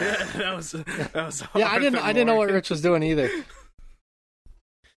 Rich. Hold on. that was yeah, I didn't know what Rich was doing either.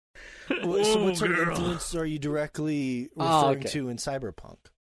 So what sort of influence are you directly referring to in Cyberpunk?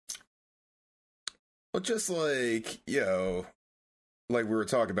 Well, just like, like we were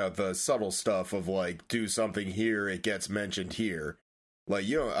talking about the subtle stuff of like, do something here, it gets mentioned here. Like,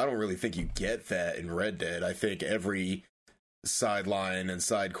 I don't really think you get that in Red Dead. I think every sideline and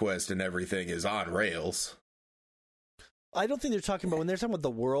side quest and everything is on rails. I don't think they're talking about, when they're talking about the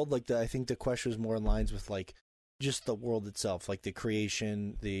world, like I think the question was more in lines with like just the world itself, like the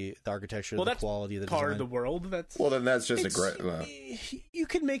creation, the architecture, the quality of the part design. of the world. That's just a great. You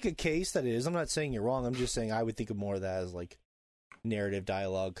could make a case that it is. I'm not saying you're wrong. I'm just saying I would think of more of that as like narrative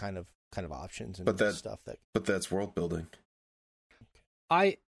dialogue kind of options and stuff. But that's world building.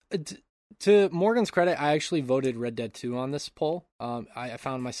 To Morgan's credit, I actually voted Red Dead 2 on this poll. I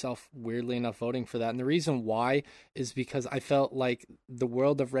found myself weirdly enough voting for that. And the reason why is because I felt like the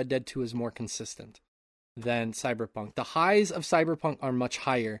world of Red Dead 2 is more consistent than Cyberpunk. The highs of Cyberpunk are much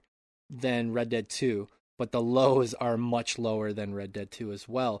higher than Red Dead 2, but the lows are much lower than Red Dead 2 as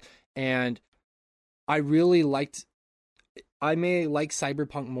well. And I may like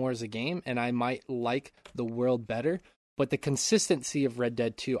Cyberpunk more as a game, and I might like the world better, but the consistency of Red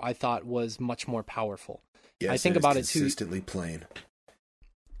Dead 2 I thought was much more powerful. Yes, I think about it consistently plain.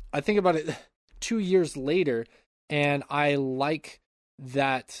 I think about it 2 years later, and I like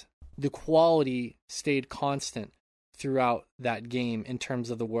that the quality stayed constant throughout that game in terms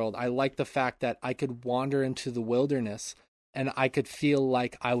of the world. I like the fact that I could wander into the wilderness and I could feel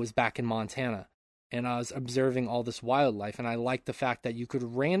like I was back in Montana and I was observing all this wildlife. And I like the fact that you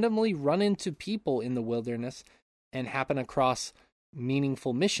could randomly run into people in the wilderness and happen across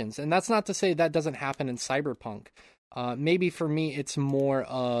meaningful missions. And that's not to say that doesn't happen in Cyberpunk. Maybe for me, it's more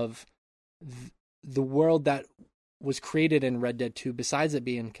of the world that was created in Red Dead 2, besides it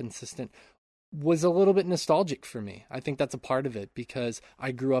being consistent, was a little bit nostalgic for me. I think that's a part of it because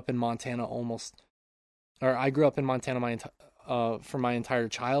I grew up in Montana for my entire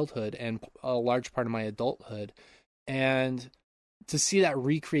childhood and a large part of my adulthood. And to see that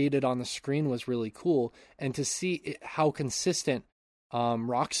recreated on the screen was really cool. And to see how consistent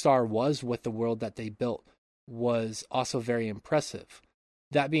Rockstar was with the world that they built was also very impressive.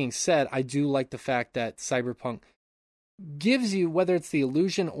 That being said, I do like the fact that Cyberpunk gives you, whether it's the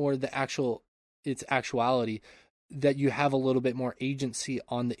illusion or its actuality, that you have a little bit more agency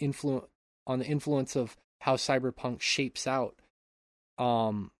on the influence of how Cyberpunk shapes out.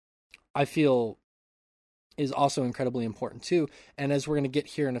 I feel is also incredibly important too. And as we're going to get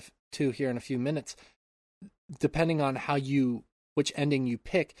here in a few minutes, depending on which ending you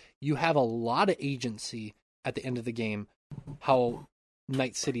pick, you have a lot of agency at the end of the game, how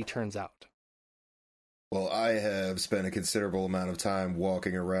Night City turns out. Well, I have spent a considerable amount of time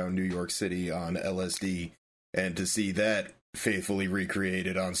walking around New York City on LSD, and to see that faithfully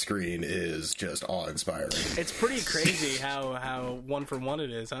recreated on screen is just awe-inspiring. It's pretty crazy how one for one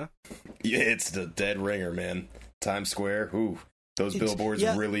it is, huh? Yeah, it's the dead ringer, man. Times Square, those billboards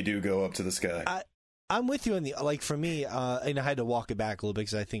really do go up to the sky. I'm with you on for me, and I had to walk it back a little bit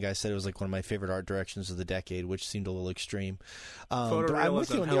because I think I said it was like one of my favorite art directions of the decade, which seemed a little extreme. But I'm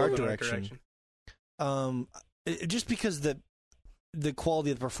with you on the art direction. Just because the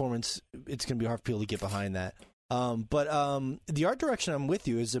quality of the performance, it's going to be hard for people to get behind that. But the art direction, I'm with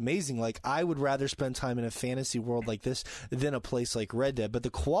you, is amazing. Like, I would rather spend time in a fantasy world like this than a place like Red Dead. But the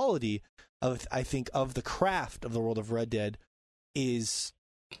quality of the craft of the world of Red Dead is,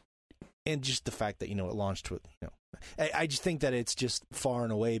 and just the fact that, it launched with, I just think that it's just far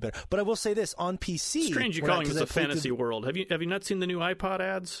and away better. But I will say this, on PC, strange you calling this a fantasy world. Have you not seen the new iPod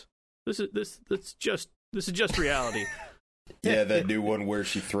ads? This is just reality. Yeah, that new one where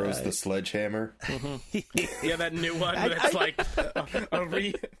she throws the sledgehammer. Mm-hmm. Yeah, that new one that's like a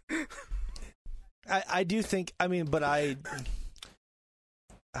re. I do think. I mean, but I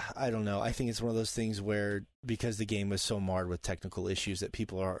don't know. I think it's one of those things where, because the game was so marred with technical issues, that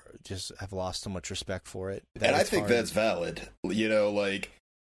people have lost so much respect for it. And I think that's valid.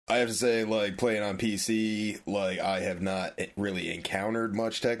 I have to say, playing on PC, I have not really encountered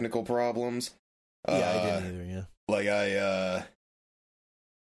much technical problems. Yeah, I didn't either, yeah.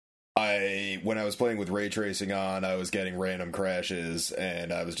 When I was playing with ray tracing on, I was getting random crashes,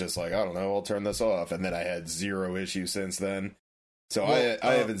 and I was just like, I don't know, I'll turn this off. And then I had zero issues since then. So I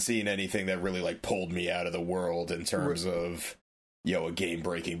haven't seen anything that really pulled me out of the world in terms of, a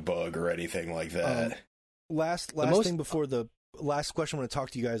game-breaking bug or anything like that. Last thing before the last question I want to talk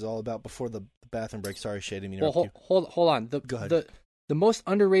to you guys all about before the bathroom break. Sorry, Shay, didn't mean to interrupt you. Hold on. Go ahead. The most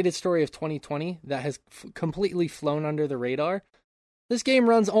underrated story of 2020 that has completely flown under the radar. This game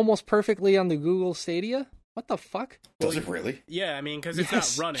runs almost perfectly on the Google Stadia. What the fuck? Does it really? Yeah, I mean, because it's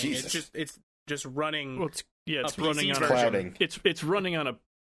not running. Jesus. It's just running. Well, it's running on clouding. It's running on a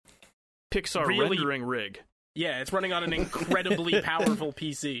Pixar rendering rig. Yeah, it's running on an incredibly powerful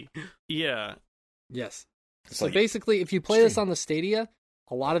PC. Yeah. Yes. So basically, if you play this on the Stadia,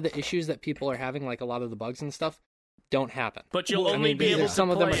 a lot of the issues that people are having, like a lot of the bugs and stuff, don't happen. But you'll only be able to some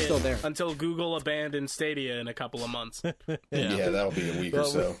play of them are still there until Google abandons Stadia in a couple of months. Yeah, that'll be a week or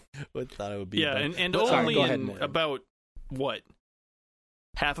so. I thought it would be. Yeah, and only in about, what,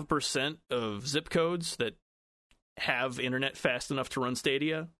 0.5% of zip codes that have internet fast enough to run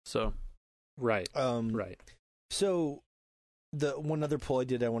Stadia. So, right. So, the one other poll I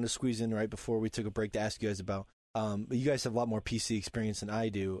did, I want to squeeze in right before we took a break to ask you guys about. You guys have a lot more PC experience than I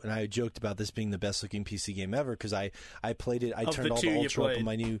do, and I joked about this being the best looking PC game ever because I played it. I turned all the Ultra up on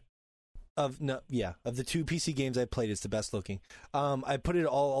my new. Of the two PC games I played, it's the best looking. I put it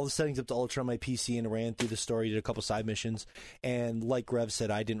all the settings up to Ultra on my PC and ran through the story, did a couple side missions, and like Rev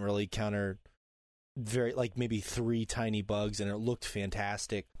said, I didn't really counter maybe 3 tiny bugs, and it looked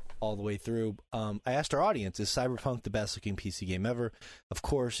fantastic all the way through. I asked our audience, is Cyberpunk the best looking PC game ever? Of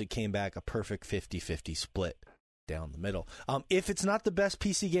course, it came back a perfect 50-50 split down the middle. If it's not the best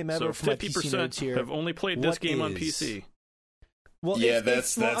PC game ever, so 50% here, have only played this game on PC. Well, yeah,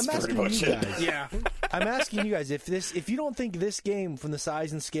 that's pretty much it. Yeah, I'm asking you guys if you don't think this game, from the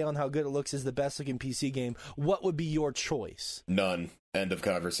size and scale and how good it looks, is the best looking PC game, what would be your choice? None. End of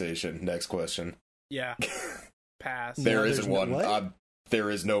conversation. Next question. Yeah. Pass. There isn't one. There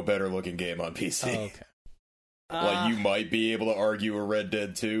is no better looking game on PC. Oh, okay. Like, you might be able to argue a Red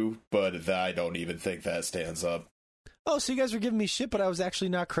Dead 2, but I don't even think that stands up. Oh, so you guys were giving me shit, but I was actually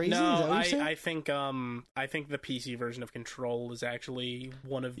not crazy? No, is that what you're saying? I think the PC version of Control is actually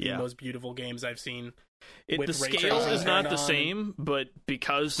one of the most beautiful games I've seen. The scale is not the same, but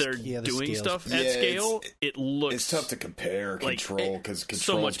because they're doing stuff at scale, it looks... It's tough to compare Control, because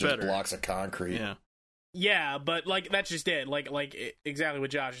Control so much just better. Blocks of concrete. Yeah, but that's just it. Exactly what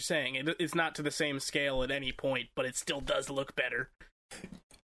Josh is saying. It's not to the same scale at any point, but it still does look better.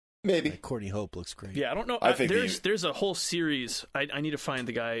 Maybe. Courtney Hope looks great. Yeah, I don't know. I think there's a whole series. I need to find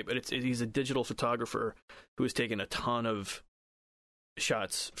the guy, but he's a digital photographer who has taken a ton of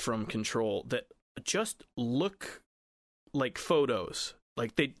shots from Control that just look like photos.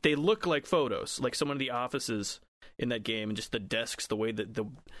 Like they look like photos. Like some of the offices in that game and just the desks, the way that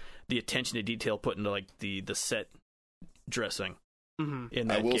the attention to detail put into the set dressing. Mm-hmm. In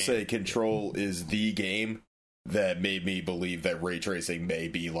that I will game. say Control is the game that made me believe that ray tracing may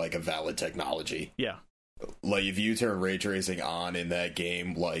be a valid technology. Yeah. If you turn ray tracing on in that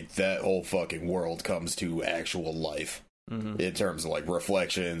game, that whole fucking world comes to actual life. Mm-hmm. In terms of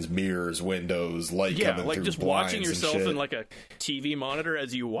reflections, mirrors, windows, light coming through just blinds watching yourself and shit. in a TV monitor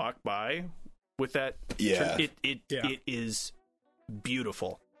as you walk by with that. Yeah. It is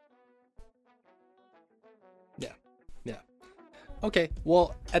beautiful. Yeah. Okay,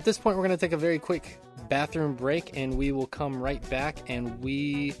 well, at this point, we're going to take a very quick bathroom break, and we will come right back, and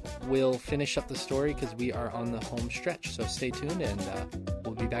we will finish up the story because we are on the home stretch. So stay tuned, and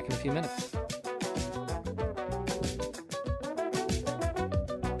we'll be back in a few minutes.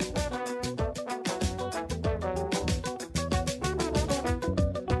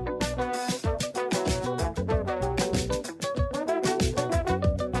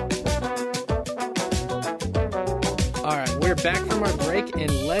 Back from our break,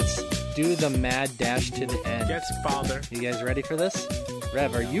 and let's do the mad dash to the end. Yes, father. You guys ready for this?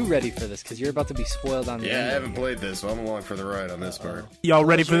 Rev, are you ready for this? Because you're about to be spoiled on the end. Yeah, I haven't played this, so I'm along for the ride on this part. Y'all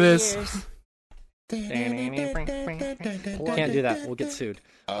ready for this? Can't do that. We'll get sued.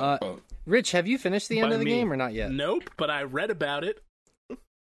 Rich, have you finished the end of the game or not yet? Nope, but I read about it.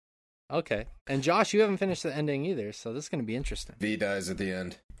 Okay. And Josh, you haven't finished the ending either, so this is going to be interesting. V dies at the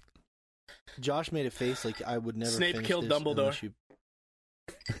end. Josh made a face like I would never. Snape killed Dumbledore.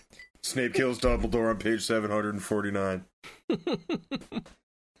 Snape kills Dumbledore on page 749.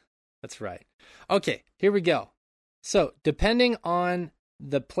 That's right. Okay, here we go. So, depending on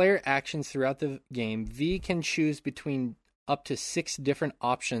the player actions throughout the game, V can choose between up to 6 different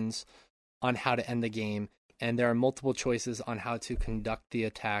options on how to end the game, and there are multiple choices on how to conduct the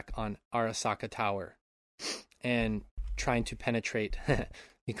attack on Arasaka Tower and trying to penetrate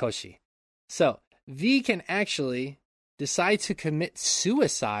Mikoshi. So, V can actually decide to commit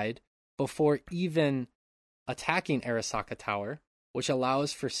suicide before even attacking Arasaka Tower, which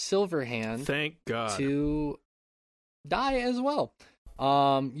allows for Silverhand Thank God. to die as well.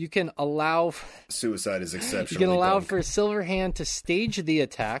 You can allow suicide is exceptionally. You can allow punk. for Silverhand to stage the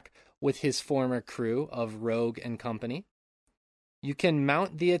attack with his former crew of Rogue and company. You can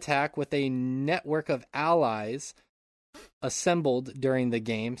mount the attack with a network of allies assembled during the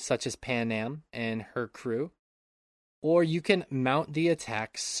game, such as Panam and her crew, or you can mount the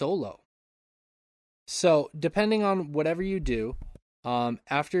attack solo. So, depending on whatever you do,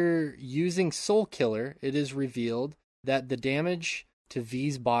 after using Soul Killer, it is revealed that the damage to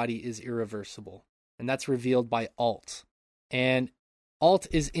V's body is irreversible, and that's revealed by Alt. And Alt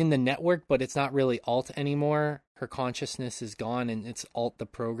is in the network, but it's not really Alt anymore. Her consciousness is gone, and it's Alt the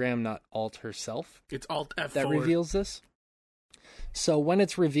program, not Alt herself. It's Alt F4. That reveals this. So when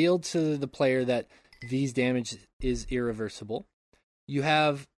it's revealed to the player that V's damage is irreversible, you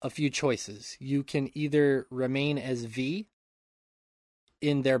have a few choices. You can either remain as V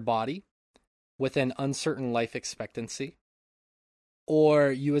in their body with an uncertain life expectancy,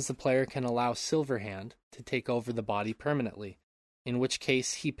 or you as the player can allow Silverhand to take over the body permanently, in which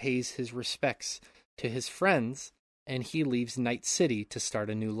case he pays his respects to his friends and he leaves Night City to start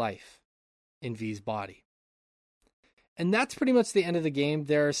a new life in V's body. And that's pretty much the end of the game.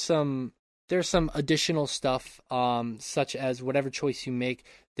 There's some additional stuff, such as whatever choice you make,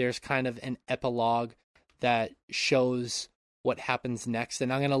 there's kind of an epilogue that shows what happens next.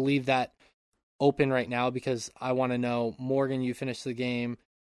 And I'm going to leave that open right now because I want to know, Morgan, you finished the game.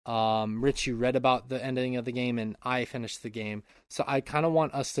 Rich, you read about the ending of the game, and I finished the game. So I kind of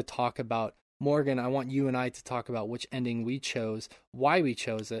want us to talk about, Morgan, I want you and I to talk about which ending we chose, why we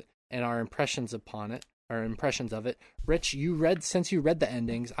chose it, and our impressions upon it. Or impressions of it. Rich, since you read the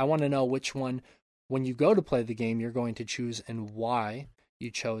endings, I want to know which one, when you go to play the game, you're going to choose and why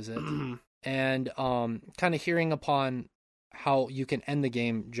you chose it. And kind of hearing upon how you can end the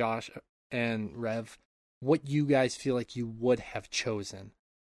game, Josh and Rev, what you guys feel like you would have chosen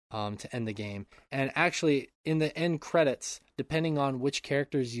to end the game. And actually, in the end credits, depending on which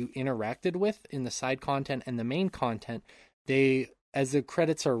characters you interacted with in the side content and the main content, as the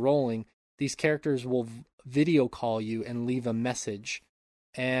credits are rolling, these characters will video call you and leave a message,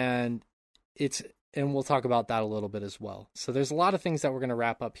 and we'll talk about that a little bit as well. So there's a lot of things that we're going to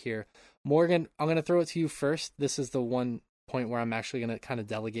wrap up here. Morgan, I'm going to throw it to you first. This is the one point where I'm actually going to kind of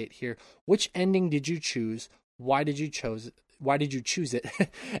delegate here. Which ending did you choose? Why did you choose it?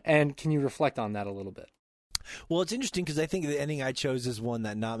 And can you reflect on that a little bit? Well, it's interesting because I think the ending I chose is one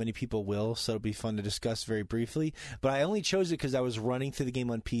that not many people will, so it'll be fun to discuss very briefly. But I only chose it because I was running through the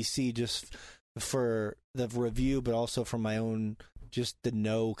game on PC just for the review, but also for my own, just to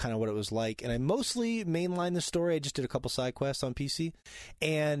know kind of what it was like. And I mostly mainlined the story. I just did a couple side quests on PC.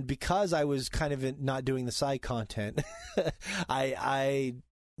 And because I was kind of not doing the side content, I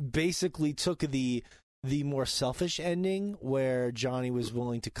basically took the more selfish ending where Johnny was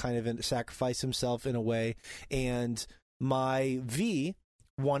willing to kind of sacrifice himself in a way, and my V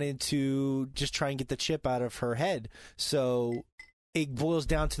wanted to just try and get the chip out of her head. So it boils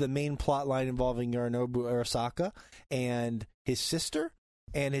down to the main plot line involving Yorinobu Arasaka and his sister,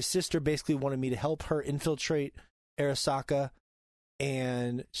 and his sister basically wanted me to help her infiltrate Arasaka,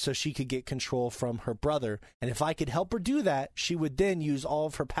 and so she could get control from her brother. And if I could help her do that, she would then use all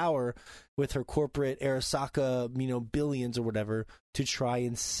of her power with her corporate Arasaka, billions or whatever, to try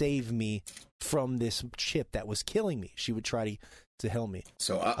and save me from this chip that was killing me. She would try to help me.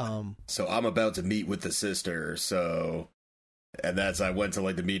 So I'm about to meet with the sister, and I went to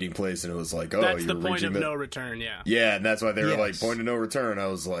the meeting place, and it was like, oh, that's you're the point of the... no return, yeah. Yeah, and that's why they were like, point of no return. I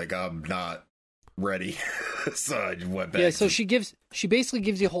was like, I'm not ready. So I just went back. Yeah, so she basically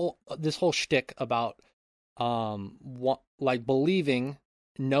gives you this whole shtick about believing,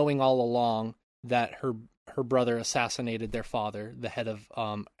 knowing all along that her brother assassinated their father, the head of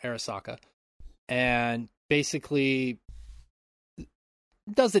Arasaka, and basically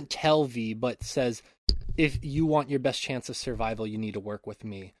doesn't tell V, but says, if you want your best chance of survival, you need to work with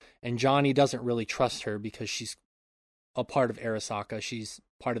me. And Johnny doesn't really trust her because she's a part of Arasaka. She's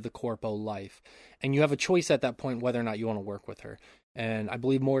part of the Corpo life. And you have a choice at that point whether or not you want to work with her. And I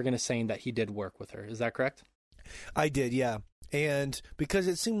believe Morgan is saying that he did work with her. Is that correct? I did, yeah. And because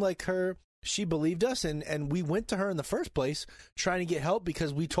it seemed like she believed us, and we went to her in the first place trying to get help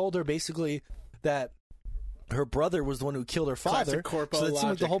because we told her basically that her brother was the one who killed her father. So that seemed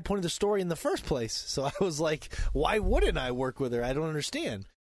like the whole point of the story in the first place. So I was like, why wouldn't I work with her? I don't understand.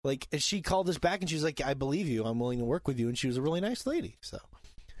 And she called us back and she was like, I believe you. I'm willing to work with you. And she was a really nice lady. So,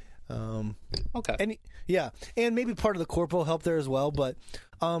 okay. And yeah. And maybe part of the corpo helped there as well. But,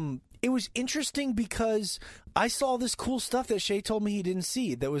 it was interesting because I saw this cool stuff that Shay told me he didn't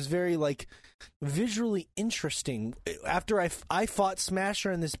see that was very visually interesting. After I fought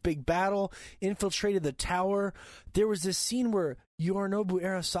Smasher in this big battle, infiltrated the tower, there was this scene where Yorinobu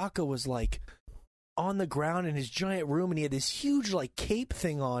Arasaka was on the ground in his giant room, and he had this huge cape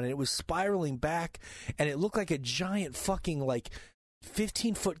thing on, and it was spiraling back, and it looked like a giant fucking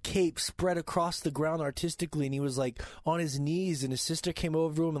 15-foot cape spread across the ground artistically, and he was on his knees, and his sister came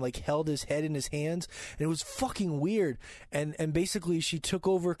over to him and held his head in his hands, and it was fucking weird. And basically she took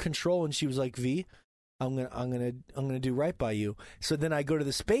over control, and she was like, V, I'm gonna do right by you. So then I go to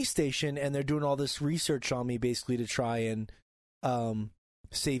the space station, and they're doing all this research on me, basically to try and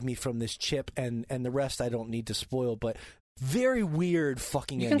save me from this chip, and the rest I don't need to spoil. But very weird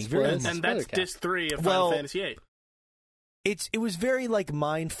fucking ending. And that's disc 3 of Final Fantasy VIII. It was very like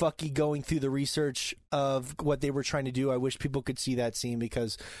mind fucky going through the research of what they were trying to do. I wish people could see that scene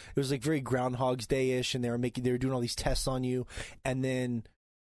because it was like very Groundhog's Day-ish, and they were doing all these tests on you, and then.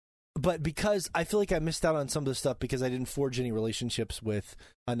 But because I feel like I missed out on some of the stuff because I didn't forge any relationships with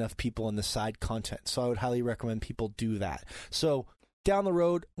enough people in the side content. So I would highly recommend people do that. So down the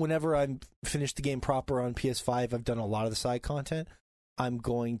road, whenever I'm finished the game proper on PS5, I've done a lot of the side content. I'm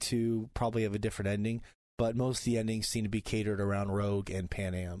going to probably have a different ending, but most of the endings seem to be catered around Rogue and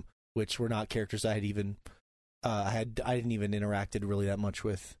Panam, which were not characters I had even I didn't even interacted really that much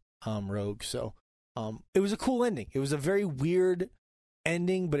with Rogue. So it was a cool ending. It was a very weird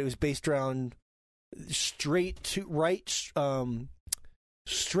ending, but it was based around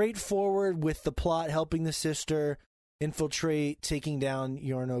straightforward with the plot, helping the sister infiltrate, taking down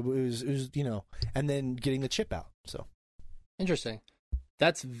Yorno. It was and then getting the chip out. So interesting.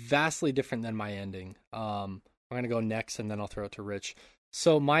 That's vastly different than my ending. I'm gonna go next, and then I'll throw it to Rich.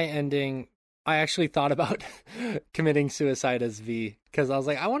 So my ending, I actually thought about committing suicide as V because I was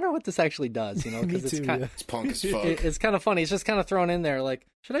like, I wonder what this actually does, because it's punk as fuck. It's kind of funny. It's just kind of thrown in there. Like,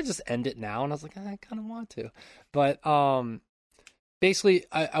 should I just end it now? And I was like, I kind of want to, but basically,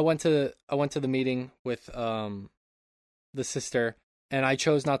 I went to the meeting with the sister, and I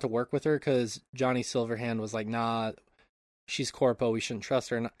chose not to work with her because Johnny Silverhand was like, nah, she's corpo, we shouldn't trust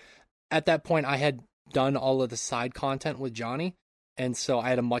her. And at that point, I had done all of the side content with Johnny. And so I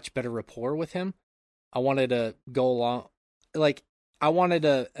had a much better rapport with him. I wanted to go along, I wanted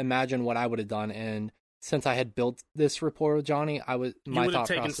to imagine what I would have done. And since I had built this rapport with Johnny, my thought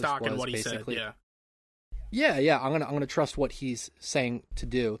process stock was in what he basically, said, yeah, I'm gonna trust what he's saying to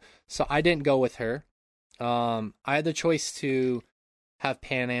do. So I didn't go with her. I had the choice to have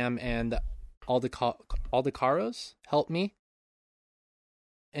Panam and Aldecaldos help me.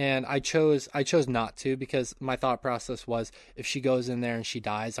 And I chose not to because my thought process was if she goes in there and she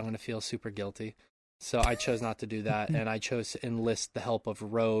dies, I'm going to feel super guilty. So I chose not to do that, and I chose to enlist the help of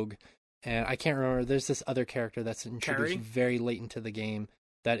Rogue. And I can't remember, there's this other character that's introduced very late into the game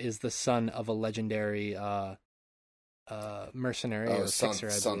that is the son of a legendary mercenary or fixer,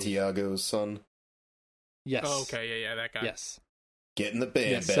 I believe. Santiago's son. Yes. Oh, okay, yeah, that guy. Yes. Getting the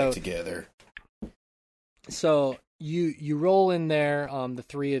band back together. So you roll in there, the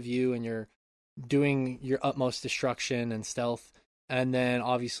three of you, and you're doing your utmost destruction and stealth, and then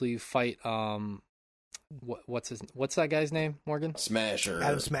obviously you fight what's that guy's name, Morgan? Smasher.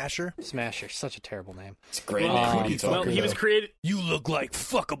 Adam Smasher. Smasher, such a terrible name. It's a great name. Well, he was created. You look like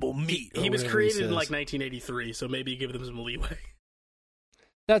fuckable meat. He was created in like 1983, so maybe give them some leeway.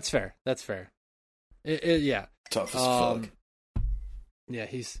 That's fair. Yeah. Tough as fuck. Yeah,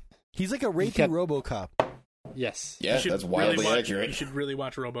 he's like a rapey RoboCop. Yes. Yeah, that's wildly accurate. You should really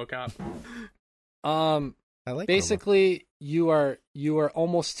watch RoboCop. I like basically you are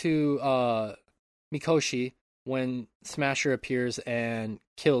almost to Mikoshi when Smasher appears and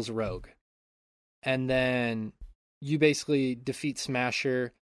kills Rogue. And then you basically defeat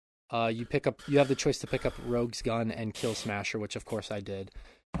Smasher. You have the choice to pick up Rogue's gun and kill Smasher, which of course I did.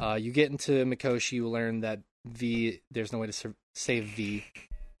 You get into Mikoshi, you learn that there's no way to save V.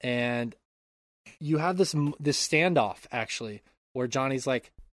 And you have this standoff, actually, where Johnny's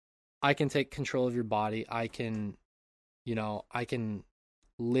like, I can take control of your body. I can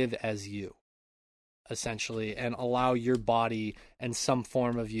live as you, essentially, and allow your body and some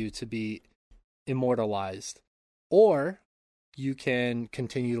form of you to be immortalized. Or you can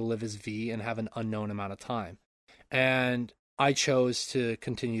continue to live as V and have an unknown amount of time. And I chose to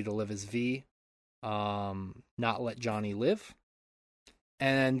continue to live as V, not let Johnny live.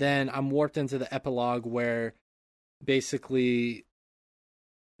 And then I'm warped into the epilogue where basically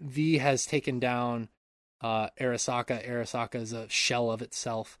V has taken down Arasaka. Arasaka is a shell of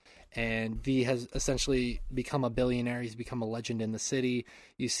itself. And V has essentially become a billionaire. He's become a legend in the city.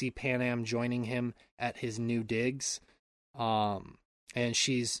 You see Panam joining him at his new digs. And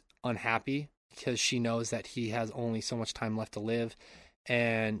she's unhappy because she knows that he has only so much time left to live.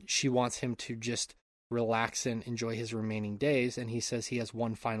 And she wants him to just relax and enjoy his remaining days, and he says he has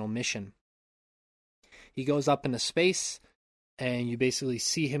one final mission. He goes up into space, and you basically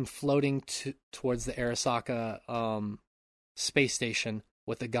see him floating towards the Arasaka space station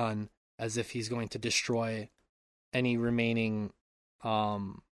with a gun, as if he's going to destroy any remaining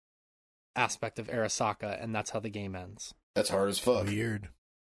aspect of Arasaka, and that's how the game ends. That's hard as fuck. Weird.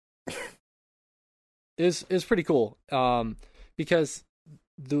 It was pretty cool. Because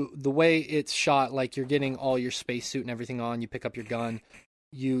the way it's shot, like you're getting all your spacesuit and everything on, you pick up your gun,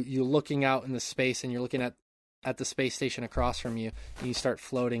 you're looking out in the space and you're looking at the space station across from you, and you start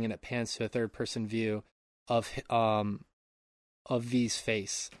floating and it pans to a third person view of V's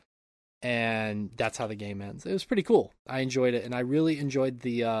face. And that's how the game ends. It was pretty cool. I enjoyed it, and I really enjoyed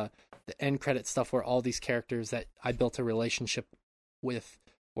the end credit stuff where all these characters that I built a relationship with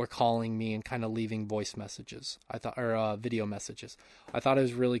were calling me and kind of leaving voice messages. Or video messages. I thought it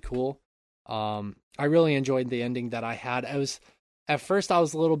was really cool. I really enjoyed the ending that I had. At first I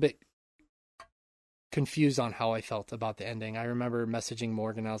was a little bit confused on how I felt about the ending. I remember messaging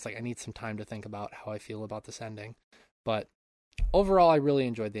Morgan. I was like, I need some time to think about how I feel about this ending. But overall, I really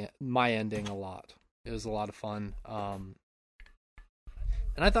enjoyed my ending a lot. It was a lot of fun. And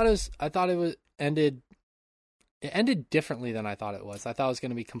I thought it ended differently than I thought it was. I thought it was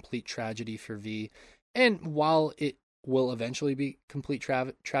going to be complete tragedy for V. And while it will eventually be complete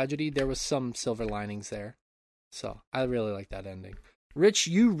tragedy, there was some silver linings there. So I really like that ending. Rich,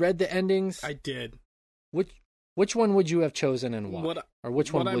 you read the endings. I did. Which one would you have chosen and why?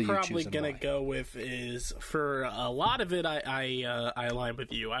 Which one will you choose? What I'm probably gonna go with is, for a lot of it, I align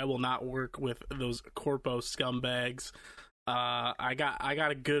with you. I will not work with those corpo scumbags. I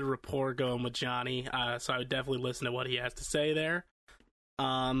got a good rapport going with Johnny, so I would definitely listen to what he has to say there.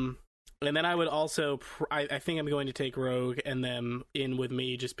 And then I would also, I think I'm going to take Rogue and them in with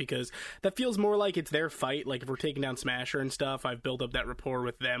me, just because that feels more like it's their fight. Like if we're taking down Smasher and stuff, I've built up that rapport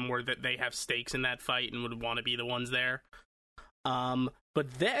with them where that they have stakes in that fight and would want to be the ones there. But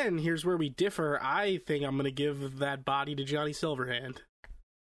then here's where we differ. I think I'm going to give that body to Johnny Silverhand.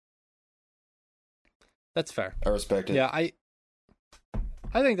 That's fair. I respect it. Yeah, I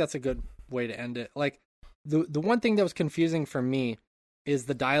think that's a good way to end it. Like the one thing that was confusing for me is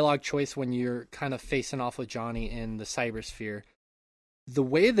the dialogue choice when you're kind of facing off with Johnny in the cybersphere. The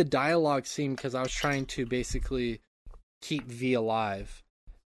way the dialogue seemed, because I was trying to basically keep V alive,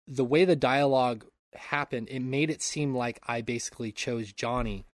 the way the dialogue happened, it made it seem like I basically chose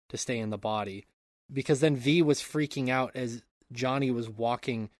Johnny to stay in the body, because then V was freaking out as Johnny was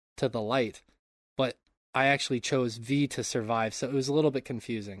walking to the light, but I actually chose V to survive, so it was a little bit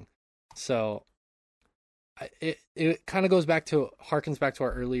confusing. So it kind of harkens back to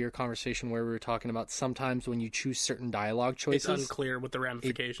our earlier conversation where we were talking about sometimes when you choose certain dialogue choices, it's unclear what the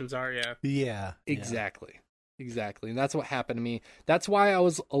ramifications are. Yeah. Exactly. And that's what happened to me. That's why I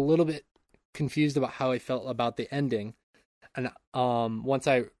was a little bit confused about how I felt about the ending. And once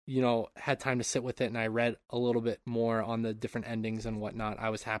I, had time to sit with it and I read a little bit more on the different endings and whatnot, I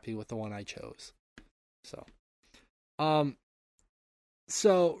was happy with the one I chose.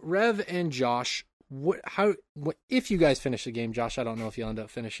 So Rev and Josh, if you guys finish the game, Josh, I don't know if you'll end up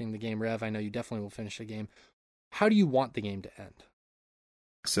finishing the game. Rev, I know you definitely will finish the game. How do you want the game to end?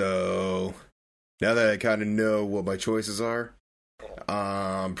 So now that I kind of know what my choices are,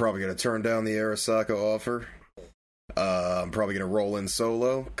 I'm probably going to turn down the Arasaka offer. I'm probably going to roll in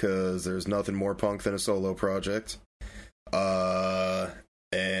solo, because there's nothing more punk than a solo project.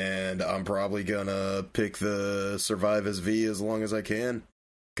 And I'm probably going to pick the Survive as V as long as I can,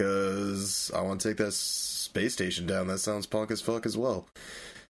 because I want to take that space station down. That sounds punk as fuck as well.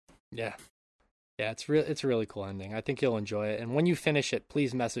 Yeah, it's a really cool ending. I think you'll enjoy it. And when you finish it,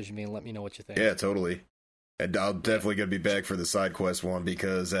 please message me and let me know what you think. Yeah, totally. And I'm definitely going to be back for the side quest one,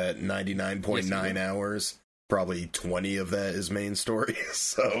 because at 99.9 hours, probably 20 of that is main story.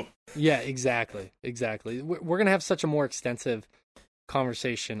 So yeah, exactly. We're going to have such a more extensive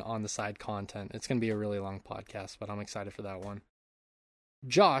conversation on the side content. It's going to be a really long podcast, but I'm excited for that one.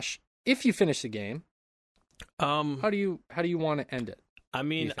 Josh, if you finish the game, how do you want to end it? I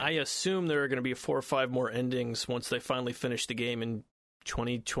mean, I assume there are going to be 4 or 5 more endings once they finally finish the game in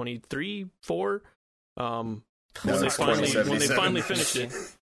 2023, 4. When they finally finish it.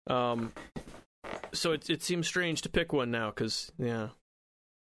 So it seems strange to pick one now, because yeah.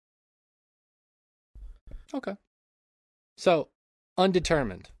 Okay. So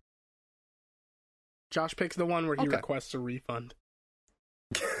undetermined. Josh picks the one where he requests a refund.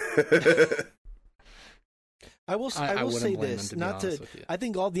 I will say this, I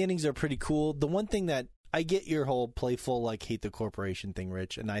think all the endings are pretty cool. The one thing that I get your whole playful, like, hate the corporation thing,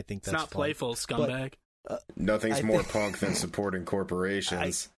 Rich, and I think that's not fun. Playful, scumbag. Nothing's more punk than supporting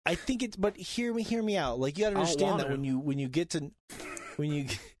corporations. I think it's, but hear me out. Like, you gotta understand that when you get to,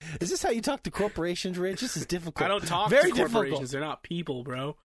 is this how you talk to corporations, Rich? This is difficult. I don't talk to corporations. They're not people,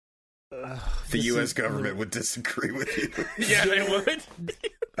 bro. The U.S. government would disagree with you. Yeah, they would.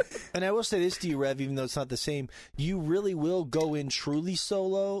 And I will say this to you, Rev, even though it's not the same, you really will go in truly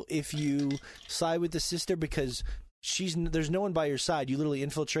solo if you side with the sister, because there's no one by your side. You literally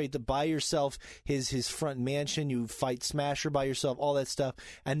infiltrate by yourself his front mansion. You fight Smasher by yourself, all that stuff,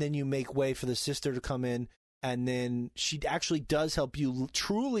 and then you make way for the sister to come in, and then she actually does help you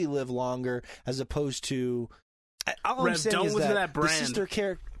truly live longer, as opposed to. All I'm saying is that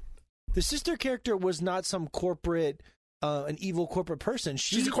the sister character was not some corporate, an evil corporate person.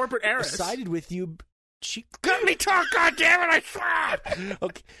 She's a corporate heiress. Sided with you. She let me talk. God damn it! I swear.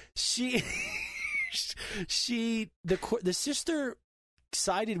 Okay, the sister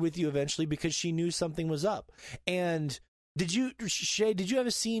sided with you eventually because she knew something was up. And Shay, did you have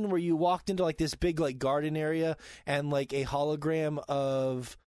a scene where you walked into like this big like garden area and like a hologram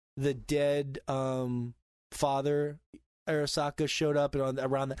of the dead father Arasaka showed up and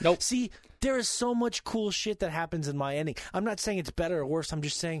around that? Nope. See, there is so much cool shit that happens in my ending. I'm not saying it's better or worse. I'm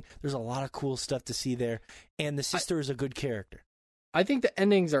just saying there's a lot of cool stuff to see there, and the sister is a good character. I think the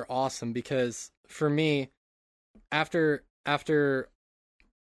endings are awesome because for me, after when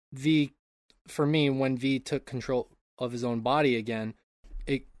V took control of his own body again,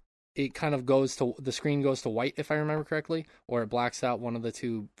 it kind of the screen goes to white, if I remember correctly, or it blacks out. One of the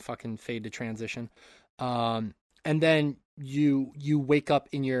two fucking fade to transition. And then you wake up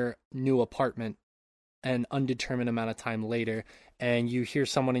in your new apartment an undetermined amount of time later, and you hear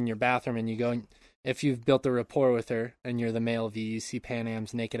someone in your bathroom, and you go, if you've built a rapport with her and you're the male V, you see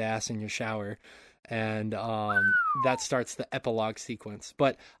Panam's naked ass in your shower, and that starts the epilogue sequence.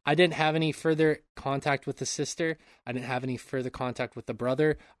 But I didn't have any further contact with the sister. I didn't have any further contact with the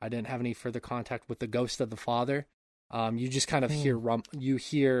brother. I didn't have any further contact with the ghost of the father. You just kind of hear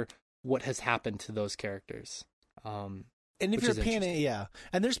what has happened to those characters. And if you're Pan Am, yeah.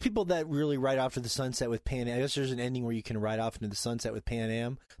 And there's people that really ride off to the sunset with Pan Am. I guess there's an ending where you can ride off into the sunset with Pan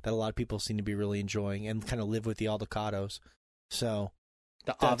Am that a lot of people seem to be really enjoying and kind of live with the Aldecados. So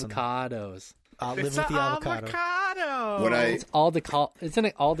the avocados. Live with the avocado. It's isn't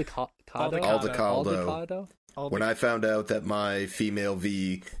it Aldecaldo? Aldecaldo. When I found out that my female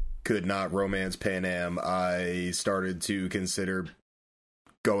V could not romance Pan Am, I started to consider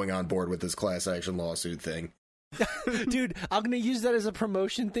going on board with this class action lawsuit thing. Dude, I'm going to use that as a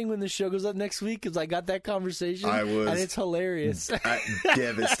promotion thing when the show goes up next week because I got that conversation and it's hilarious.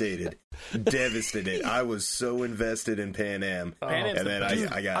 Devastated. I was so invested in Pan Am. And then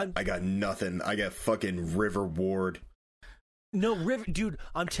I got nothing. I got fucking River Ward. No, River, dude,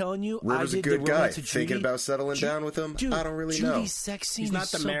 I'm telling you, River's a good guy. Thinking about settling down with him? Dude, I don't really know. Judy's sex scene He's not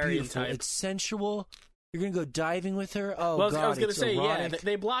is the so Marion beautiful. type. It's sensual. You're going to go diving with her? Oh, well, God, I was going to say, erotic. yeah,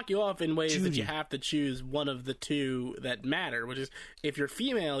 they block you off in ways Judy. that you have to choose one of the two that matter, which is, if you're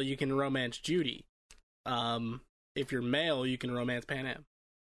female, you can romance Judy. If you're male, you can romance Pan Am.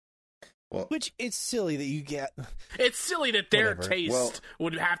 Well, which, it's silly that you get... It's silly that their taste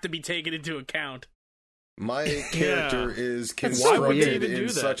would have to be taken into account. My character is constructed in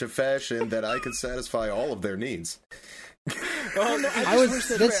such a fashion that I could satisfy all of their needs.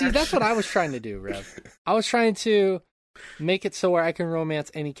 That's what I was trying to do, Rev. I was trying to make it so where I can romance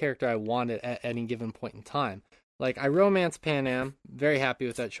any character I wanted at any given point in time. Like, I romanced Pan Am, very happy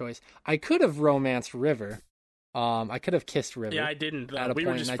with that choice. I could have romanced River. I could have kissed River. Yeah, I didn't. At a we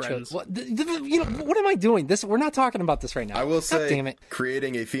point, were just friends. what am I doing? We're not talking about this right now. I will say, damn it.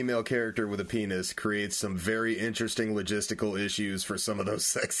 Creating a female character with a penis creates some very interesting logistical issues for some of those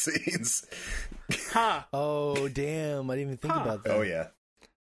sex scenes. Ha! Oh, damn. I didn't even think about that. Oh, yeah.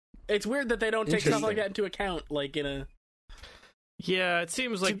 It's weird that they don't take stuff like that into account, like in a... Yeah, it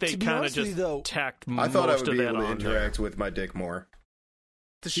seems like they kind of just tacked most of that on. I thought I would be able to interact with my dick more.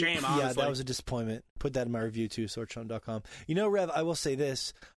 It's a shame, honestly. Yeah, that was a disappointment. Put that in my review, too, swordchomp.com. You know, Rev, I will say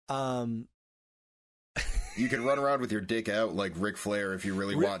this. You can run around with your dick out like Ric Flair if you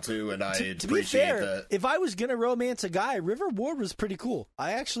really want to, and I appreciate to be fair, that. If I was going to romance a guy, River Ward was pretty cool.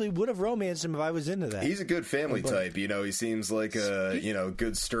 I actually would have romanced him if I was into that. He's a good family type, you know. He seems like a,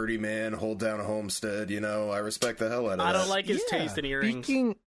 good sturdy man, hold down a homestead, you know. I respect the hell out of that. I don't like his taste in earrings.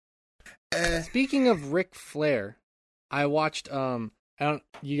 Speaking of Ric Flair, I watched...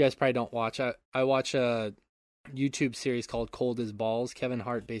 you guys probably don't watch. I watch a YouTube series called Cold as Balls. Kevin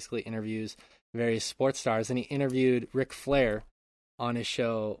Hart basically interviews various sports stars, and he interviewed Ric Flair on his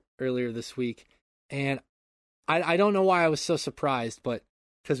show earlier this week. And I don't know why I was so surprised, but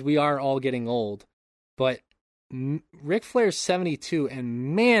because we are all getting old. But Ric Flair's 72,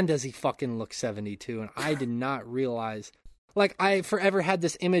 and man, does he fucking look 72. And I did not realize. Like, I forever had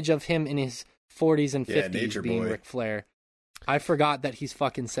this image of him in his 40s and 50s being Ric Flair. I forgot that he's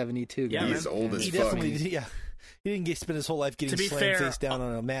fucking 72. Yeah, He's old as He fuck. definitely, yeah. He didn't spend his whole life getting To be slammed fair, face down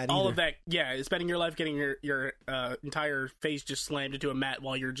on a mat all either. of that, yeah, spending your life getting your entire face just slammed into a mat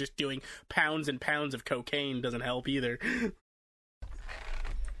while you're just doing pounds and pounds of cocaine doesn't help either.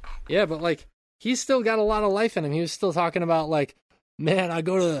 Yeah, but like he's still got a lot of life in him. He was still talking about like, man, I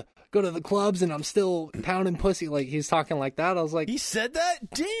go to the clubs and I'm still pounding pussy. Like he's talking like that. I was like, He said that?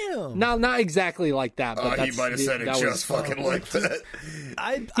 Damn. no, not exactly like that. But He might have said it just fucking like that.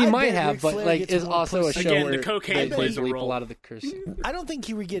 He I might bet have, Ric but Flair like gets is more also a pussy. show Again, where the cocaine they plays a bleep role. a lot of the cursing. I don't think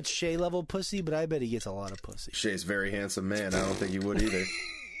he gets Shea level pussy, but I bet he gets a lot of pussy. Shay's a very handsome man. I don't think he would either.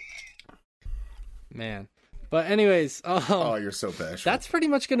 Man. But anyways, Oh, you're so bashful. that's pretty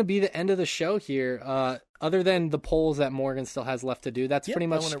much going to be the end of the show here. Other than the polls that Morgan still has left to do, that's Yep, pretty I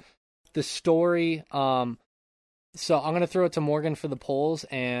much wanna- the story. So I'm going to throw it to Morgan for the polls,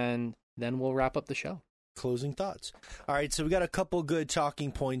 and then we'll wrap up the show. Closing thoughts. All right, so we got a couple good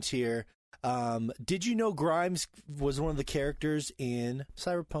talking points here. Did you know Grimes was one of the characters in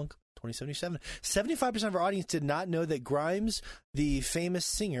Cyberpunk 2077? 75% of our audience did not know that Grimes, the famous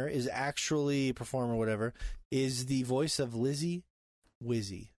singer, is actually performer, whatever, is the voice of Lizzie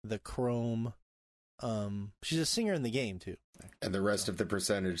Wizzy, the Chrome. She's a singer in the game too. And the rest of the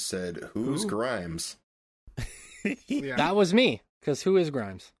percentage said, "Who's Grimes?" Yeah. That was me, because who is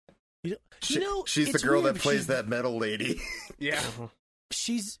Grimes? She's the it's girl weird, that plays she's- that metal lady. Yeah.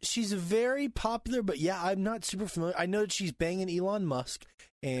 She's very popular, but yeah, I'm not super familiar. I know that she's banging Elon Musk,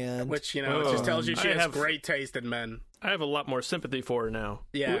 and Which, it just tells you she I has have- great taste in men. I have a lot more sympathy for her now.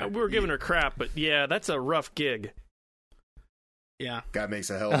 Yeah. We were giving her crap, but yeah, that's a rough gig. Yeah. Guy makes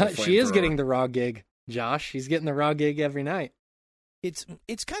a hell of a She is flamethrower. getting the raw gig, Josh. She's getting the raw gig every night. it's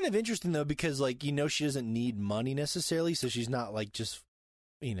kind of interesting though because like she doesn't need money necessarily, so she's not like just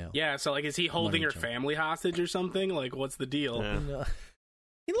Yeah, so like is he holding Money her jump. family hostage or something? Like what's the deal? Yeah.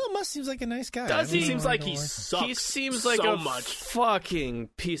 Elon Musk seems like a nice guy. Does I don't he? know, Seems I like don't he like him. sucks. He seems like so a much. fucking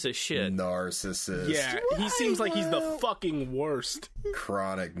piece of shit. Narcissist. Yeah, he seems like he's the Well- fucking worst.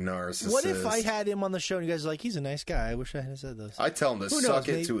 Chronic narcissist. What if I had him on the show and you guys are like, he's a nice guy? I wish I had said those. I tell him to Who knows, suck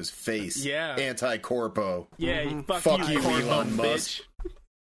it maybe- to his face. Yeah. Anti-corpo. Yeah, Fuck you, cornball Elon Musk. bitch.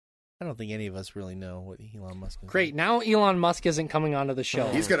 I don't think any of us really know what Elon Musk is. Great. Now Elon Musk isn't coming onto the show.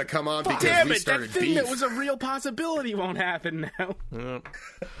 He's gonna come on because Damn we it! That started thing beef. that was a real possibility won't happen now.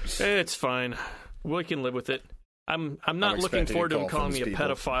 It's fine. We can live with it. I'm not looking expecting a forward to him call from calling me a these people.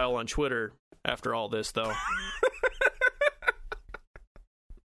 pedophile on Twitter after all this, though.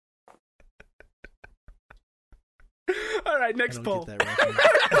 All right, I next don't poll. get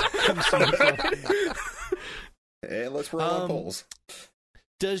that reference. Hey, let's roll on polls.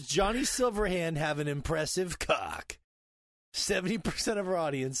 Does Johnny Silverhand have an impressive cock? 70% of our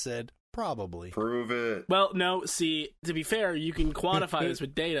audience said probably. Prove it. Well, no, see, to be fair, you can quantify this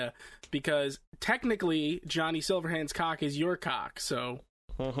with data because technically Johnny Silverhand's cock is your cock. So,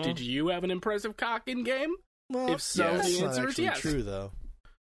 did you have an impressive cock in game? Well, If so, that's the not answer is actually yes. true, though.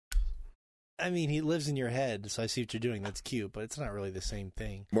 I mean, he lives in your head, so I see what you're doing. That's cute, but it's not really the same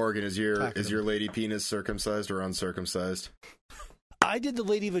thing. Morgan, is your Talking your lady penis circumcised or uncircumcised? I did the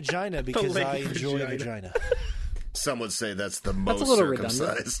lady vagina because lady I enjoy vagina. vagina. Some would say that's the That's a most little redundant.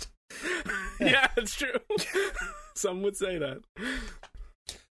 circumcised. Yeah, it's true. Some would say that.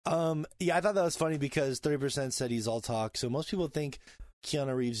 Yeah, I thought that was funny because 30% said he's all talk. So most people think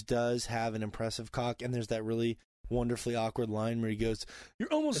Keanu Reeves does have an impressive cock, and there's that really wonderfully awkward line where he goes,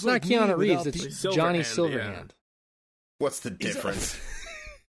 "You're almost It's like not Keanu me Reeves. without It's the-" Johnny Silverhand, Silverhand. What's the difference?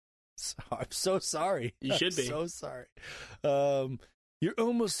 I'm so sorry. You should be. So sorry. You're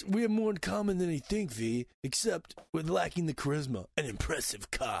almost. We have more in common than you think, V. Except with lacking the charisma, an impressive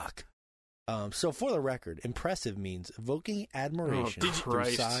cock. So for the record, impressive means evoking admiration Oh, through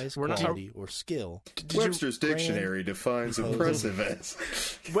Christ. size, We're not- quality, or skill. Webster's Dictionary defines imposing. impressive as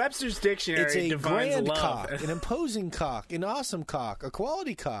Webster's dictionary It's a defines grand love. cock, an imposing cock, an awesome cock, a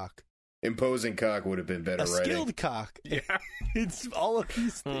quality cock, imposing cock would have been better a writing. skilled cock. Yeah. It's all of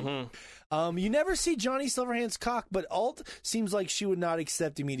these things. You never see Johnny Silverhand's cock, but Alt seems like she would not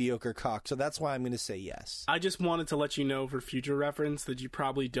accept a mediocre cock, so that's why I'm going to say yes. I just wanted to let you know for future reference that you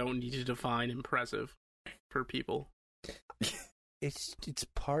probably don't need to define impressive for people. It's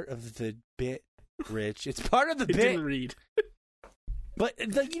part of the bit, Rich. It's part of the It bit. didn't read. But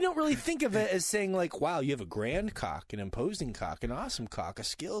like, you don't really think of it as saying like, wow, you have a grand cock, an imposing cock, an awesome cock, a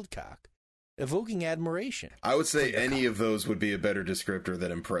skilled cock, evoking admiration. I would say any of those would be a better descriptor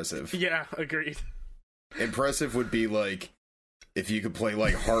than impressive. Yeah, agreed. Impressive would be like if you could play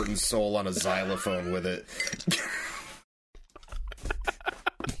like Heart and Soul on a xylophone with it.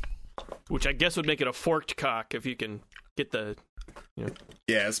 Which I guess would make it a forked cock if you can get the,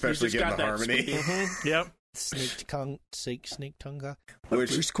 Yeah, especially You just getting the got that harmony. Yep. Snake tongue guy.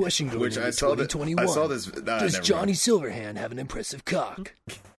 First question going Which into I saw 2021. I saw this. Does Johnny Silverhand have an impressive cock?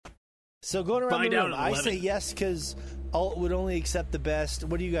 So going around Find the out room, at I 11. say yes because Alt would only accept the best.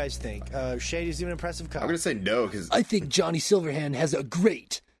 What do you guys think? Shade is an impressive cock. I'm gonna say no because I think Johnny Silverhand has a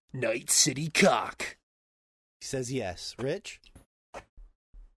great Night City cock. He says yes. Rich?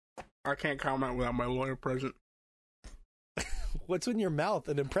 I can't comment without my lawyer present. What's in your mouth?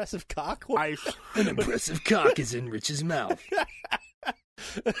 An impressive cock? Ice. An impressive cock is in Rich's mouth.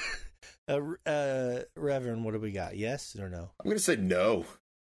 Reverend, what do we got? Yes or no? I'm gonna say no.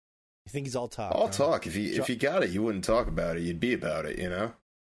 You think he's all talk? I'll huh? talk if you got it. You wouldn't talk about it. You'd be about it. You know.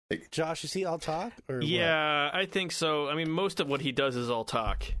 Josh, is he all talk? Or Yeah, I think so. I mean, most of what he does is all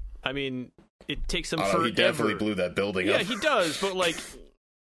talk. I mean, it takes him forever. He definitely blew that building up. Yeah, he does, but like,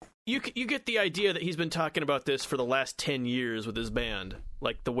 you get the idea that he's been talking about this for the last 10 years with his band.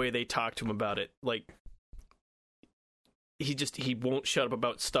 Like, the way they talk to him about it. Like, he won't shut up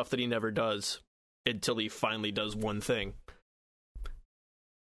about stuff that he never does until he finally does one thing.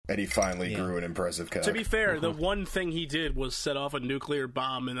 And he finally grew an impressive cock. To be fair, the one thing he did was set off a nuclear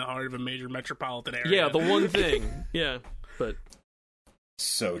bomb in the heart of a major metropolitan area. Yeah, the one thing. Yeah, but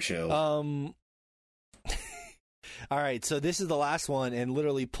So chill. All right, so this is the last one, and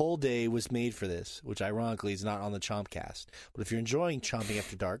literally Poll Day was made for this, which ironically is not on the Chompcast. But if you're enjoying Chomping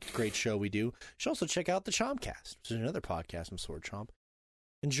After Dark, great show we do, you should also check out the Chompcast, which is another podcast from Sword Chomp.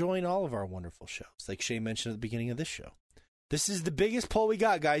 Enjoying all of our wonderful shows, like Shay mentioned at the beginning of this show. This is the biggest poll we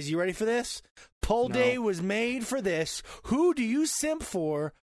got, guys. You ready for this? Poll Day was made for this. Who do you simp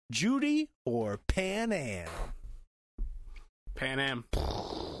for, Judy or Pan Am? Pan Am.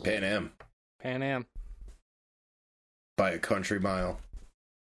 Pan Am. Pan Am. By a country mile.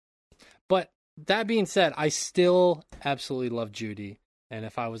 But that being said, I still absolutely love Judy. And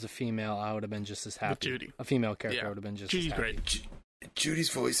if I was a female, I would have been just as happy. With Judy. A female character Yeah. would have been just Judy's as happy. great. Judy's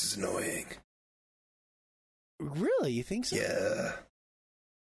voice is annoying. Really? You think so? Yeah.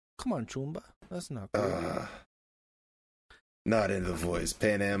 Come on, Chumba. That's not cool. Not into the voice.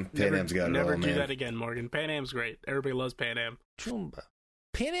 Pan Am's got it Never all, do man. that again, Morgan. Pan Am's great. Everybody loves Pan Am. Chumba.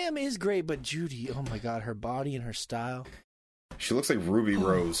 Pan Am is great, but Judy, oh my god, her body and her style. She looks like Ruby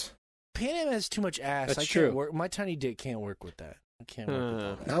Rose. Pan Am has too much ass. That's I can't true. work. My tiny dick can't work with that. I can't work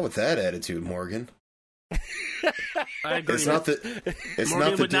with that. Not with that attitude, Morgan. I agree. It's not the Morgan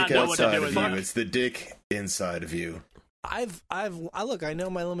not the would not dick know what to outside do of with you. that. It's the dick inside of you. Look, I know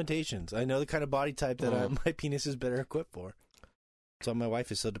my limitations. I know the kind of body type that my penis is better equipped for. So my wife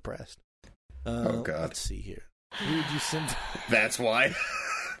is so depressed. Oh god. Let's see here. Who would you simp? That's why.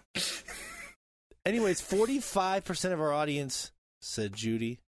 Anyways, 45% of our audience said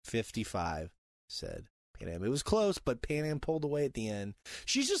Judy. 55 said Pan Am. It was close, but Pan Am pulled away at the end.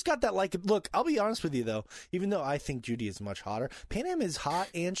 She's just got that, like, look, I'll be honest with you, though. Even though I think Judy is much hotter, Pan Am is hot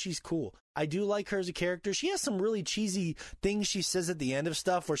and she's cool. I do like her as a character. She has some really cheesy things she says at the end of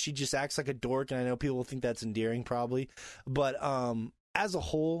stuff where she just acts like a dork, and I know people will think that's endearing probably. But as a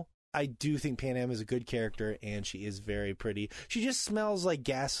whole, I do think Pan Am is a good character, and she is very pretty. She just smells like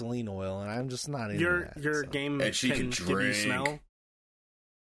gasoline oil, and I'm just not into that. Your so. game And she can give you drink. smell.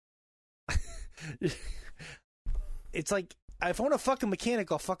 It's like, if I want to fuck a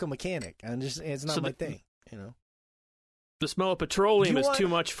mechanic, I'll fuck a mechanic. And it's not my thing, you know. The smell of petroleum is want- too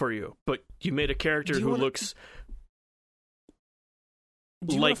much for you, but you made a character who looks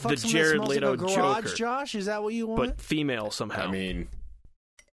Do you like wanna the fuck someone that Jared smells Leto like a garage, Joker, Josh? Is that what you want? but female somehow. I mean,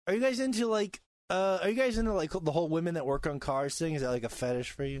 Are you guys into like the whole women that work on cars thing? Is that like a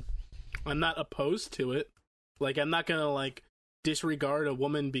fetish for you? I'm not opposed to it. Like, I'm not gonna like disregard a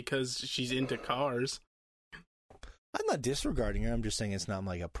woman because she's into cars. I'm not disregarding her. I'm just saying it's not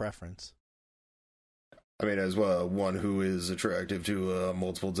like a preference. I mean, as well, one who is attractive to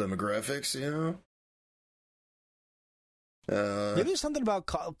multiple demographics, you know. Maybe there's something about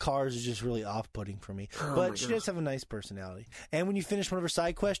cars is just really off-putting for me. But she does have a nice personality. And when you finish one of her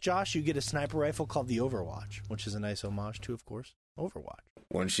side quests, Josh, you get a sniper rifle called the Overwatch, which is a nice homage to, of course, Overwatch.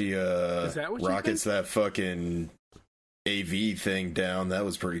 When she Is that what you rockets think? that fucking AV thing down, that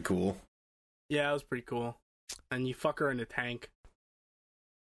was pretty cool. Yeah, that was pretty cool. And you fuck her in a tank.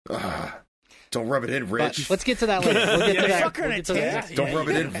 Don't rub it in, But Rich. let's get to that later. We'll get to that. Fuck her in We'll a get to that. tank. Don't rub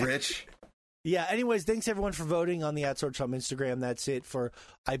it in, Rich. Yeah, anyways, thanks everyone for voting on the @SwordChomp Instagram. That's it for,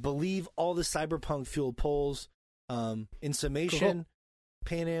 I believe, all the cyberpunk-fueled polls. In summation,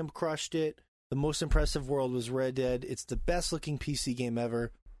 Pan Am crushed it. The most impressive world was Red Dead. It's the best-looking PC game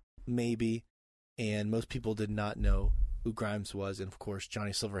ever, maybe. And most people did not know who Grimes was. And, of course,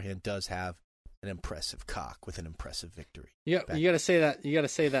 Johnny Silverhand does have an impressive cock with an impressive victory. Yeah, you got to say that. You got to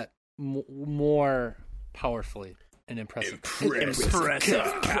say that more powerfully and impressive.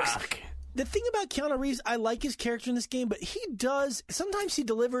 Impressive cock. The thing about Keanu Reeves, I like his character in this game, but sometimes he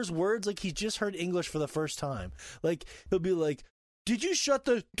delivers words like he's just heard English for the first time. Like, he'll be like, "Did you shut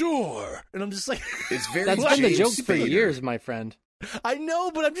the door?" And I'm just like, it's very That's been the joke for years, my friend. I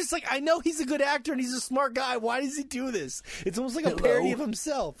know, but I'm just like, I know he's a good actor and he's a smart guy. Why does he do this? It's almost like a parody of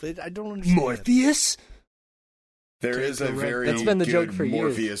himself. I don't understand. Morpheus? There is a very That's been the good joke for years.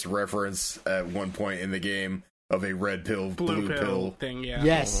 Morpheus reference at one point in the game of a red pill, blue pill thing. Yeah.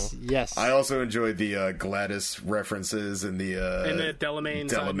 Yes, yes. I also enjoyed the Gladys references and the Delamain.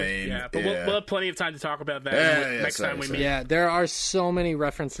 Delamain. But we'll have plenty of time to talk about that next time we meet. Yeah, there are so many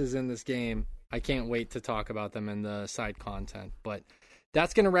references in this game. I can't wait to talk about them in the side content. But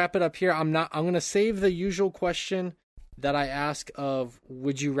that's going to wrap it up here. I'm going to save the usual question that I ask of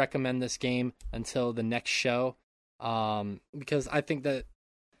would you recommend this game until the next show, because I think that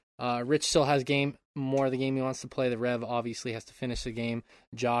Rich still has more of the game he wants to play. The Rev obviously has to finish the game.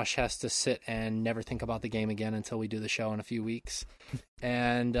 Josh has to sit and never think about the game again until we do the show in a few weeks.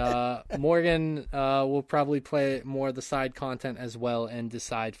 And Morgan will probably play more of the side content as well and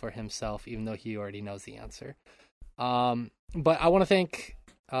decide for himself, even though he already knows the answer. But I want to thank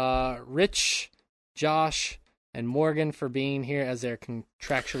Rich, Josh, and Morgan for being here as they're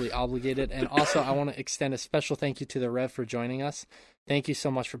contractually obligated. And also I want to extend a special thank you to the Rev for joining us. Thank you so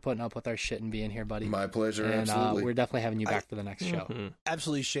much for putting up with our shit and being here, buddy. My pleasure, and, absolutely. We're definitely having you back for the next show.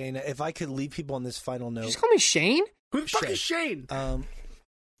 Absolutely, Shane. If I could leave people on this final note. Just call me Shane? Who the fuck is Shane?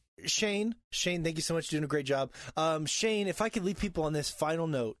 Shane, thank you so much for doing a great job. Shane, if I could leave people on this final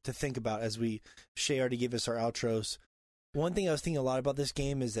note to think about as Shay already gave us our outros. One thing I was thinking a lot about this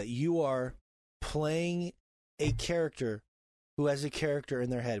game is that you are playing a character who has a character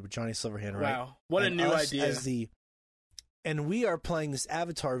in their head with Johnny Silverhand, right? Wow. What and a new us idea. And we are playing this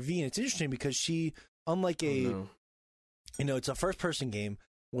Avatar V, and it's interesting because she, unlike it's a first-person game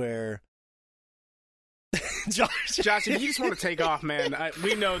where Josh, if you just want to take off, man,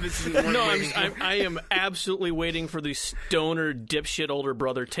 we know this isn't. No, I am absolutely waiting for the stoner dipshit older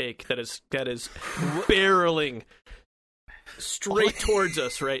brother take that is barreling straight towards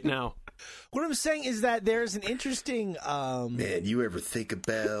us right now. What I'm saying is that there's an interesting man, you ever think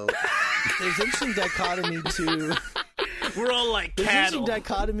about there's an interesting dichotomy to we're all like cattle. There's an interesting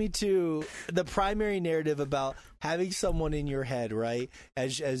dichotomy to the primary narrative about having someone in your head, right?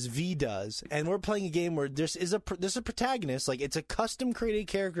 As V does, and we're playing a game where there's a protagonist, like it's a custom created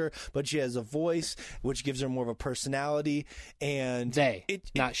character, but she has a voice which gives her more of a personality, and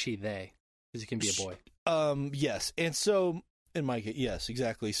not she, they, because it can be a boy. Yes, and so. In my case, yes,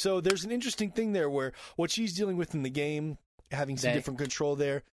 exactly. So there's an interesting thing there where what she's dealing with in the game, having some different control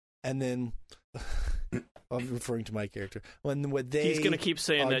there, and then I'm referring to my character. He's going to keep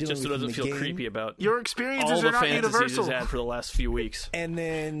saying that just so it doesn't feel creepy about your experiences all the are not fantasies universal. he's had for the last few weeks. And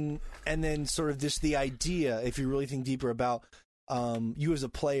then sort of the idea, if you really think deeper about you as a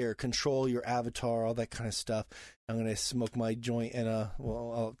player, control your avatar, all that kind of stuff. I'm going to smoke my joint and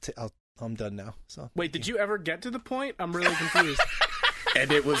I'm done now. So wait, did you ever get to the point? I'm really confused.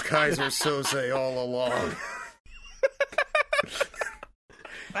 And it was Kaiser Sose all along.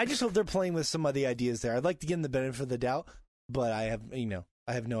 I just hope they're playing with some of the ideas there. I'd like to give them the benefit of the doubt, but I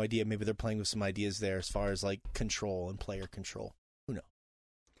have no idea. Maybe they're playing with some ideas there as far as like control and player control. Who knows?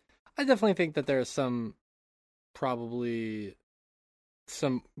 I definitely think that there's probably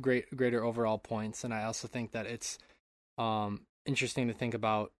some greater overall points, and I also think that it's interesting to think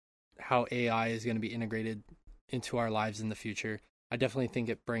about how AI is going to be integrated into our lives in the future. I definitely think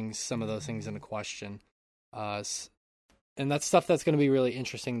it brings some of those things into question. And that's stuff that's going to be really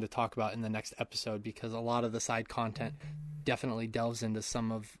interesting to talk about in the next episode, because a lot of the side content definitely delves into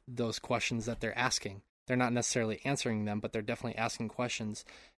some of those questions that they're asking. They're not necessarily answering them, but they're definitely asking questions,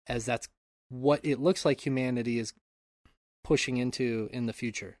 as that's what it looks like humanity is pushing into in the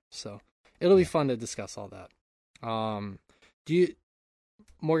future. So it'll be fun to discuss all that.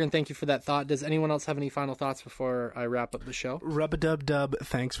 Morgan, thank you for that thought. Does anyone else have any final thoughts before I wrap up the show? Rub-a-dub-dub,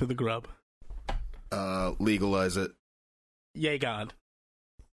 thanks for the grub. Legalize it. Yay, God.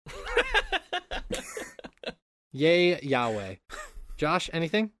 Yay, Yahweh. Josh,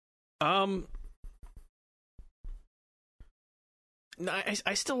 anything? No,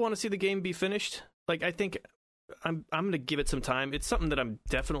 I still want to see the game be finished. Like, I think I'm going to give it some time. It's something that I'm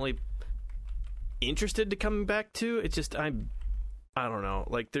definitely interested to come back to. It's just I don't know.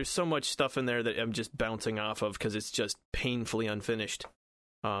 Like, there's so much stuff in there that I'm just bouncing off of because it's just painfully unfinished.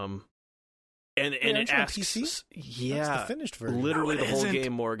 And it asks, PC? yeah, that's the finished version. literally No, the whole isn't.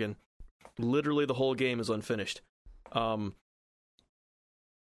 game, Morgan. Literally the whole game is unfinished.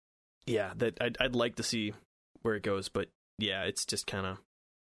 Yeah, that I'd like to see where it goes, but yeah, it's just kind of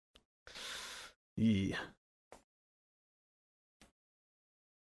yeah.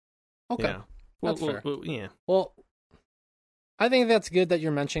 Okay, Yeah. Well, that's fair. yeah. Well, I think that's good that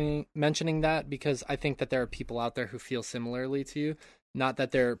you're mentioning that, because I think that there are people out there who feel similarly to you. Not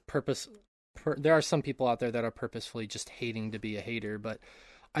that they're there are some people out there that are purposefully just hating to be a hater, but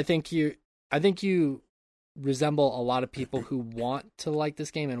I think you resemble a lot of people who want to like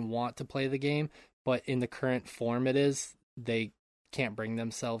this game and want to play the game, but in the current form it is, they can't bring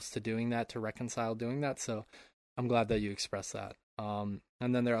themselves to doing that, to reconcile doing that. So I'm glad that you expressed that. And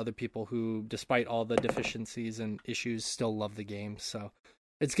then there are other people who, despite all the deficiencies and issues, still love the game. So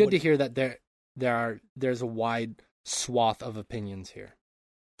it's good to hear that there's a wide swath of opinions here.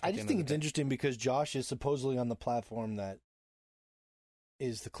 I just think it's interesting because Josh is supposedly on the platform that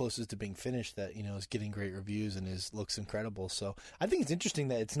is the closest to being finished, that, you know, is getting great reviews and looks incredible. So I think it's interesting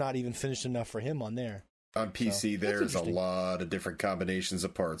that it's not even finished enough for him on there. On PC, there's a lot of different combinations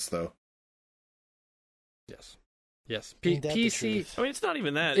of parts, though. Yes. Yes. PC. I mean, it's not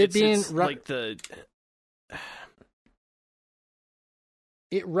even that. It It's like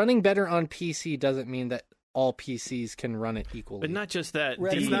it running better on PC doesn't mean that all PCs can run it equally. But not just that.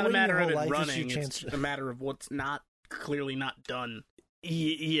 It's not a matter of it life, running. It's a matter of what's clearly not done.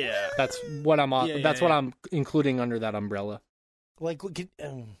 Yeah. That's what I'm what I'm including under that umbrella. Like,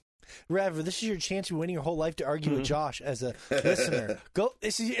 Rev, this is your chance to win your whole life to argue with Josh as a listener. Go.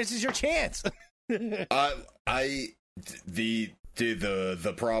 This is your chance. The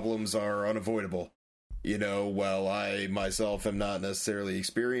problems are unavoidable. You know, while I myself am not necessarily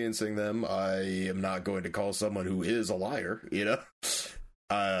experiencing them, I am not going to call someone who is a liar, you know?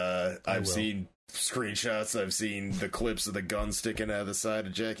 I've seen screenshots, I've seen the clips of the gun sticking out of the side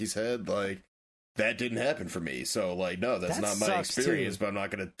of Jackie's head, like, that didn't happen for me. So, like, no, that's not my experience, but I'm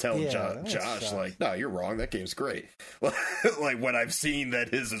not going to tell Josh, like, no, you're wrong, that game's great. Like, when I've seen that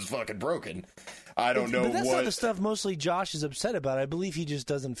his is fucking broken. I don't know but that's not the stuff mostly Josh is upset about. I believe he just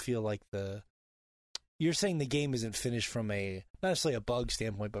doesn't feel like You're saying the game isn't finished from not necessarily a bug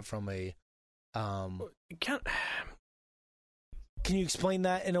standpoint, but from a... Can you explain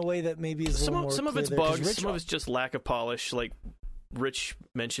that in a way that maybe is a little more some of clear it's there? bugs, some of it's just lack of polish. Like Rich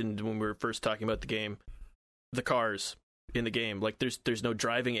mentioned when we were first talking about the game, the cars in the game, like there's no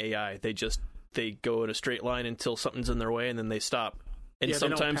driving AI. They go in a straight line until something's in their way, and then they stop. And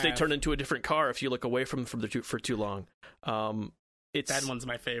sometimes they turn into a different car if you look away from them for too long. That one's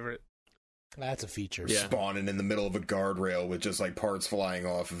my favorite. That's a feature. Yeah. Spawning in the middle of a guardrail with just like parts flying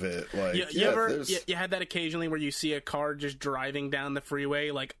off of it. Like, you had that occasionally where you see a car just driving down the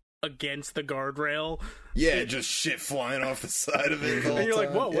freeway, like against the guardrail. Yeah, just shit flying off the side of it. And you're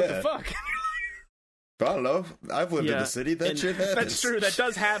like, whoa, what the fuck? I don't know. I've lived in the city. That shit happens. That's true. That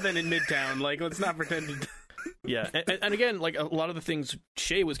does happen in Midtown. Like, let's not pretend it. Yeah, and again, like a lot of the things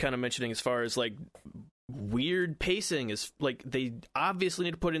Shay was kind of mentioning as far as like weird pacing is like they obviously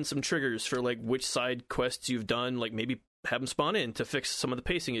need to put in some triggers for like which side quests you've done, like maybe have them spawn in to fix some of the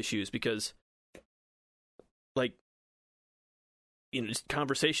pacing issues, because like, you know, just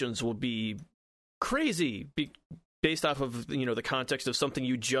conversations will be crazy based off of, you know, the context of something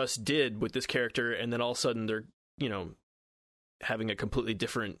you just did with this character, and then all of a sudden they're, you know, having a completely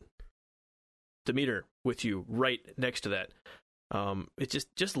different demeanor with you right next to that. It's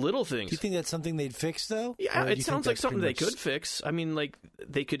just little things. Do you think that's something they'd fix, though? Yeah, it sounds like something they could fix. I mean, like,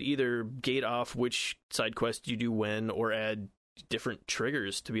 they could either gate off which side quest you do when, or add different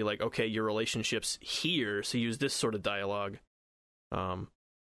triggers to be like, okay, your relationship's here, so use this sort of dialogue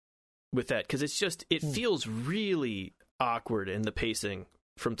with that. Because it feels really awkward in the pacing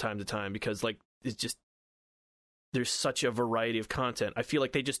from time to time, because, like, it's just, there's such a variety of content. I feel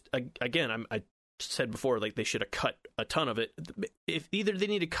like they just, again, I said before, like, they should have cut a ton of it. If either they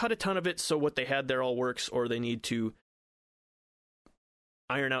need to cut a ton of it so what they had there all works, or they need to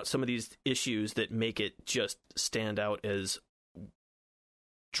iron out some of these issues that make it just stand out as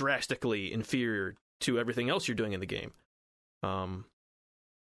drastically inferior to everything else you're doing in the game. You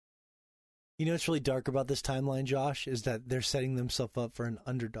know what's really dark about this timeline, Josh, is that they're setting themselves up for an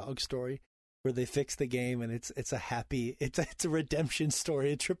underdog story where they fix the game and it's a redemption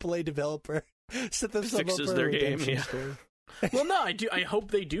story. A AAA developer set themselves up for a redemption story. Well, no, I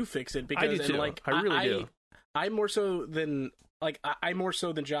hope they do fix it, because I do too. Like, I really do. I more so than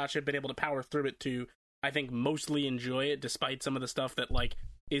Josh have been able to power through it to, I think, mostly enjoy it, despite some of the stuff that like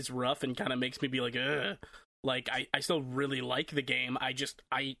is rough and kind of makes me be like, ugh. Like, I still really like the game. I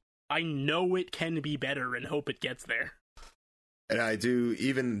know it can be better and hope it gets there. And I do,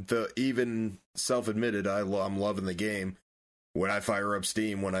 even self-admitted, I'm loving the game. When I fire up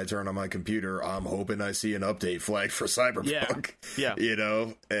Steam, when I turn on my computer, I'm hoping I see an update flag for Cyberpunk. Yeah. You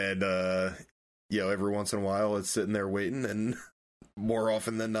know, and, every once in a while it's sitting there waiting, and more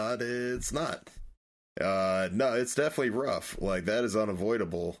often than not, it's not. No, it's definitely rough. Like, that is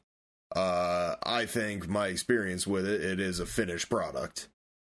unavoidable. I think my experience with it is a finished product.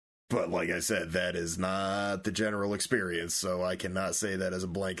 But like I said, that is not the general experience, so I cannot say that as a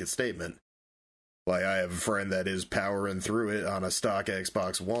blanket statement. Like, I have a friend that is powering through it on a stock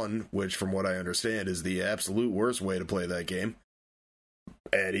Xbox One, which, from what I understand, is the absolute worst way to play that game.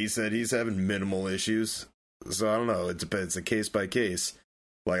 And he said he's having minimal issues. So, I don't know. It depends. It's a case by case.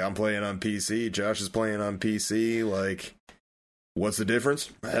 Like, I'm playing on PC. Josh is playing on PC. Like, what's the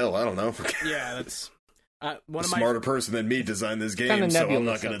difference? Hell, I don't know. Yeah, that's... A smarter person than me designed this game, so I'm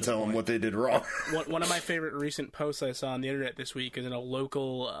not going to tell them what they did wrong. One of my favorite recent posts I saw on the internet this week is in a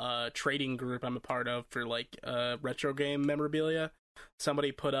local trading group I'm a part of for retro game memorabilia.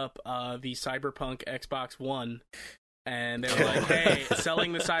 Somebody put up the Cyberpunk Xbox One, and they were like, "Hey,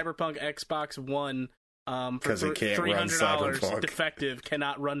 selling the Cyberpunk Xbox One for $300, defective,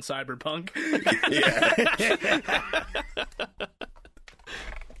 cannot run Cyberpunk."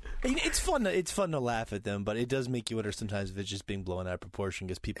 It's fun to laugh at them, but it does make you wonder sometimes if it's just being blown out of proportion,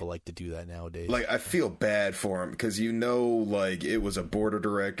 because people like to do that nowadays. Like, I feel bad for them, because it was a board of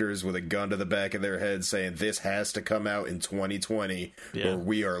directors with a gun to the back of their head saying this has to come out in 2020 or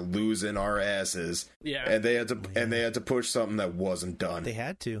we are losing our asses. Yeah. And they had to push something that wasn't done. They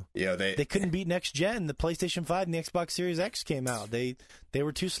had to. Yeah, they couldn't beat next gen. The PlayStation 5 and the Xbox Series X came out. They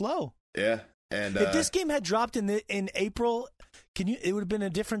were too slow. Yeah. And if this game had dropped in April, it would have been a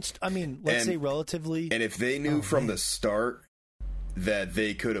different. I mean, let's say relatively. And if they knew from the start that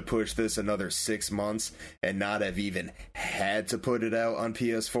they could have pushed this another 6 months and not have even had to put it out on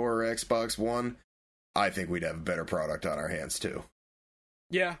PS4 or Xbox One, I think we'd have a better product on our hands too.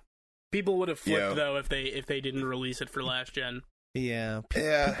 Yeah, people would have flipped though if they didn't release it for last gen. Yeah,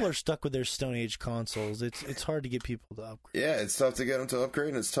 people are stuck with their Stone Age consoles. It's hard to get people to upgrade. Yeah, it's tough to get them to upgrade,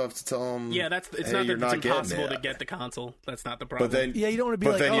 and it's tough to tell them. Yeah, it's not impossible to get the console. That's not the problem. But then, you don't want to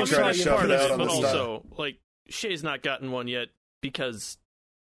be like, then you try to shove it out on the But also, like, Shay's not gotten one yet because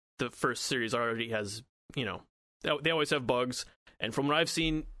the first series already has, they always have bugs. And from what I've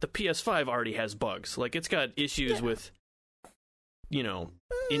seen, the PS5 already has bugs. Like, it's got issues with,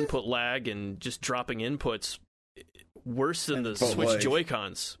 input lag and just dropping inputs. Worse than the Switch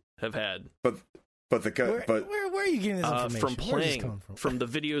Joy-Cons have had. Where are you getting this information? From playing, from the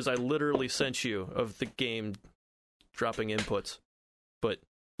videos I literally sent you of the game dropping inputs. But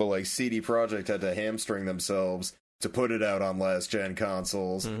like CD Projekt had to hamstring themselves to put it out on last gen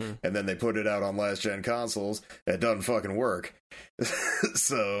consoles, and then they put it out on last gen consoles. It doesn't fucking work.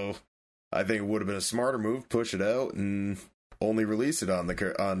 So I think it would have been a smarter move, push it out and only release it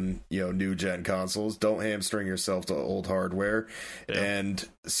on new gen consoles. Don't hamstring yourself to old hardware. Yeah. And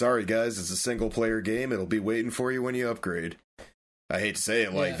sorry guys, it's a single player game. It'll be waiting for you when you upgrade. I hate to say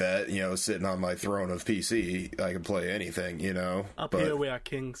it like that, sitting on my throne of PC, I can play anything, Up here we are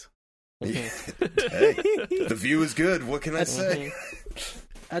kings. Hey, the view is good. What can I say?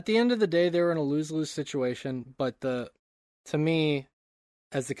 At the end of the day, they were in a lose-lose situation, but to me,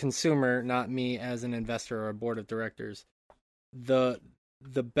 as the consumer, not me as an investor or a board of directors, the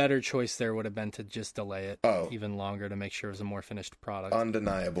better choice there would have been to just delay it even longer to make sure it was a more finished product.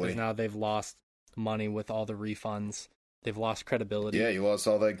 Undeniably. Because now they've lost money with all the refunds. They've lost credibility. Yeah, you lost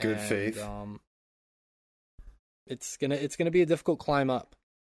all that good faith. It's gonna be a difficult climb up,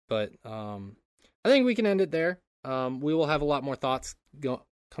 but I think we can end it there. We will have a lot more thoughts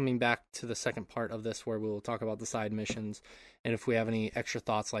coming back to the second part of this, where we will talk about the side missions, and if we have any extra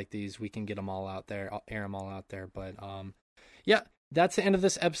thoughts like these, we can get them all out there, air them all out there. But yeah, that's the end of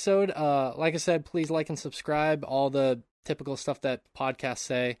this episode. Like I said, please like and subscribe. All the typical stuff that podcasts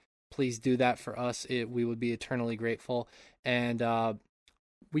say, please do that for us. We would be eternally grateful. And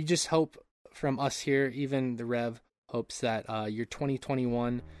we just hope from us here, even the Rev hopes that your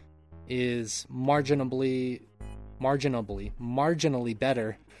 2021 is marginally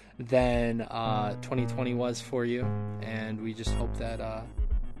better than 2020 was for you. And we just hope that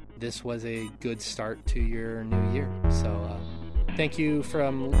this was a good start to your new year. So thank you for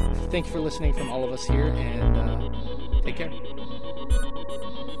listening from all of us here, and take care.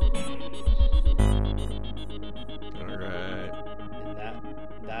 All right.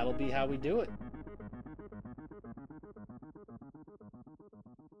 And that'll be how we do it.